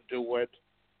have to do it,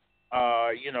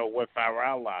 with our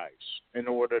allies in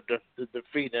order to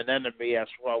defeat an enemy as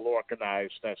well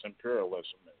organized as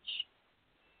imperialism is.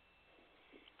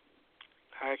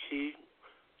 Haki,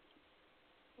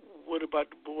 what about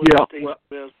the border states of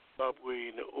Zimbabwe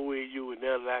and the OAU and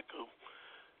their lack of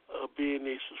being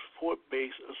a support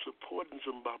base of supporting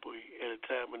Zimbabwe at a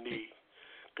time of need?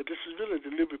 Because this is really a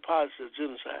deliberate policy of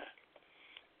genocide,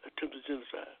 attempted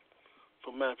genocide,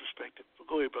 from my perspective. But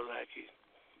go ahead, Brother Haki.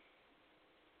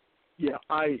 Yeah,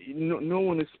 no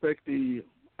one expects the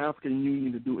African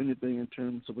Union to do anything in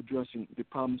terms of addressing the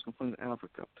problems confronting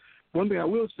Africa. One thing I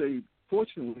will say,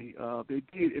 fortunately, they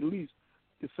did at least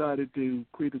decided to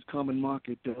create this common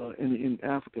market in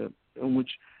Africa, in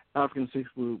which African states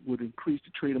would increase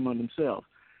the trade among themselves.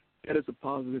 That is a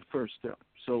positive first step.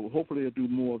 So hopefully they'll do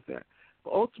more of that.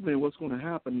 But ultimately, what's going to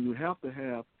happen? You have to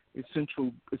have a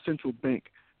central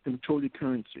bank to control your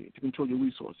currency, to control your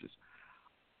resources.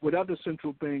 Without the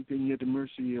central bank, then you're at the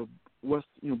mercy of West,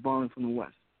 borrowing from the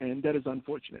West, and that is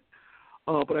unfortunate.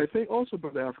 But I think also,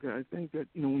 Brother Africa, I think that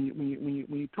when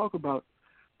you talk about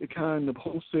the kind of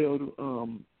wholesale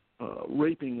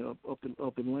raping of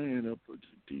the land, of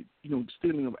the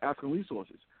stealing of African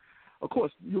resources. Of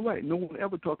course, you're right. No one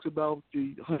ever talks about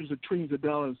the hundreds of trillions of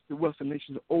dollars the Western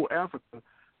nations owe Africa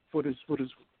for this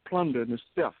plunder and this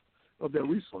theft of their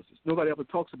resources. Nobody ever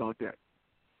talks about that.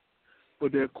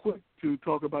 But they're quick to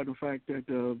talk about the fact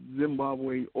that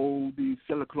Zimbabwe owed the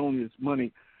settler colonialists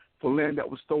money for land that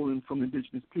was stolen from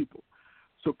indigenous people.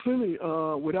 So clearly,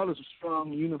 without a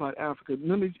strong, unified Africa,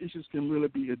 none of these issues can really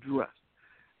be addressed.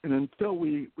 And until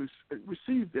we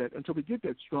receive that, until we get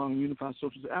that strong, unified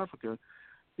socialist Africa,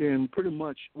 then pretty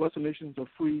much Western nations are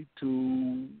free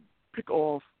to pick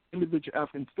off individual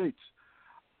African states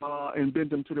and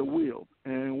bend them to their will,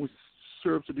 and which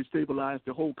serves to destabilize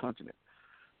the whole continent.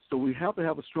 So we have to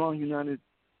have a strong, united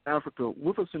Africa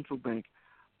with a central bank,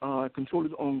 control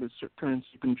its own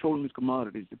currency, controlling its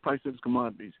commodities, the price of its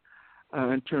commodities,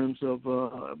 in terms of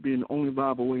being the only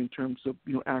viable way in terms of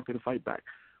Africa to fight back.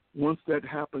 Once that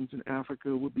happens, in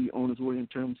Africa will be on its way in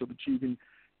terms of achieving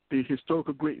the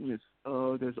historical greatness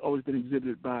that's always been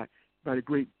exhibited by the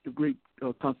great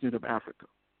continent of Africa.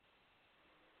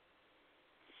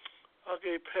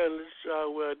 Okay, panelists,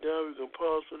 we're done. We can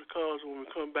pause for the calls. When we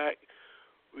come back,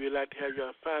 we'd like to have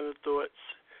your final thoughts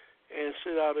and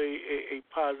send out a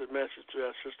positive message to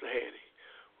our sister Hattie.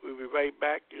 We'll be right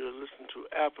back. You're listening to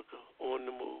Africa on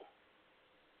the Move.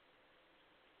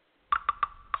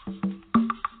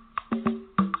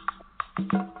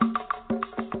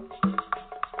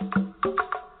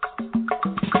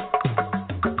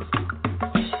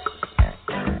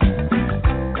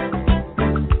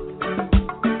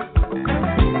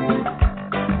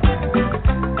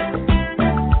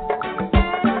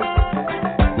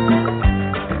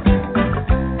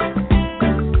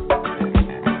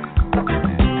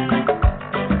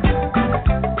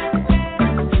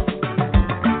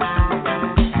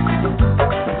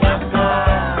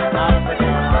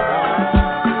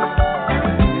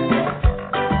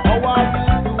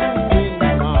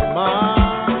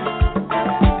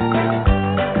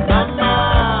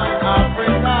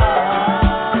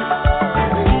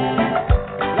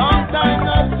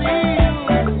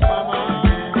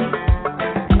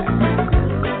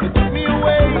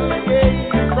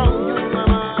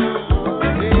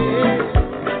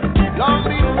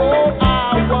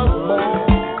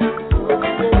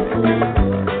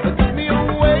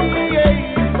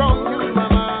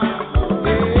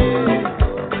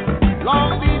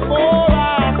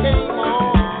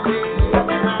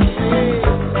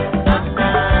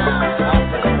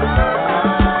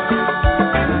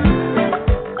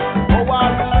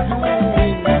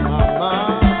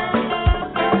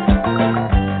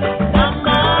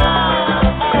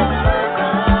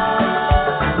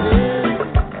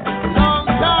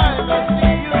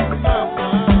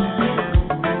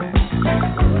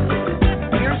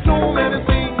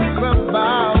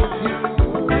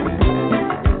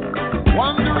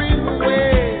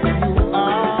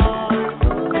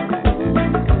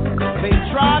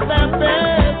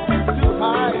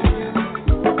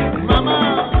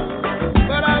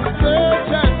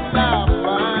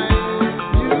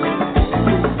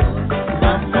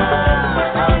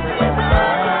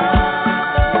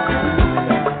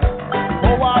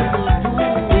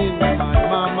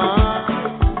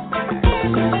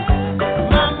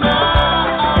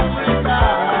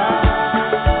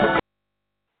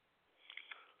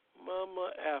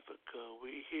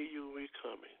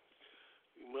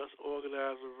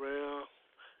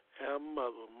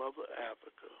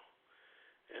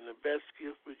 And the best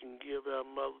gift we can give our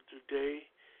mother today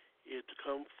is to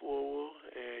come forward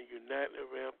and unite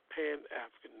around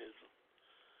Pan-Africanism.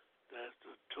 That's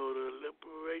the total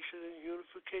liberation and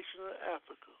unification of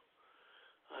Africa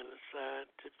under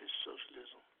scientific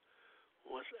socialism.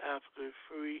 Once Africa is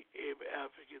free, every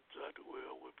African throughout the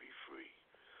world will be free.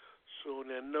 So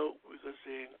on that note, we're going to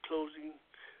say in closing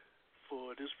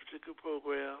for this particular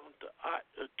program, The Art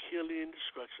of Killing and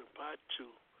Destruction, Part 2.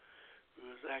 We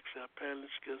was asking our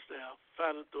panelists to have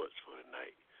final thoughts for the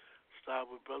night. Start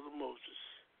with Brother Moses.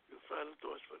 Your final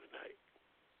thoughts for the night.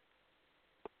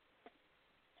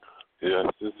 Yes,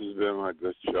 this has been a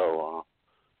good show.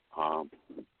 I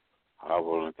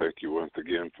want to thank you once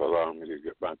again for allowing me to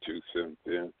get my 2 cents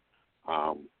in.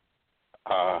 I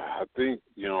think,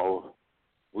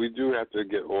 we do have to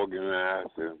get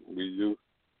organized, and we do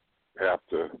have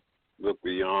to look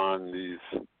beyond these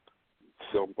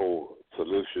simple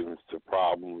solutions to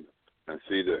problems and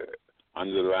see the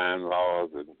underlying laws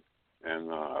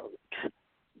and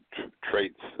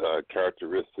traits,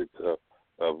 characteristics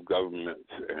of governments,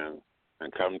 and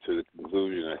come to the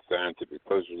conclusion that scientific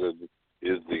socialism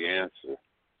is the answer.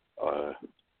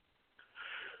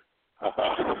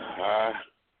 I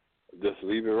just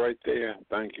leave it right there.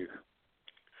 Thank you.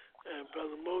 And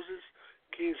Brother Moses,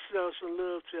 can you send out some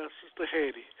love to our Sister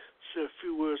Hattie? Say a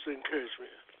few words of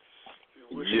encouragement.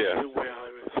 We wish you well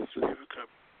in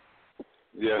recovery.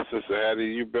 Yes, Sister Hattie,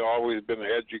 you've always been an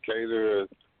educator,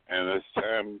 and it's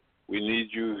time we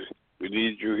need you. We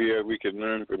need you here. We can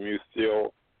learn from you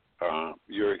still,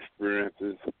 your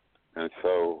experiences, and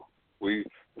so we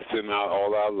send out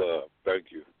all our love.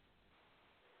 Thank you.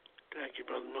 Thank you,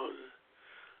 Brother Moses.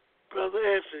 Brother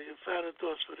Anthony, your final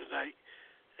thoughts for tonight,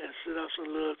 and send out some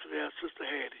love to our Sister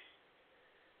Hattie.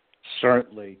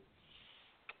 Certainly.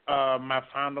 My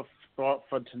final thought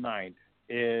for tonight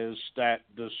is that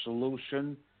the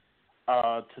solution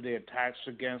to the attacks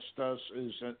against us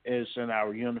is in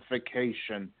our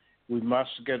unification. We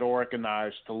must get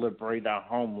organized to liberate our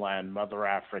homeland, Mother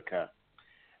Africa.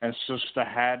 And Sister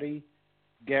Hattie,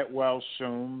 get well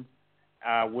soon.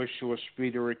 I wish you a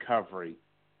speedy recovery.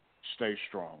 Stay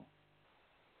strong.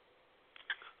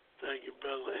 Thank you,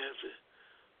 Brother Anthony.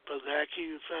 Brother Aki,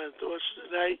 your final thoughts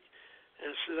tonight,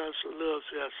 and send out some love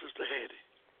to our Sister Hattie.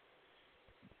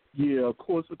 Yeah, of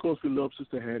course we love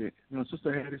Sister Hattie.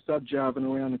 Sister Hattie, stop jiving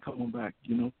around and come on back.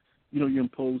 You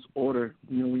impose order.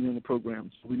 When you're in the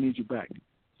program, so we need you back.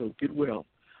 So get well.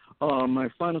 My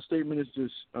final statement is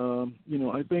this. I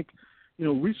think,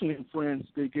 recently in France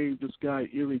they gave this guy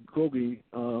Eric Gogi.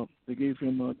 They gave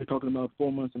him. They're talking about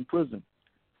 4 months in prison.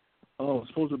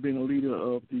 Supposed to have been a leader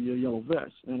of the Yellow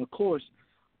Vest, and of course,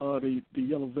 the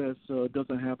Yellow Vest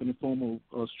doesn't have any formal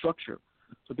structure.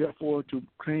 So therefore, to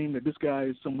claim that this guy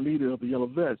is some leader of the Yellow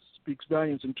Vest speaks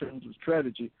volumes in terms of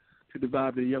strategy to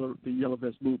divide the Yellow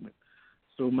Vest movement.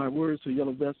 So my words to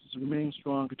Yellow Vests is remain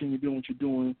strong, continue doing what you're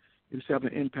doing. It's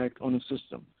having an impact on the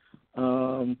system.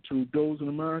 To those in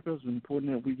America, it's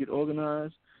important that we get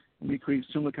organized and we create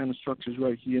similar kind of structures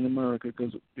right here in America,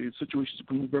 because the situation is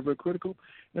becoming very, very critical.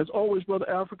 And as always, Brother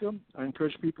Africa, I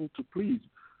encourage people to please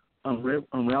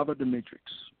unravel the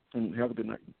matrix. And have a good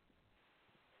night.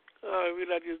 We'd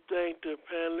like to thank the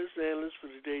panelists and analysts for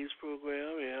today's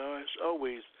program. And as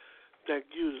always,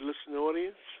 thank you, the listening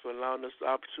audience, for allowing us the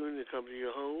opportunity to come to your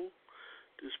home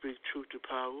to speak truth to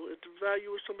power and to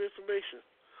value some information.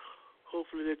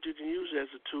 Hopefully that you can use it as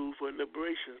a tool for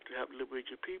liberation, to help liberate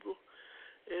your people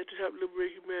and to help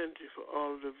liberate humanity for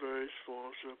all of the various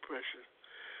forms of oppression.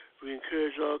 We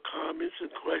encourage all comments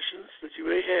and questions that you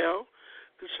may have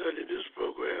concerning this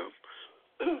program,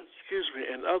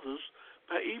 and others,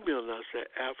 by emailing us at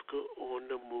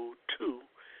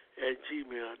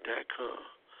africaonthemove2@gmail.com.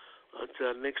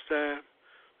 Until next time,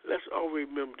 let's all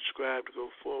remember to strive to go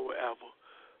forward,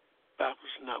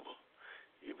 backwards never.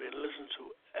 You've been listening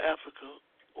to Africa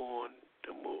on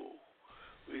the Move.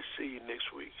 We'll see you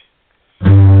next week.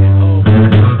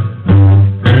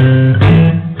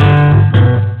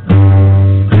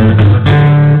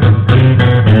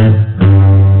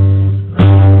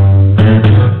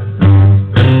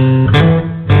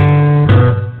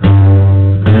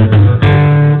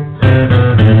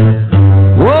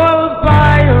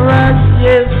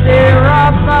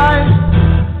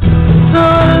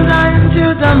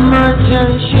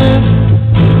 Merchant ship,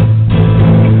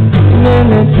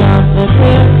 minutes of the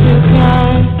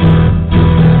 55.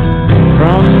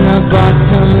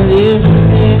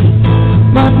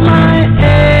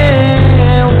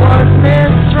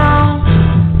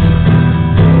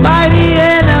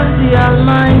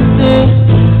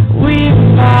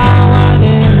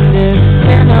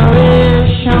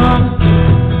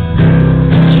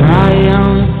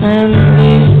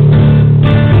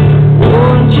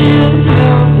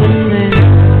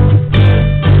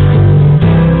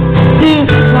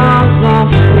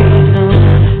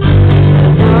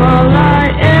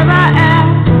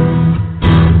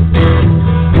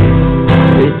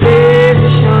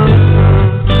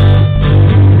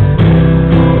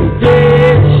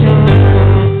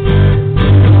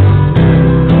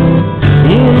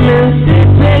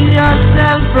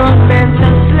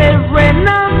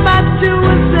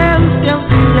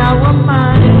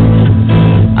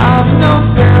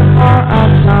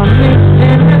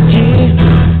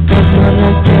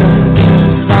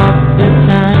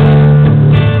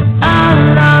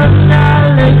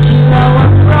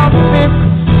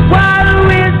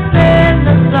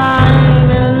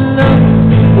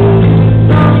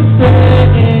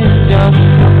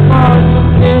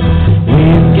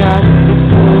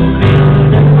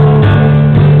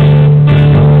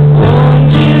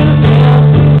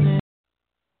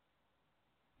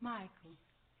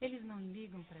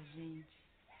 ligam pra gente.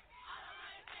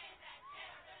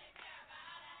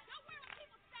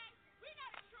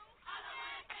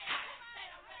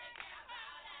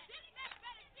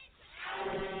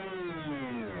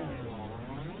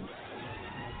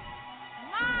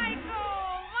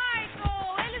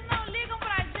 Michael, eles não ligam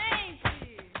pra gente.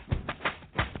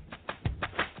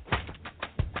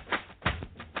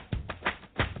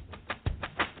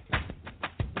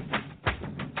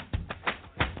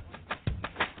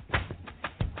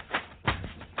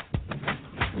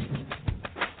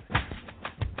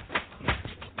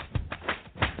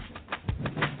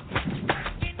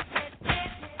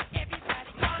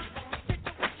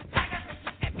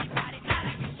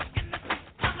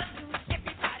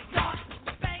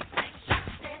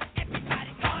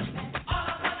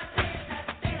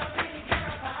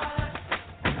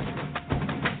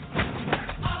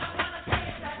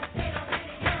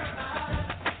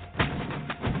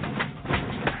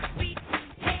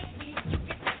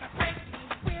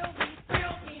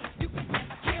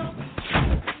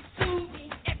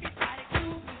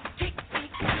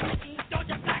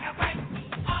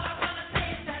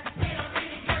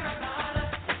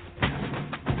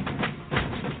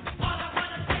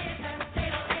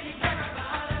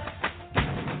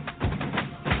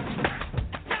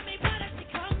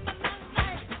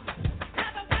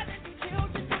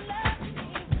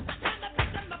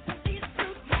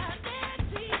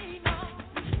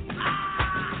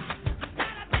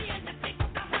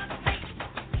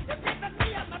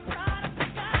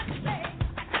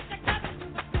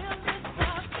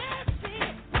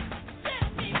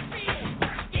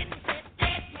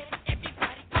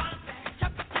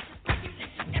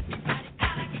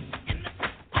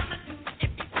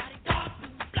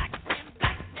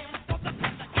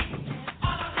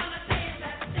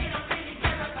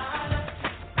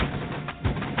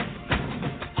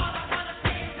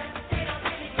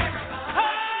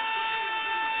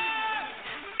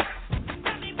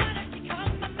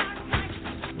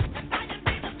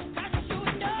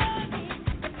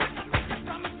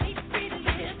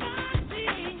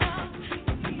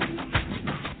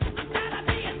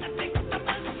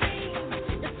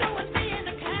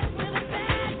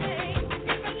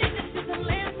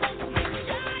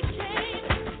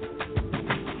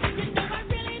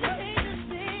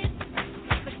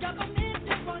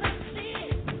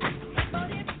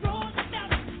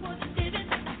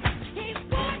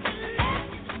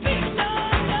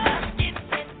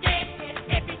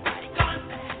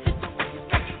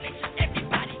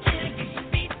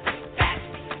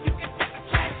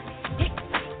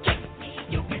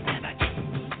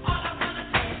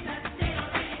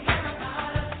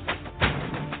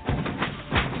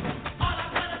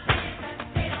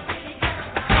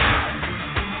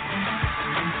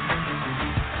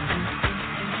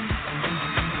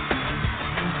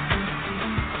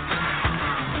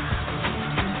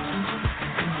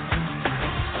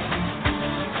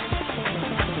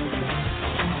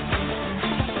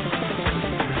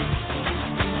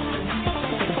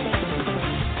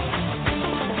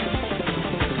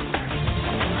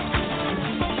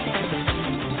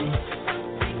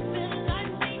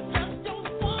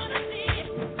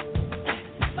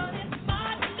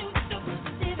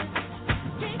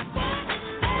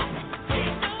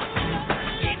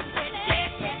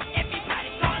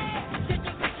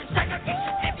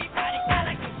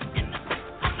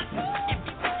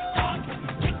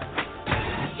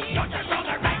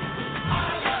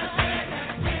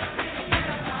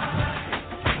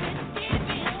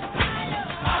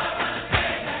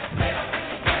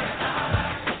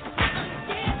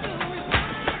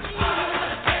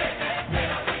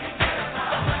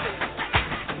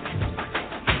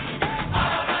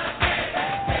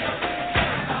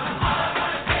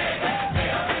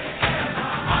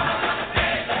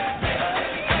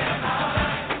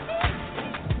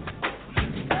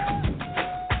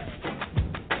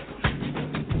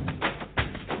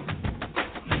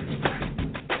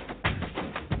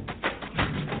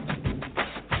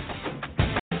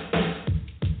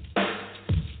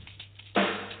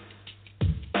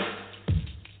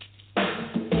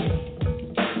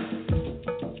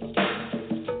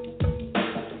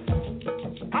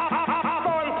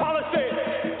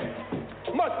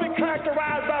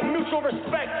 mutual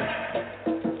respect.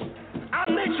 Our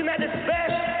nation at its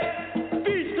best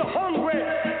feeds the hungry.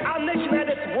 Our nation at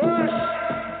its worst,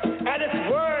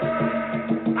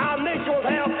 our nation will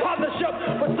have partnership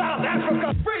with South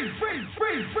Africa. Free, free,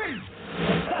 free, free.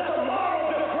 That's a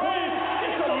moral disgrace.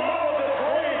 It's a moral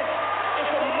disgrace.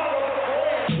 It's a moral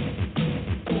disgrace.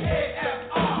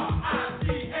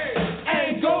 AFRICA.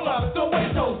 Angola,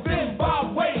 Soweto,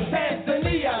 Zimbabwe,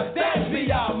 Tanzania,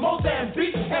 Zambia,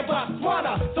 Mozambique.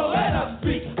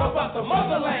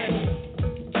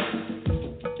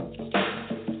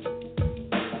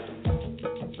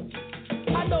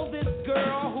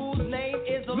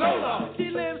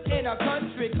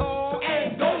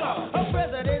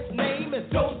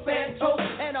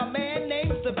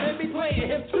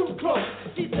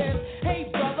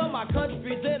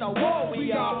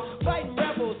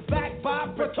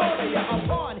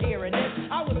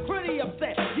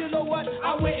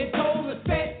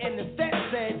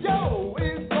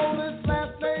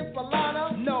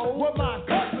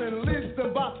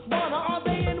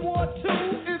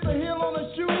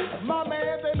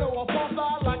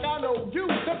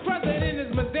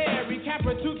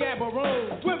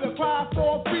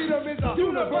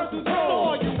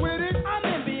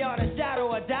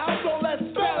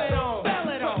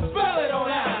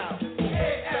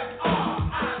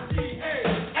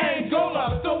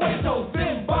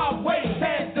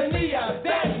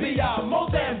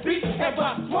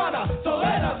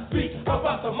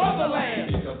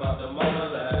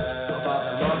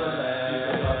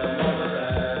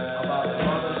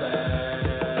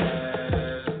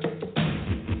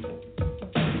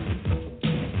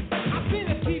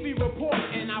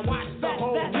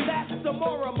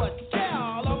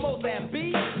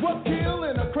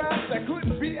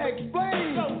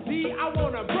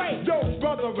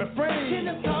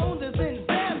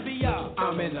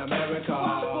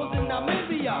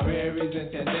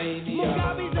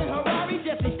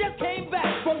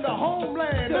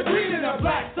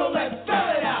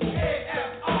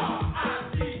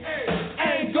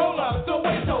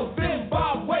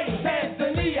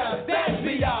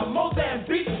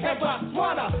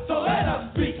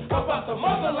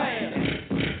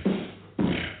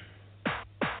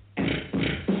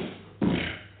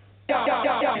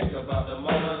 About the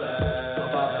motherland.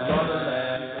 About the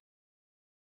motherland.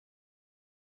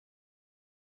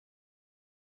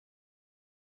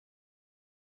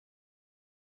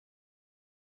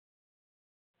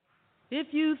 If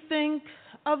you think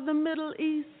of the Middle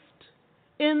East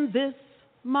in this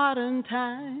modern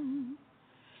time,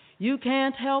 you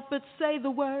can't help but say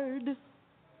the word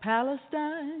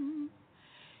Palestine.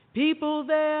 People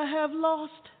there have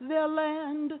lost their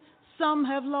land, some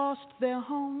have lost their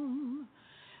home.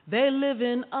 They live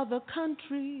in other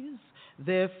countries,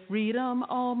 their freedom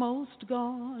almost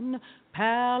gone.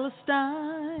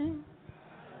 Palestine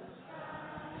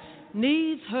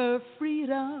needs her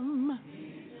freedom.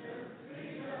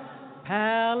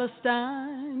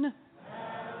 Palestine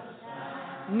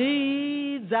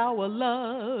needs our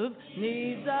love,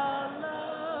 needs our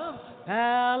love.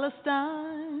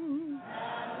 Palestine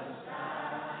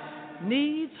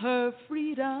needs her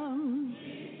freedom.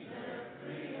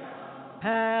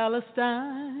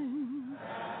 Palestine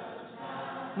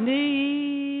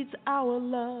needs our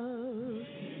love.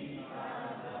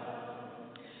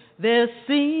 There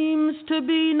seems to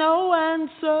be no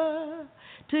answer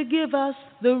to give us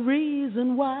the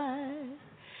reason why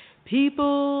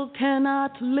people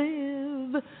cannot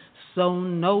live, so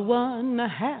no one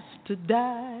has to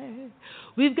die.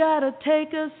 We've got to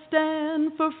take a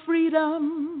stand for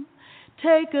freedom,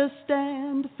 take a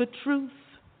stand for truth,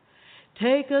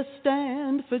 take a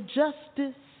stand for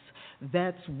justice.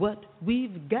 That's what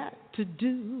we've got to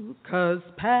do, 'cause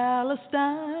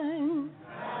Palestine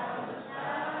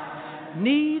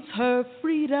needs her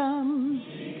freedom.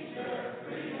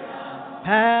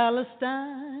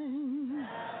 Palestine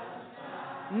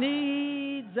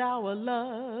needs our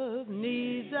love,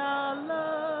 needs our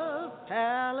love.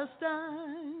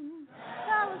 Palestine,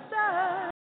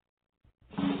 Palestine.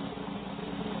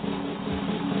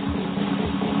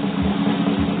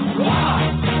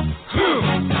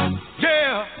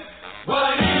 Yeah.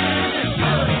 What is it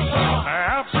good for?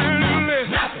 Absolutely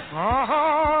nothing.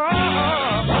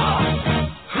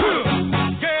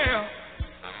 Yeah.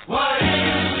 What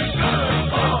is it good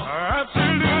for?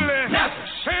 Absolutely nothing.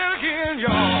 Say it again, y'all.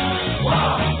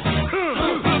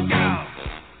 Look out.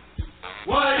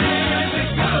 What is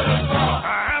it good for?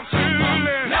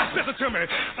 Absolutely nothing. Listen to me.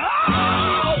 Oh,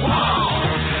 wow.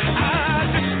 I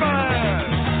despise.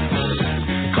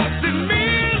 'Cause it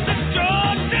means the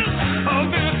justice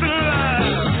of this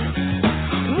life.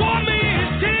 War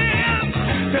means tears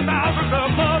to thousands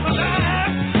of mothers'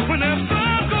 lives when their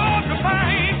sons go off to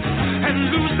fight and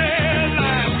lose their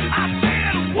lives. I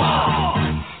said war.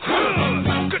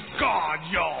 Good God,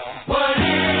 y'all. What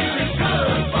is it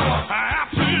good for?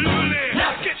 Absolutely.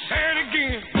 Get said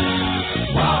again.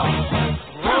 War.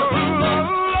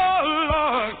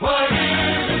 Lord. What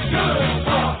is it good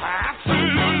for?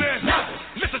 Absolutely nothing.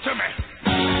 Listen to me.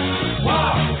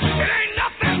 War. It ain't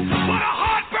nothing but a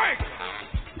heartbreak.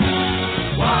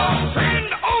 War. Friend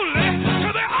only to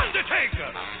the undertaker.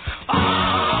 Oh,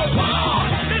 war.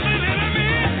 This is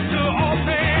enemy to all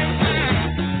things.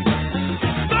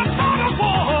 The thought of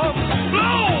war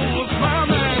blows my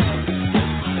mind.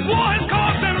 War has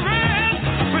caused unrest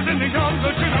within the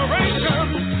younger generation.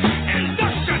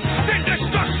 Induction, then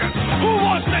destruction. Who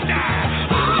wants to die?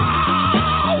 Oh,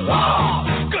 war.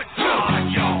 Good God,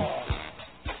 y'all.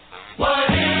 What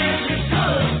is it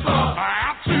good for?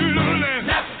 Absolutely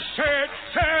nothing. Said.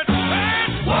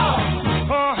 War.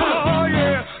 Oh,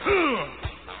 yeah.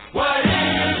 What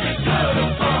is it good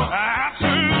for?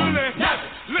 Absolutely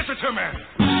nothing. Listen to me.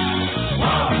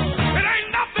 War. It ain't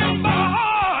nothing but a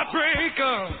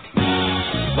heartbreaker.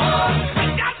 War.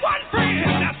 Ain't got one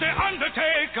friend, that's the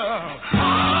undertaker. Oh,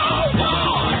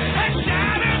 war. And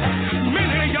shattered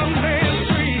many a young man's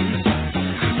dreams.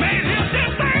 Made him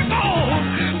disabled,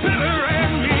 bitter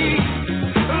and mean.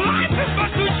 Life is but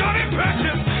too short and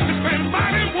precious to spend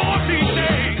fighting war these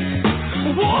days.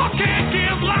 War can't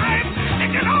give life, it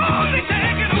can only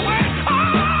take it away.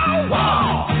 Oh,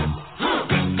 war.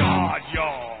 Good God,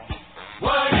 y'all.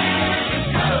 What is it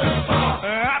good for?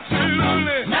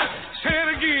 Absolutely nothing. Say it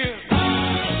again.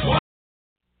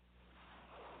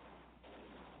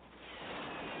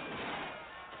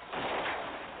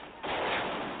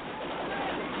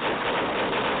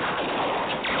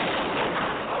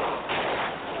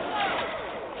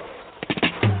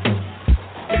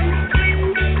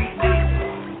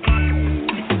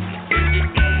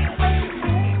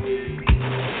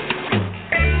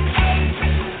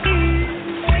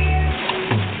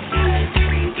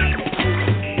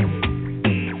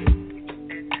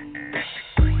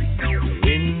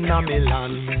 In a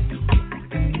Milan,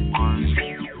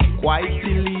 quite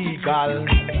illegal.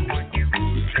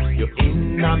 You're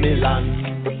in a Milan,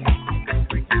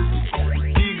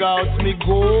 dig out me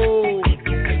gold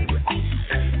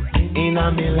in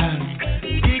a Milan,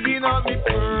 digging out me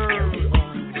pearl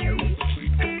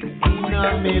in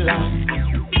a Milan,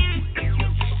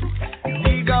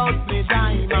 dig out me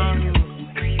diamond.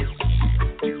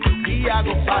 We a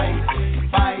go fight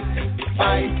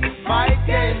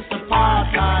against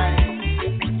apartheid.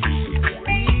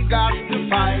 We got to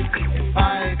fight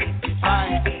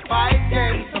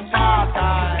against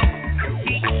apartheid.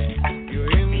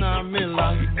 You're in a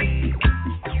Milan,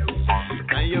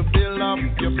 and you build up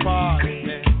your party.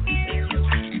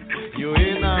 You're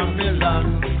in a Milan,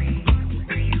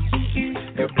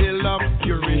 you build up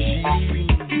your regime.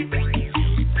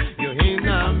 You're in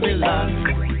a Milan,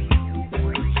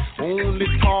 only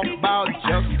talk about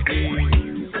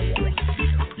justice.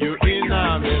 You're in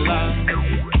a Milan,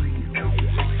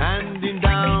 handing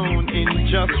down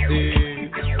injustice.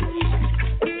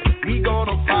 We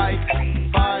gonna fight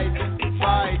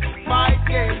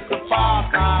against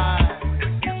apartheid.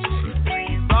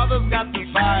 Brothers got to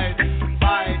fight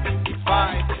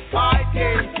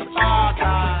against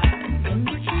apartheid.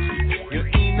 You're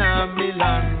in a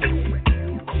Milan,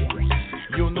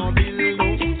 you know the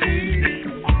low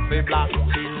for black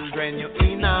children. You're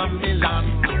in a Milan,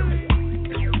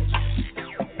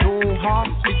 no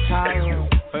hospital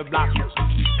for black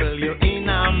people. You're in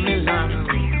a Milan,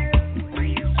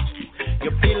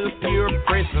 you build pure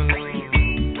prison.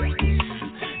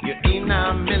 You're in a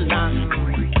Milan,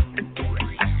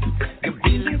 you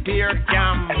build pure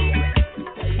camp.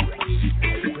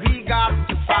 We got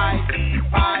to fight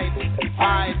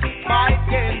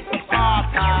against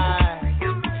apartheid.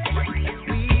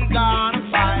 We gonna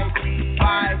fight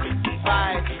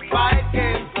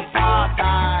against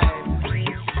apartheid.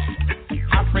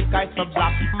 Africa is a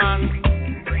black man.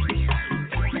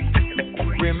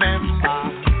 Remember,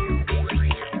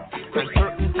 and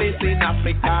certain places in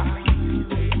Africa,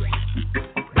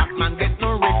 black man get no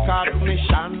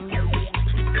recognition.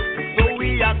 So we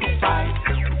have to fight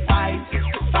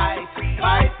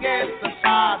against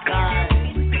apartheid.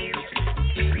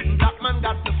 Black man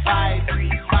got to fight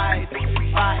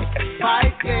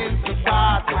against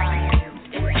apartheid.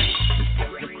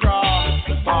 You cross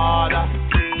the border,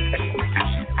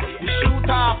 you shoot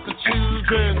off the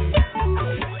children.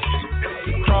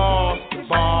 You cross the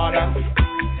border,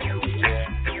 you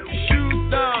shoot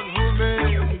down women.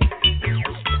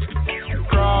 You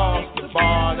cross the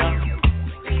border,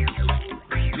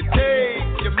 you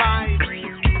take your mind.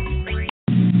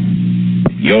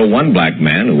 You're one black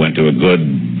man who went to a good,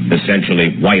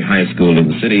 essentially white high school in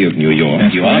the city of New York.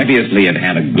 That's you right. obviously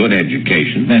had a good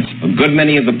education. A good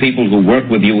many of the people who work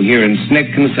with you here in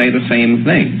SNCC can say the same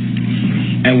thing.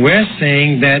 And we're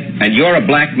saying that... And you're a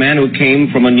black man who came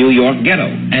from a New York ghetto.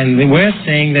 And we're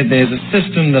saying that there's a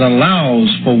system that allows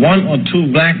for one or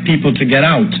two black people to get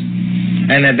out.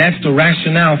 And that's the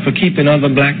rationale for keeping other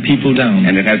black people down.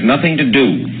 And it has nothing to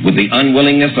do with the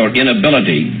unwillingness or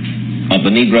inability of the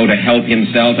Negro to help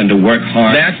himself and to work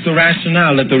hard. That's the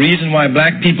rationale, that the reason why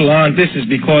black people aren't this is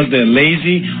because they're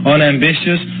lazy,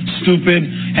 unambitious, stupid,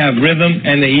 have rhythm,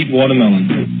 and they eat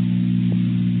watermelon.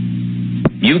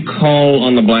 You call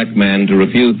on the black man to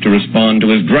refuse to respond to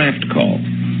his draft call.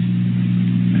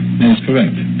 That is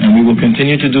correct. And we will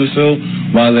continue to do so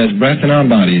while there's breath in our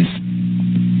bodies.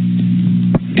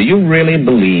 Do you really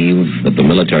believe that the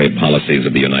military policies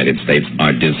of the United States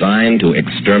are designed to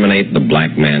exterminate the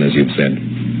black man, as you've said?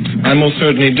 I most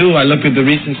certainly do. I look at the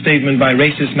recent statement by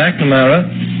racist McNamara,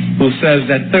 who says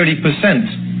that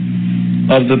 30%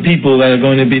 of the people that are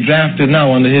going to be drafted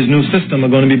now under his new system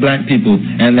are going to be black people.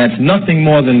 And that's nothing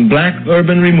more than black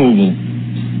urban removal.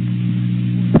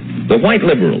 The white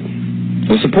liberal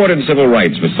who supported civil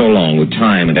rights for so long with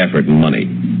time and effort and money,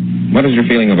 what is your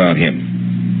feeling about him?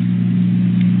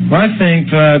 Well, I think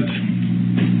that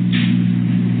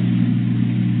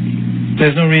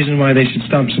there's no reason why they should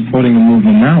stop supporting the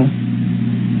movement now.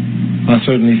 I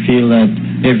certainly feel that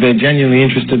if they're genuinely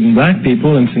interested in black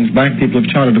people, and since black people have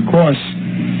charted a course,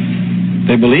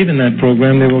 they believe in that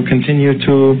program, they will continue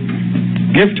to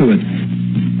give to it.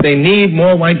 They need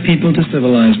more white people to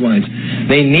civilize whites.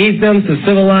 They need them to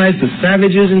civilize the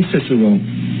savages in Cicero,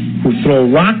 who throw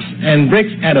rocks and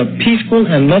bricks at a peaceful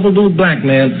and lovable black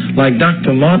man like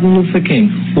Dr. Martin Luther King,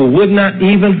 who would not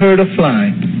even hurt a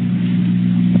fly.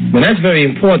 Well, that's very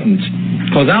important,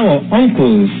 because our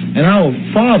uncles and our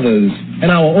fathers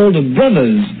and our older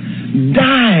brothers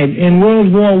died in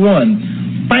World War I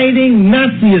fighting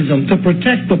Nazism to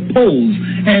protect the Poles,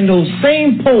 and those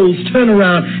same Poles turn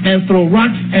around and throw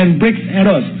rocks and bricks at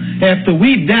us after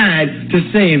we died to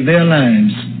save their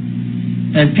lives.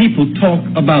 And people talk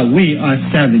about we are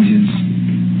savages.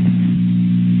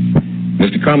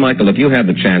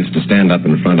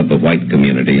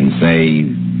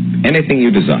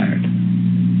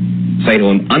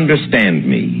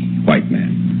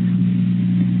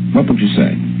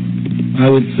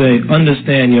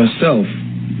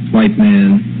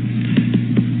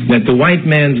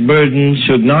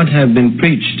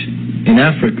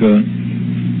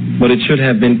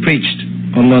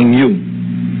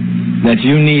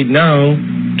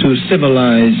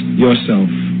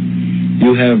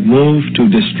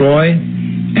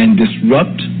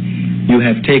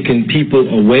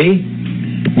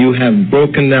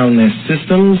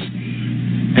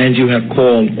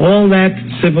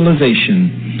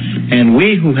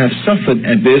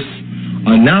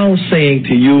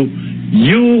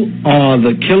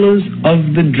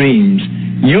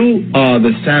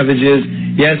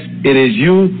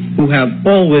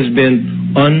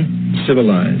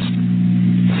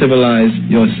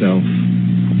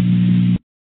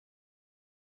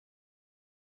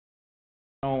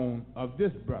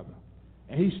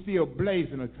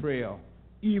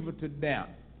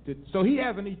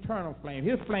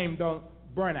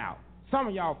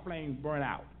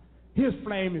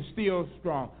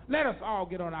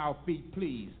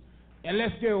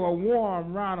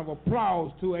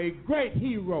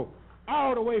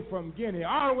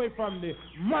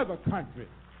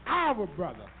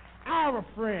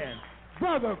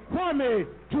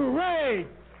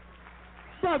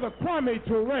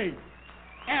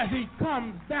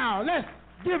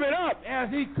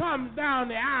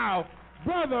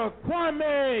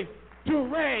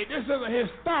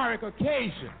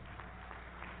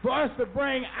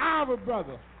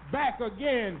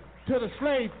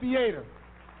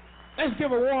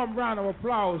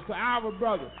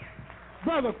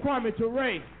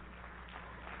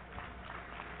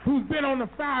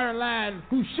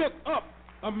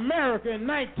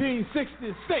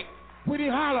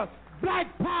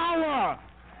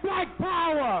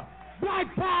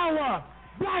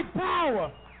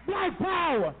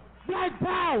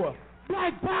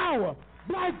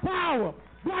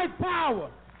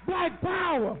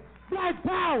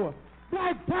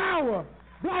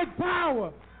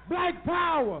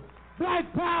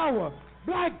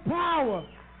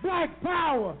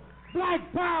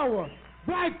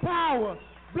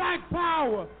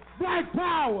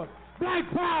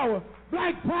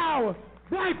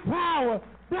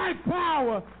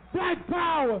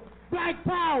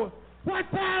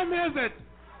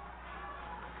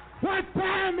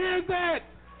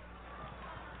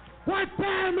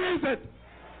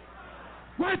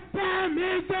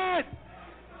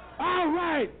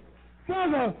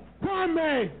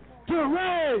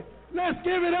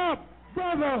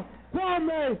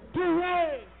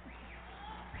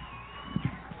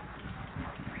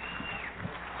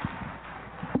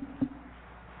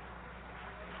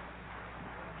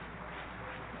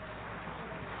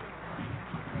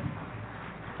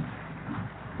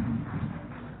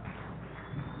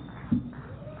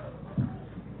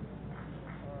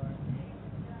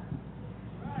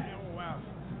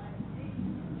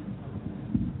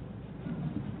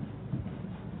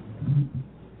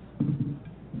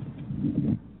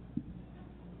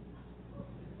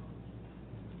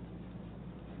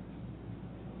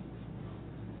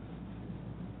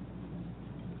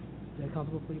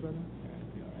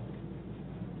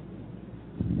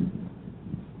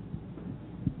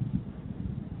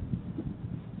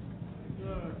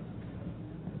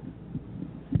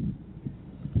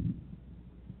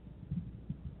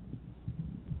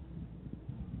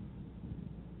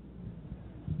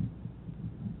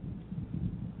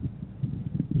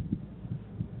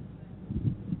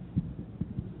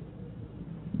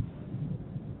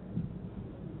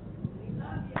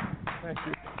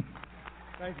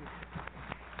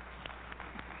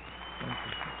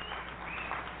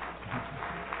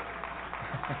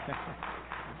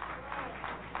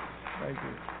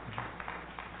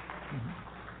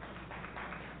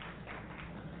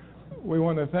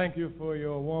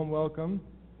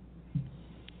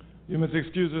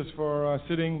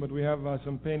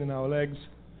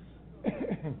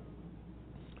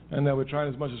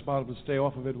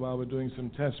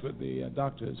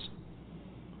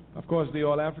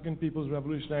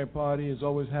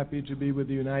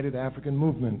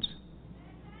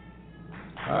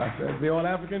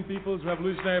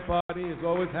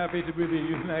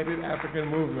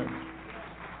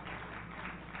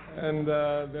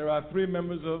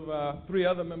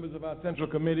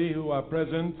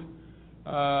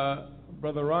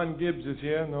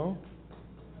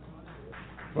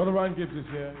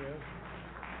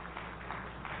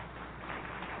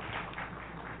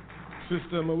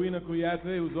 Sister Mawina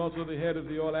Kuyate, who's also the head of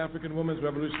the All African Women's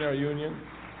Revolutionary Union.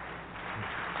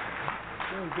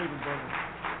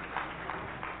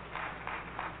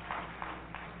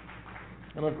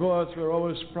 And of course, we're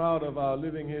always proud of our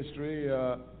living history.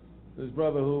 This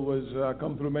brother who was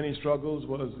come through many struggles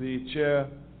was the chair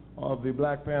of the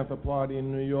Black Panther Party in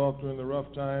New York during the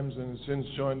rough times, and since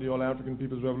joined the All African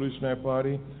People's Revolutionary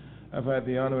Party. I've had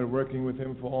the honor of working with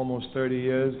him for almost 30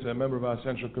 years, a member of our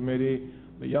Central Committee,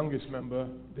 the youngest member,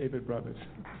 David Brothers.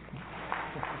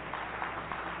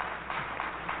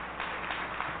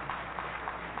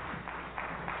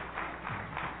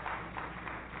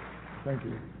 Thank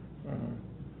you.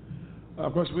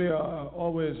 Of course, we are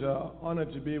always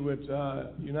honored to be with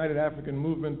United African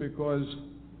Movement because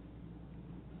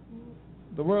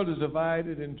the world is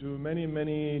divided into many,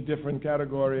 many different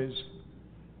categories,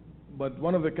 but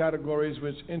one of the categories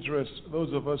which interests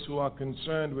those of us who are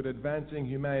concerned with advancing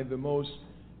humanity the most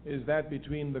is that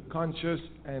between the conscious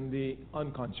and the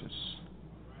unconscious.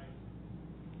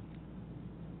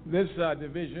 This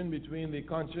division between the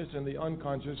conscious and the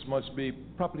unconscious must be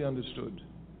properly understood.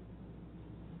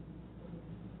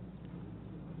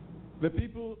 The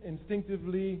people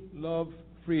instinctively love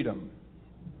freedom,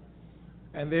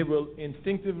 and they will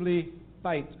instinctively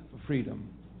fight for freedom.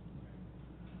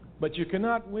 But you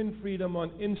cannot win freedom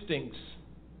on instincts.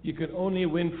 You can only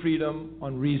win freedom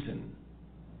on reason.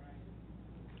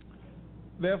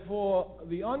 Therefore,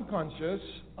 the unconscious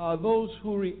are those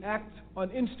who react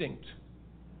on instinct.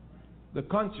 The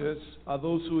conscious are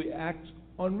those who react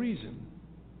on reason.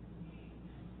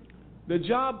 The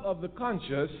job of the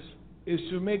conscious is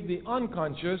to make the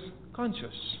unconscious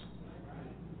conscious.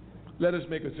 Let us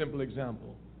make a simple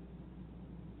example.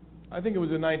 I think it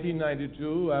was in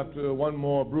 1992, after one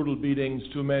more brutal beatings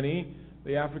too many,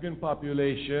 the African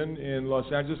population in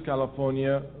Los Angeles,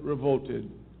 California revolted,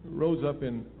 rose up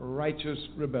in righteous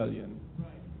rebellion.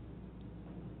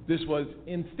 This was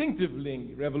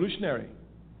instinctively revolutionary.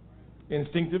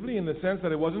 Instinctively in the sense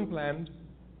that it wasn't planned.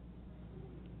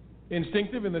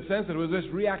 Instinctive in the sense that it was this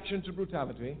reaction to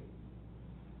brutality.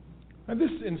 And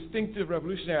this instinctive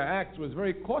revolutionary act was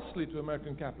very costly to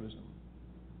American capitalism.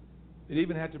 It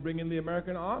even had to bring in the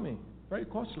American army. Very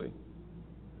costly.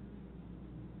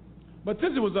 But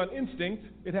since it was on instinct,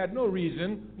 it had no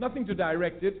reason, nothing to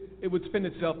direct it, it would spin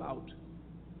itself out.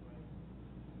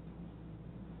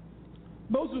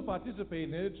 Those who participated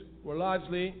in it were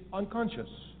largely unconscious.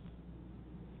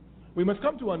 We must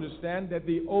come to understand that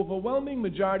the overwhelming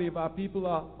majority of our people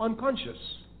are unconscious.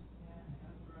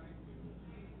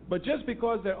 But just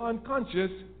because they're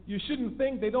unconscious, you shouldn't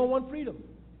think they don't want freedom.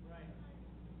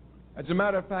 As a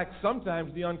matter of fact,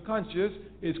 sometimes the unconscious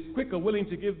is quicker willing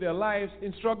to give their lives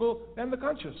in struggle than the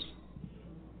conscious.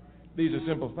 These are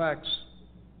simple facts.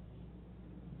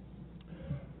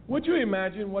 Would you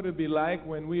imagine what it would be like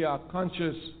when we are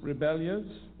conscious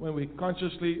rebellions, when we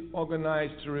consciously organize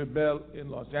to rebel in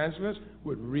Los Angeles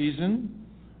with reason?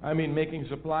 I mean, making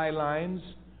supply lines,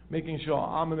 making sure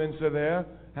armaments are there,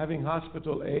 having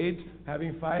hospital aids,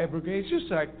 having fire brigades,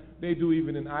 just like they do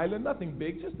even in Ireland. Nothing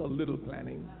big, just a little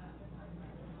planning.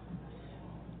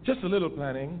 Just a little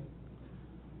planning.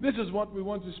 This is what we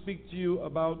want to speak to you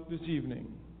about this evening.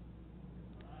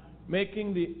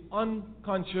 Making the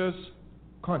unconscious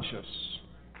conscious.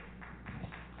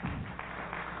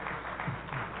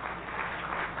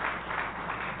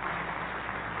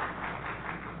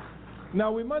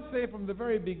 Now, we must say from the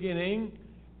very beginning,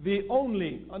 the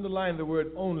only, underline the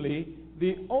word only,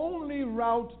 the only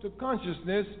route to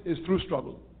consciousness is through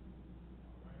struggle.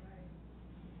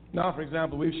 Now, for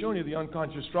example, we've shown you the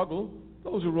unconscious struggle.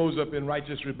 Those who rose up in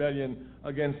righteous rebellion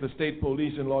against the state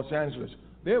police in Los Angeles,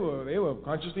 they were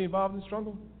consciously involved in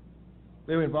struggle.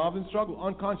 They were involved in struggle,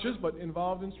 unconscious but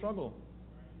involved in struggle.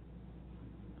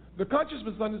 The conscious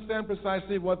must understand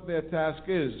precisely what their task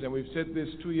is, and we've said this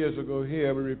 2 years ago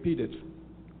here, we repeat it.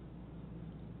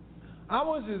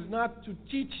 Ours is not to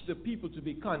teach the people to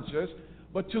be conscious,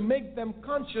 but to make them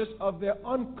conscious of their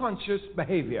unconscious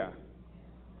behavior.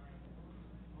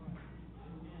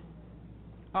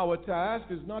 Our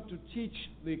task is not to teach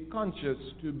the conscious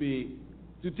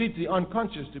to teach the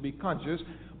unconscious to be conscious,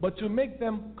 but to make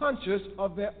them conscious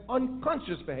of their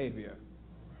unconscious behavior.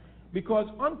 Because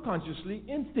unconsciously,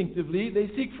 instinctively, they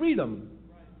seek freedom.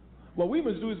 What we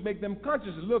must do is make them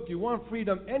conscious. Look, you want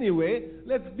freedom anyway,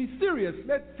 let's be serious.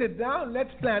 Let's sit down,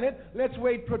 let's plan it, let's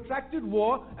wage protracted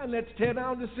war, and let's tear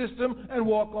down the system and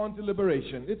walk on to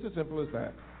liberation. It's as simple as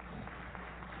that.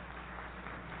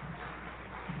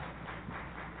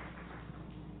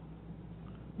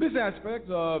 This aspect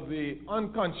of the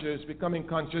unconscious becoming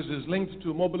conscious is linked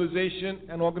to mobilization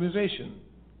and organization.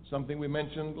 something we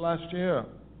mentioned last year.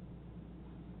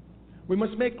 We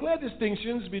must make clear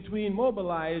distinctions between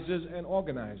mobilizers and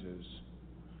organizers.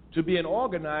 To be an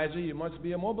organizer, you must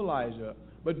be a mobilizer.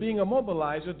 But being a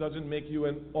mobilizer doesn't make you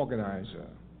an organizer.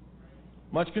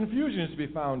 Much confusion is to be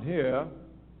found here.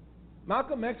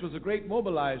 Malcolm X was a great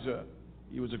mobilizer.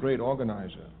 He was a great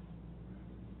organizer.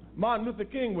 Martin Luther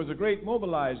King was a great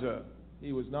mobilizer.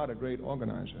 He was not a great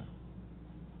organizer.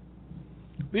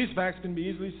 These facts can be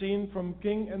easily seen from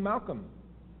King and Malcolm.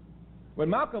 When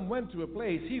Malcolm went to a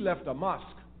place, he left a mosque.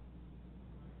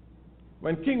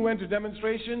 When King went to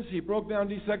demonstrations, he broke down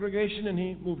desegregation and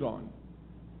he moved on.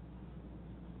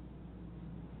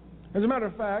 As a matter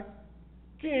of fact,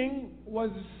 King was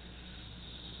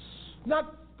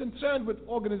not concerned with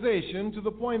organization to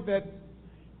the point that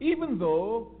even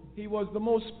though he was the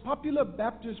most popular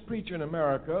Baptist preacher in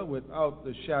America, without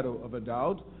the shadow of a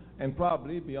doubt, and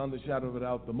probably, beyond the shadow of a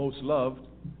doubt, the most loved,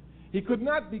 he could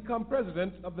not become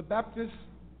president of the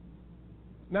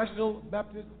National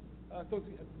Baptist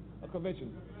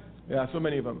Convention. Yeah, so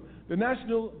many of them. The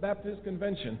National Baptist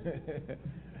Convention.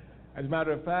 As a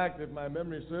matter of fact, if my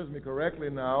memory serves me correctly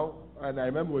now, and I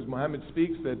remember it was Muhammad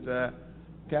Speaks that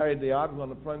carried the article on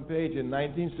the front page in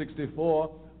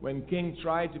 1964, when King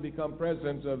tried to become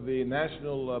president of the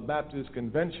National Baptist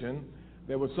Convention.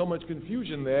 There was so much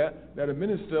confusion there that a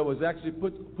minister was actually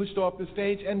pushed off the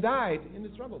stage and died in the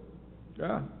struggle.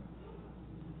 Yeah.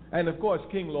 And of course,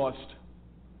 King lost.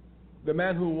 The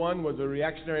man who won was a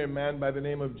reactionary man by the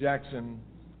name of Jackson.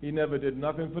 He never did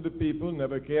nothing for the people,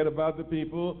 never cared about the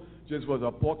people, just was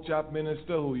a pork chop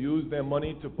minister who used their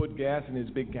money to put gas in his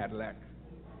big Cadillac.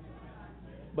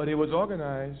 But he was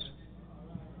organized.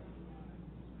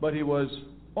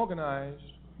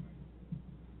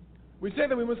 We say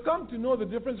that we must come to know the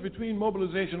difference between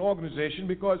mobilization and organization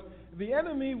because the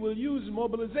enemy will use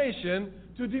mobilization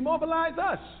to demobilize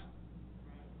us.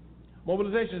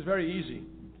 Mobilization is very easy.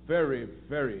 Very,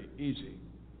 very easy.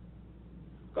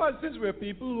 Because since we're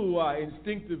people who are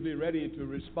instinctively ready to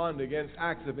respond against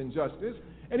acts of injustice,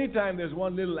 anytime there's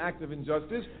one little act of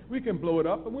injustice, we can blow it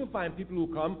up and we'll find people who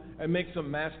come and make some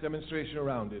mass demonstration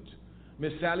around it.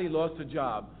 Miss Sally lost a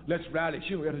job. Let's rally.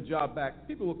 She'll get her job back.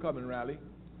 People will come and rally.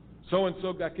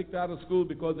 So-and-so got kicked out of school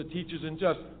because the teacher's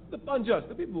unjust.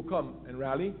 The people will come and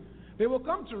rally. They will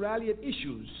come to rally at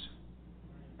issues.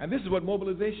 And this is what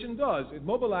mobilization does. It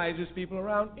mobilizes people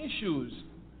around issues.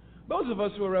 Those of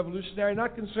us who are revolutionary are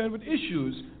not concerned with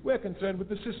issues. We're concerned with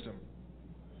the system.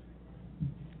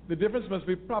 The difference must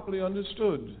be properly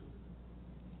understood.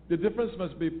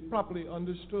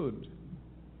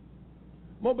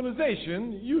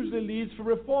 Mobilization usually leads to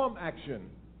reform action,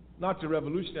 not to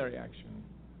revolutionary action.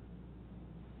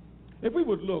 If we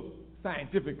would look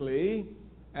scientifically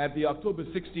at the October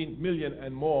 16th million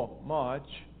and more march,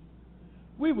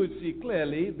 we would see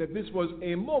clearly that this was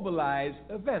a mobilized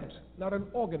event, not an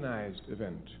organized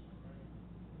event.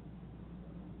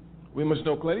 We must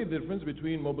know clearly the difference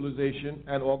between mobilization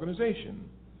and organization.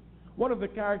 One of the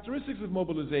characteristics of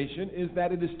mobilization is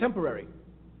that it is temporary.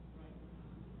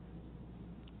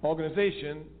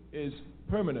 Organization is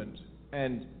permanent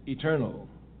and eternal.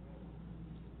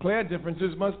 Clear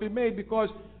differences must be made because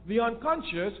the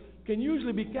unconscious can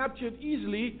usually be captured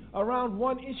easily around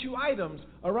one-issue items,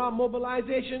 around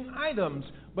mobilization items,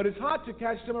 but it's hard to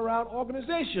catch them around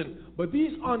organization. But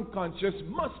these unconscious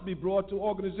must be brought to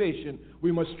organization.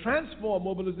 We must transform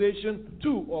mobilization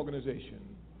to organization.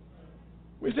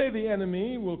 We say the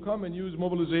enemy will come and use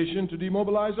mobilization to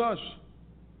demobilize us.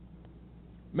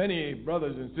 Many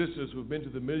brothers and sisters who've been to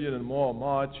the million and more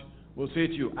march will say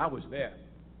to you, I was there.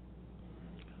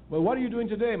 Well, what are you doing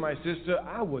today, my sister?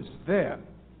 I was there.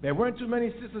 There weren't too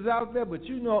many sisters out there, but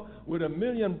you know, with a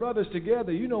million brothers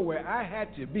together, you know where I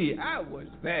had to be. I was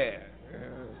there.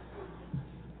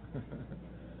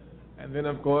 And then,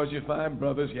 of course, you find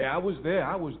brothers, I was there.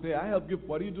 I helped you.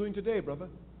 What are you doing today, brother?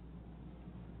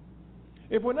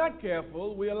 If we're not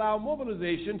careful, we allow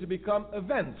mobilization to become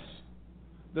events.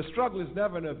 The struggle is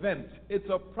never an event. It's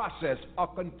a process, a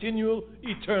continual,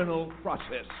 eternal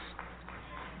process.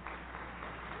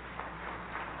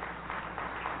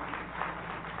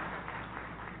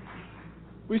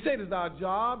 We say it is our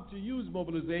job to use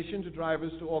mobilization to drive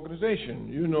us to organization.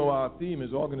 You know our theme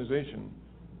is organization.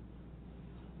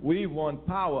 We want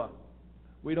power.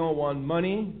 We don't want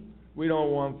money. We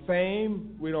don't want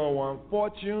fame. We don't want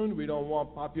fortune. We don't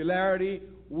want popularity.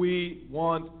 We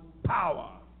want power.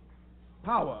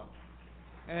 Power.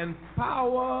 And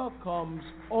power comes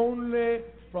only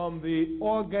from the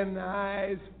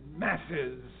organized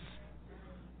masses.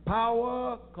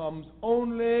 Power comes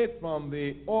only from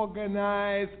the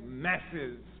organized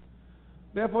masses.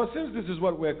 Therefore, since this is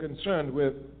what we're concerned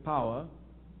with, power,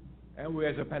 and we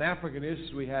as a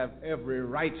Pan-Africanist, we have every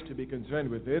right to be concerned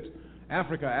with it.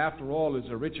 Africa, after all, is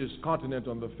the richest continent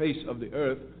on the face of the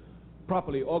earth.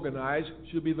 Properly organized,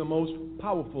 should be the most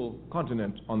powerful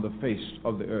continent on the face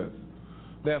of the earth.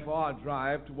 Therefore, our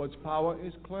drive towards power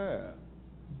is clear.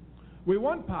 We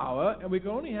want power, and we can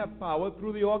only have power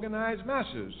through the organized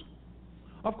masses.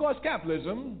 Of course,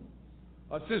 capitalism,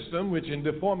 a system which in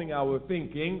deforming our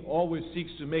thinking always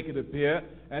seeks to make it appear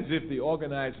as if the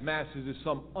organized masses is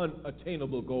some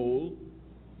unattainable goal.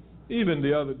 Even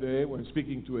the other day, when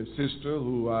speaking to a sister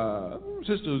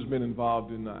who's been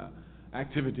involved in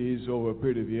activities over a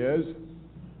period of years,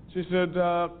 she said,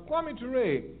 Kwame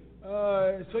Ture,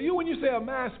 so when you say a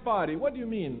mass party, what do you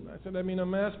mean? I said, I mean a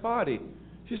mass party.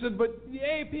 She said, but the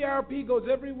APRP goes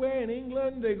everywhere in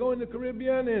England, they go in the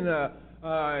Caribbean, in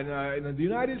the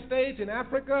United States, in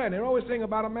Africa, and they're always saying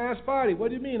about a mass party. What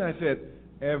do you mean? I said,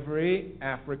 every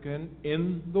African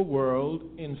in the world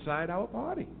inside our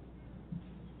party.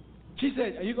 She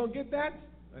said, are you going to get that?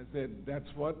 I said, that's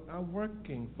what I'm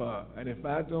working for. And if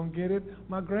I don't get it,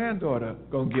 my granddaughter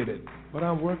going to get it. But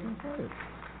I'm working for it.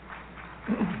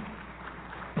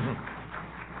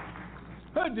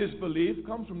 Her disbelief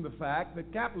comes from the fact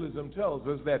that capitalism tells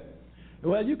us that,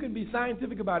 well, you can be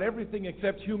scientific about everything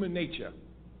except human nature.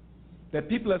 That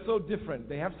people are so different,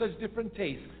 they have such different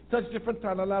tastes, such different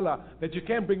tra-la-la-la, that you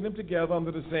can't bring them together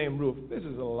under the same roof. This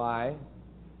is a lie.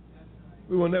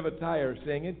 We will never tire of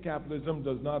saying it. Capitalism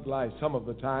does not lie some of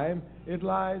the time. It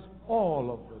lies all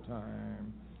of the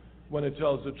time. When it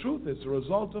tells the truth, it's a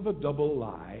result of a double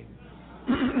lie.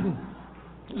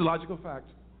 It's a logical fact.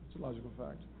 It's a logical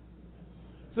fact.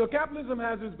 So capitalism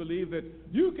has this belief that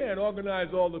you can't organize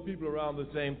all the people around the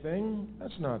same thing.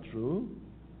 That's not true.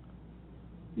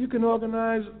 You can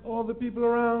organize all the people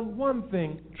around one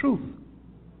thing, truth.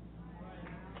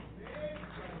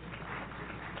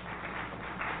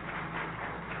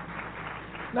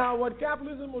 Now, what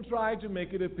capitalism will try to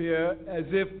make it appear as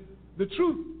if the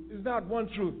truth is not one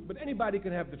truth, but anybody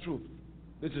can have the truth.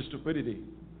 This is stupidity.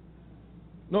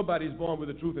 Nobody's born with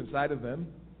the truth inside of them.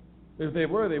 If they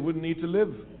were, they wouldn't need to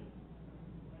live.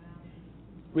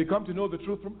 We come to know the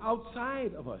truth from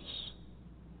outside of us.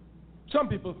 Some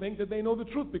people think that they know the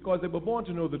truth because they were born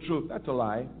to know the truth. That's a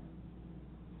lie.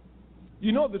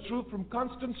 You know the truth from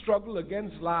constant struggle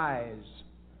against lies.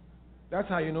 That's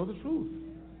how you know the truth.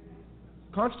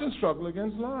 Constant struggle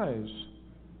against lies.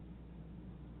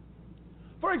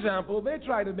 For example, they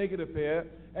try to make it appear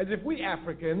as if we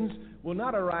Africans will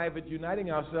not arrive at uniting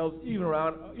ourselves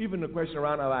even the question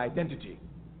around our identity.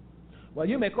 Well,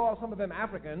 you may call some of them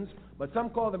Africans, but some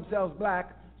call themselves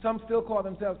black, some still call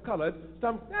themselves colored,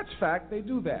 that's fact, they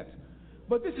do that.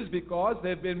 But this is because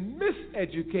they've been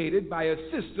miseducated by a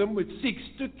system which seeks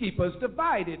to keep us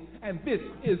divided, and this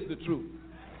is the truth.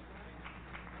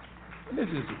 This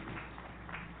is the truth.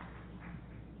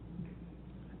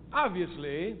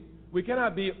 Obviously, we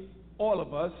cannot be, all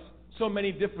of us, so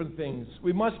many different things.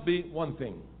 We must be one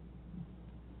thing.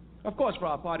 Of course, for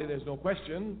our party, there's no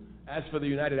question. As for the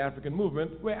United African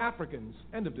Movement, we're Africans.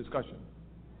 End of discussion.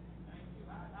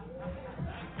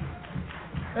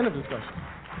 End of discussion.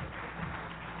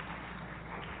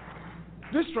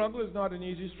 This struggle is not an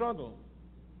easy struggle.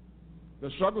 The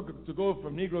struggle to go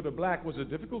from Negro to black was a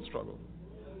difficult struggle.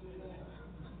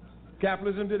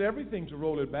 Capitalism did everything to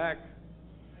roll it back.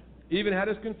 Even had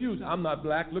us confused. I'm not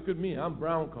black, look at me, I'm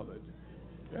brown colored.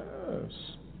 Yes.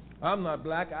 I'm not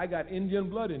black, I got Indian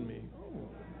blood in me. Oh.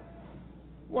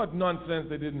 What nonsense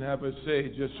they didn't have us say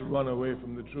just to run away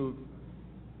from the truth.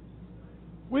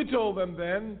 We told them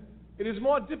then, it is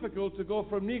more difficult to go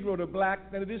from Negro to black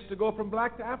than it is to go from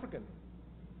black to African.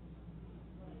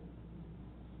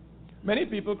 Many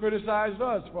people criticized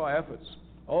us for our efforts.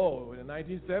 Oh, in the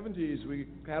 1970s, we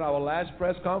had our last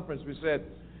press conference. We said,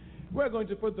 we're going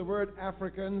to put the word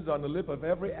Africans on the lip of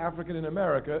every African in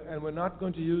America, and we're not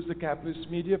going to use the capitalist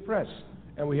media press.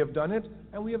 And we have done it,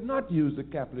 and we have not used the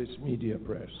capitalist media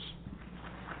press.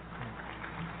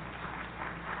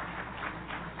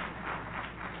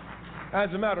 As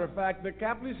a matter of fact, the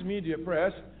capitalist media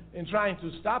press, in trying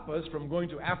to stop us from going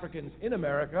to Africans in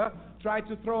America, tried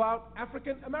to throw out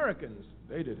African Americans.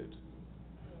 They did it.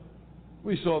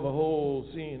 We saw the whole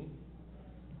scene.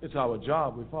 It's our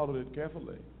job. We followed it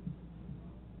carefully.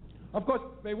 Of course,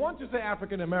 they want to say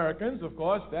African Americans. Of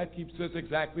course, that keeps us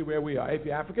exactly where we are. If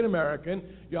you're African American,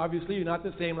 you're not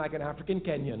the same like an African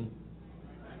Kenyan.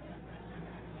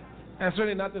 And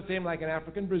certainly not the same like an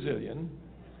African Brazilian.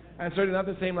 And certainly not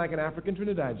the same like an African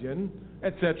Trinidadian,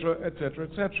 etc., etc.,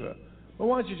 etc. But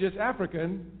once you're just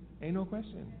African, ain't no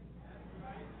question.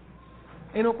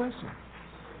 Ain't no question.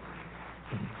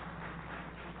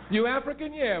 You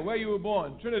African, yeah, where you were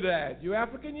born? Trinidad. You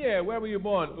African, yeah, where were you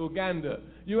born? Uganda.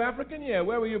 You African, yeah,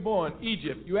 where were you born?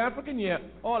 Egypt. You African, yeah,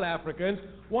 all Africans.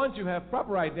 Once you have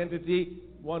proper identity,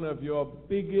 one of your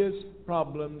biggest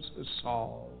problems is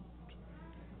solved.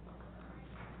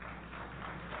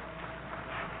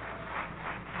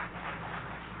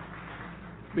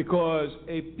 Because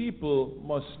a people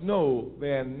must know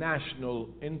their national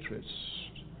interest.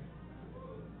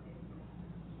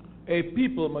 A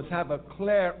people must have a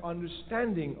clear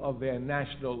understanding of their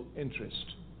national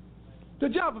interest. The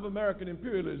job of American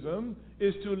imperialism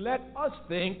is to let us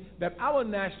think that our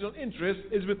national interest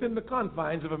is within the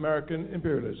confines of American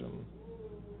imperialism.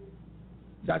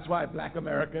 That's why Black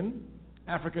American,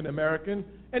 African American,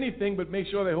 anything but make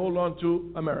sure they hold on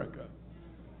to America.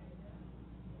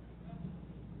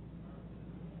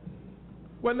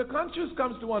 When the conscious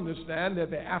comes to understand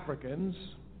that they're Africans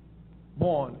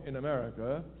born in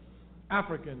America,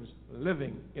 Africans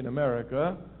living in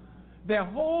America, their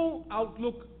whole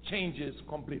outlook changes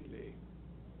completely.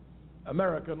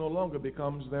 America no longer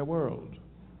becomes their world.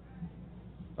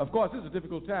 Of course, this is a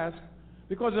difficult task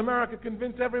because America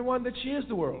convinced everyone that she is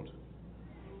the world.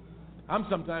 I'm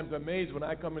sometimes amazed when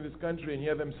I come in this country and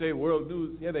hear them say world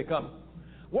news. Here they come.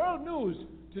 World news.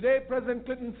 Today, President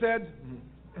Clinton said,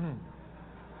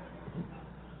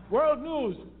 world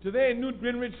news. Today, Newt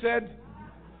Gingrich said,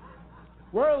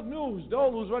 world news.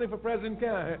 Dole, who's running for president,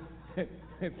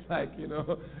 it's like,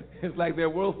 it's like their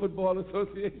World Football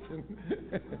Association.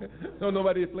 No,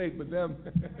 nobody played but them.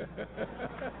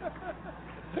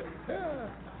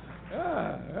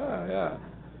 Yeah.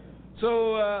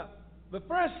 So the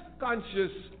first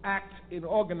conscious act in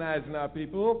organizing our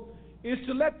people is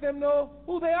to let them know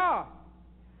who they are.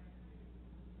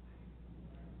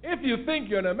 If you think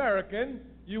you're an American,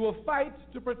 you will fight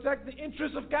to protect the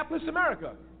interests of capitalist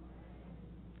America.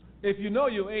 If you know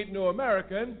you ain't no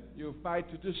American, you fight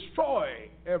to destroy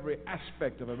every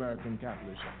aspect of American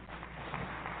capitalism.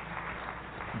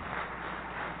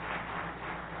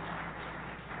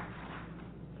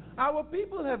 Our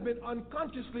people have been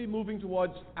unconsciously moving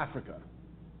towards Africa.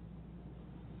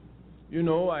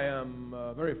 I am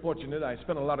very fortunate. I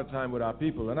spend a lot of time with our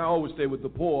people, and I always stay with the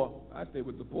poor. I stay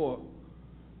with the poor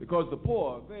because the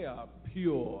poor, they are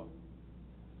pure.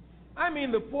 I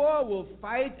mean, the poor will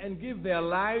fight and give their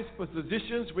lives for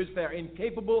positions which they're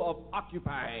incapable of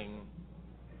occupying.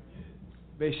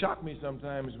 They shock me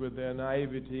sometimes with their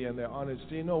naivety and their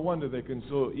honesty. No wonder they can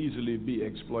so easily be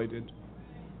exploited.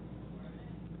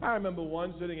 I remember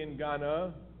once sitting in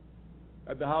Ghana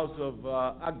at the house of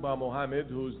Akbar Mohammed,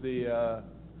 who's the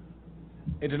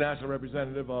international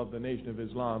representative of the Nation of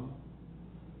Islam.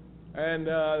 And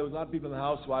there was a lot of people in the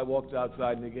house, so I walked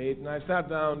outside in the gate, and I sat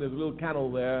down. There's a little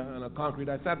kennel there, and a concrete.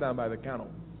 I sat down by the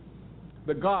kennel.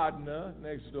 The gardener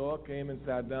next door came and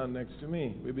sat down next to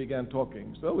me. We began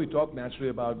talking. So we talked naturally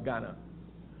about Ghana.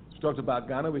 We talked about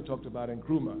Ghana. We talked about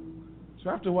Nkrumah. So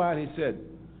after a while, he said,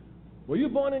 were you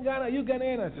born in Ghana? Are you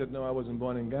Ghanaian? I said, no, I wasn't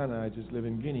born in Ghana. I just live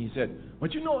in Guinea. He said,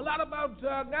 but you know a lot about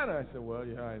Ghana. I said, well,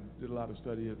 yeah, I did a lot of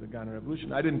study of the Ghana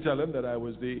Revolution. I didn't tell him that I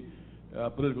was the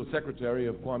political secretary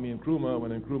of Kwame Nkrumah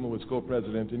when Nkrumah was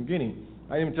co-president in Guinea.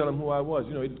 I didn't even tell him who I was.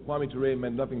 Kwame Ture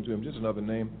meant nothing to him, just another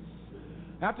name.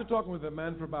 After talking with the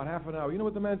man for about half an hour, you know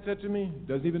what the man said to me?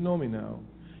 Doesn't even know me now.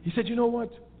 He said, you know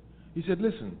what? He said,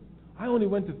 listen, I only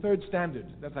went to third standard.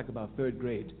 That's like about third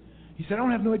grade. He said, I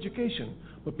don't have no education,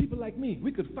 but people like me,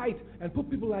 we could fight and put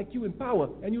people like you in power,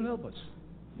 and you'll help us.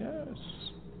 Yes.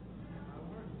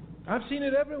 I've seen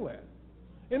it everywhere.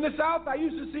 In the South, I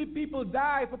used to see people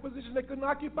die for positions they couldn't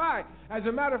occupy. As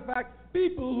a matter of fact,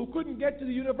 people who couldn't get to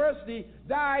the university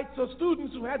died so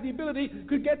students who had the ability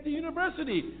could get to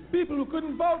university. People who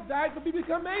couldn't vote died so people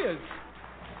become mayors.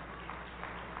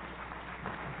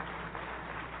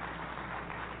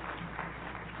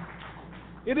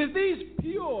 It is these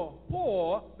pure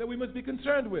poor that we must be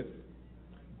concerned with.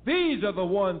 These are the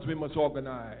ones we must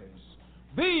organize.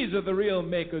 These are the real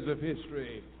makers of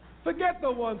history. Forget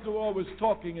the ones who are always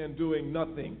talking and doing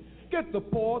nothing. Get the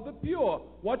poor, the pure.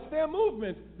 What's their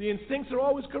movement? The instincts are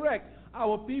always correct.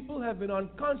 Our people have been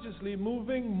unconsciously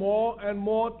moving more and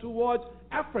more towards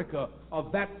Africa.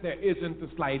 Of that, there isn't the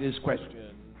slightest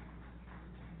question.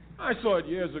 I saw it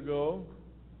years ago.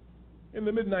 In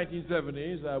the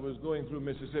mid-1970s, I was going through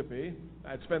Mississippi.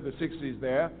 I'd spent the 60s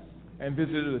there and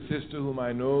visited a sister whom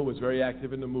I know was very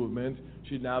active in the movement.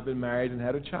 She'd now been married and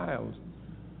had a child.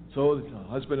 So the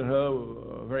husband and her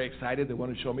were very excited. They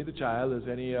wanted to show me the child, as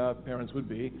any parents would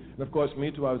be. And of course,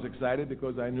 me too, I was excited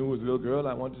because I knew it was a little girl.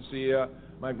 I wanted to see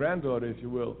my granddaughter, if you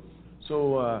will.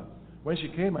 So when she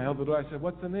came, I held the door. I said,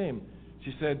 what's the name?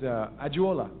 She said,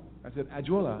 Adjola. I said,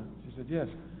 Ajuola? She said, yes.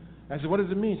 I said, what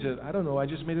does it mean? She said, I don't know, I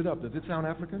just made it up. Does it sound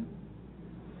African?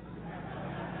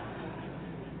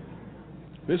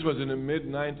 This was in the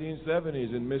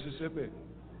mid-1970s in Mississippi.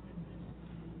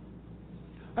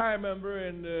 I remember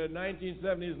in the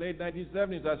 1970s, late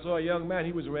 1970s, I saw a young man.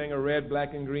 He was wearing a red,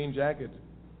 black, and green jacket.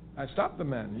 I stopped the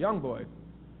man, young boy.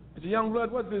 I said, young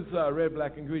blood, what's this red,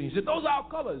 black, and green? He said, those are our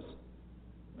colors.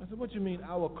 I said, what you mean,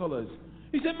 our colors?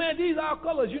 He said, man, these are our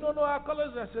colors. You don't know our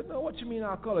colors? I said, no, what you mean,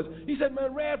 our colors? He said,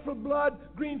 man, red for blood,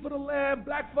 green for the lamb,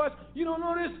 black for us. You don't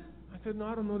know this? I said, no,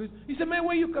 I don't know this. He said, man,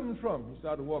 where you coming from? He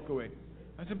started to walk away.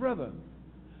 I said, brother,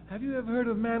 have you ever heard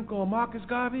of a man called Marcus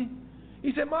Garvey?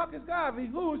 He said, Marcus Garvey,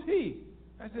 who's he?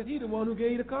 I said, he the one who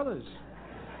gave you the colors.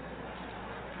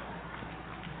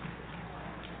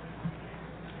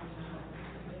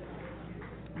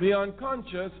 The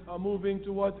unconscious are moving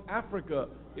towards Africa.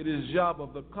 It is the job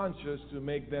of the conscious to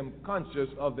make them conscious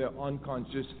of their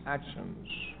unconscious actions.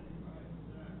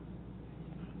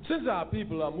 Since our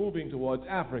people are moving towards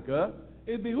Africa,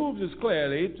 it behooves us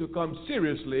clearly to come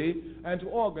seriously and to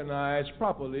organize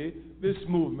properly this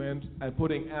movement and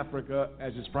putting Africa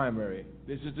as its primary.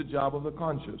 This is the job of the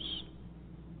conscious.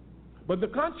 But the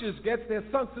conscious gets their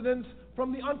sustenance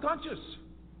from the unconscious.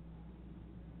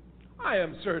 I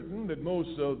am certain that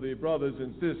most of the brothers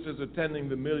and sisters attending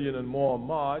the Million and More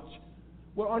March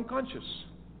were unconscious.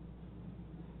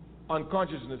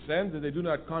 Unconscious in the sense that they do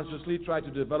not consciously try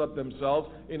to develop themselves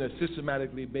in a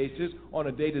systematically basis, on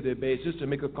a day-to-day basis, to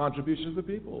make a contribution to the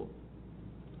people.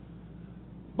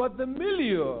 But the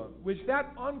milieu which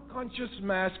that unconscious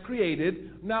mass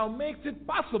created now makes it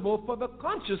possible for the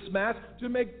conscious mass to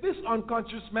make this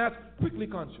unconscious mass quickly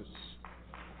conscious.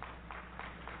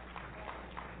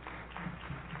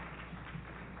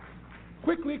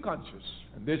 Quickly conscious,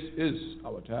 and this is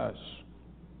our task.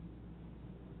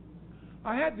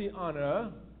 I had the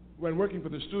honor, when working for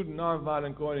the Student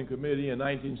Nonviolent Coordinating Committee in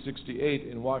 1968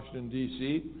 in Washington,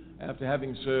 D.C., after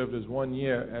having served as 1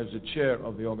 year as the chair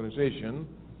of the organization,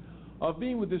 of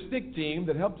being with the SNCC team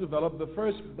that helped develop the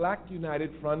first Black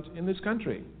United Front in this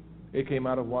country. It came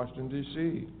out of Washington,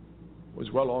 D.C.,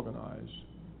 was well organized.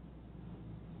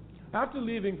 After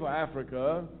leaving for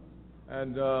Africa,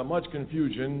 and much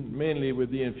confusion, mainly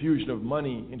with the infusion of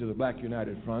money into the Black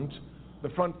United Front, the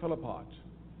front fell apart.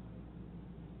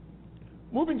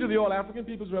 Moving to the All-African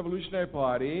People's Revolutionary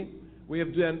Party, we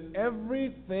have done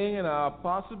everything in our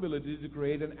possibility to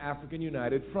create an African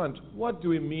United Front. What do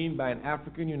we mean by an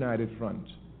African United Front?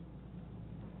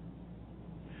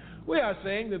 We are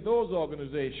saying that those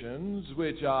organizations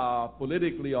which are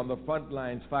politically on the front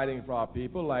lines fighting for our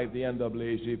people, like the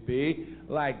NAACP,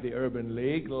 like the Urban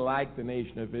League, like the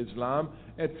Nation of Islam,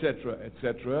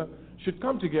 etc., should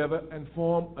come together and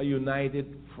form a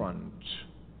united front.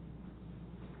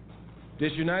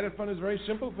 This united front is a very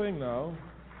simple thing now,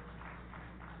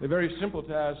 a very simple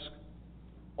task.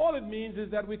 All it means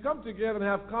is that we come together and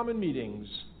have common meetings.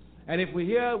 And if we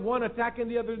hear one attacking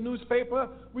the other newspaper,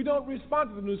 we don't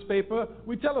respond to the newspaper,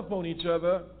 we telephone each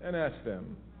other and ask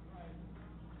them.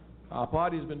 Our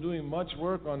party has been doing much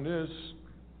work on this.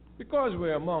 Because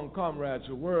we're among comrades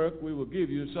who work, we will give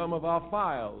you some of our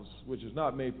files, which is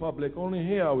not made public. Only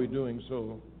here are we doing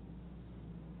so.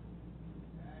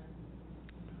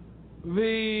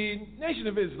 The Nation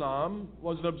of Islam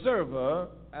was an observer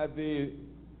at the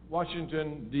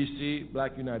Washington, D.C.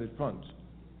 Black United Front.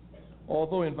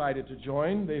 Although invited to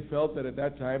join, they felt that at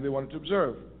that time they wanted to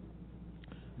observe.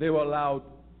 They were allowed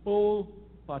full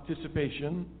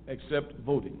participation except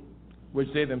voting, which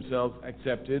they themselves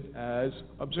accepted as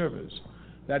observers.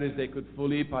 That is, they could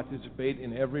fully participate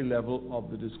in every level of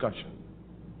the discussion.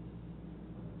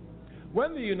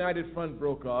 When the United Front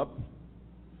broke up,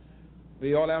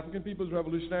 the All-African People's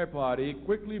Revolutionary Party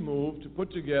quickly moved to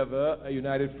put together a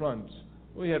united front.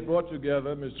 We had brought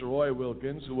together Mr. Roy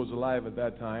Wilkins, who was alive at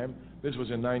that time. This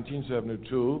was in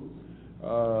 1972.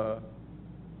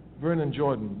 Vernon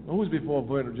Jordan. Who was before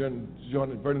Vernon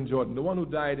Jordan? The one who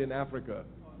died in Africa.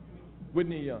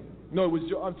 Whitney Young. No, it was,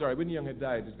 I'm sorry, Whitney Young had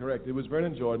died, it's correct. It was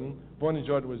Vernon Jordan. Vernon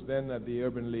Jordan was then at the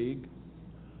Urban League.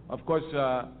 Of course,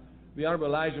 the Honorable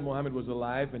Elijah Muhammad was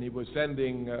alive, and he was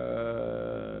sending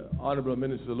Honorable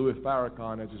Minister Louis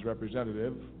Farrakhan as his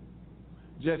representative.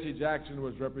 Jesse Jackson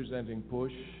was representing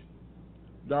PUSH.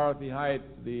 Dorothy Height,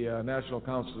 the National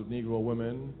Council of Negro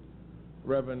Women.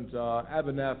 Reverend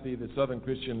Abernathy, the Southern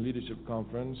Christian Leadership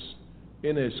Conference,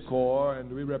 Ines Corps,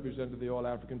 and we represented the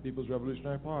All-African People's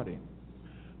Revolutionary Party.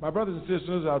 My brothers and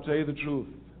sisters, I'll tell you the truth.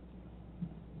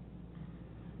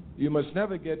 You must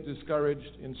never get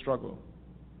discouraged in struggle.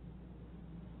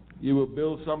 You will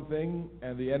build something,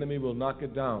 and the enemy will knock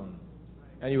it down.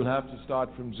 and you'll have to start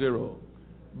from zero.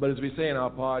 But as we say in our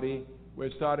party,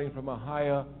 we're starting from a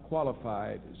higher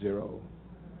qualified zero.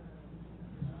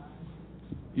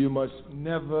 You must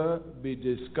never be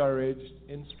discouraged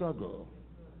in struggle.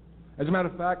 As a matter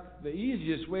of fact, the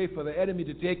easiest way for the enemy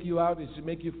to take you out is to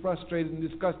make you frustrated and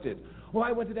disgusted. Oh,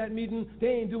 I went to that meeting, they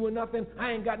ain't doing nothing,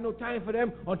 I ain't got no time for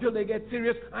them, until they get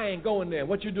serious, I ain't going there.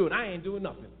 What you doing? I ain't doing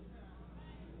nothing.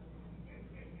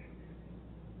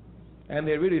 And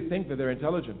they really think that they're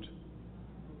intelligent.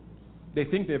 They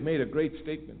think they've made a great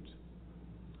statement.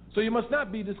 So you must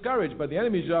not be discouraged, but the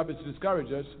enemy's job is to discourage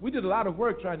us. We did a lot of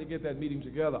work trying to get that meeting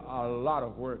together, a lot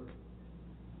of work.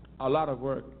 A lot of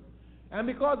work. And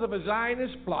because of a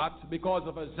Zionist plot,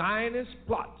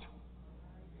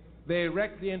 they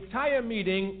wrecked the entire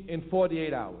meeting in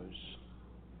 48 hours.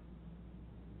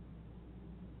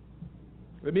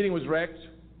 The meeting was wrecked,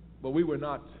 but we were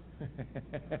not.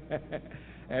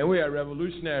 And we are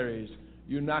revolutionaries.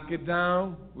 You knock it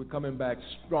down, we're coming back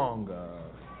stronger.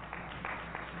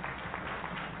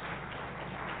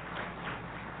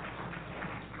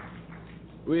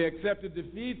 We accepted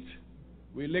defeat,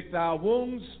 we licked our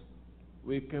wounds,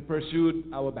 we pursued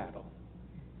our battle.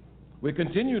 We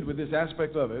continued with this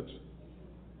aspect of it.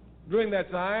 During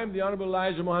that time, the Honorable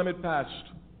Elijah Muhammad passed.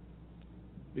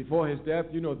 Before his death,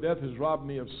 you know, death has robbed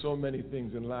me of so many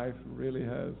things in life. It really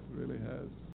has, really has.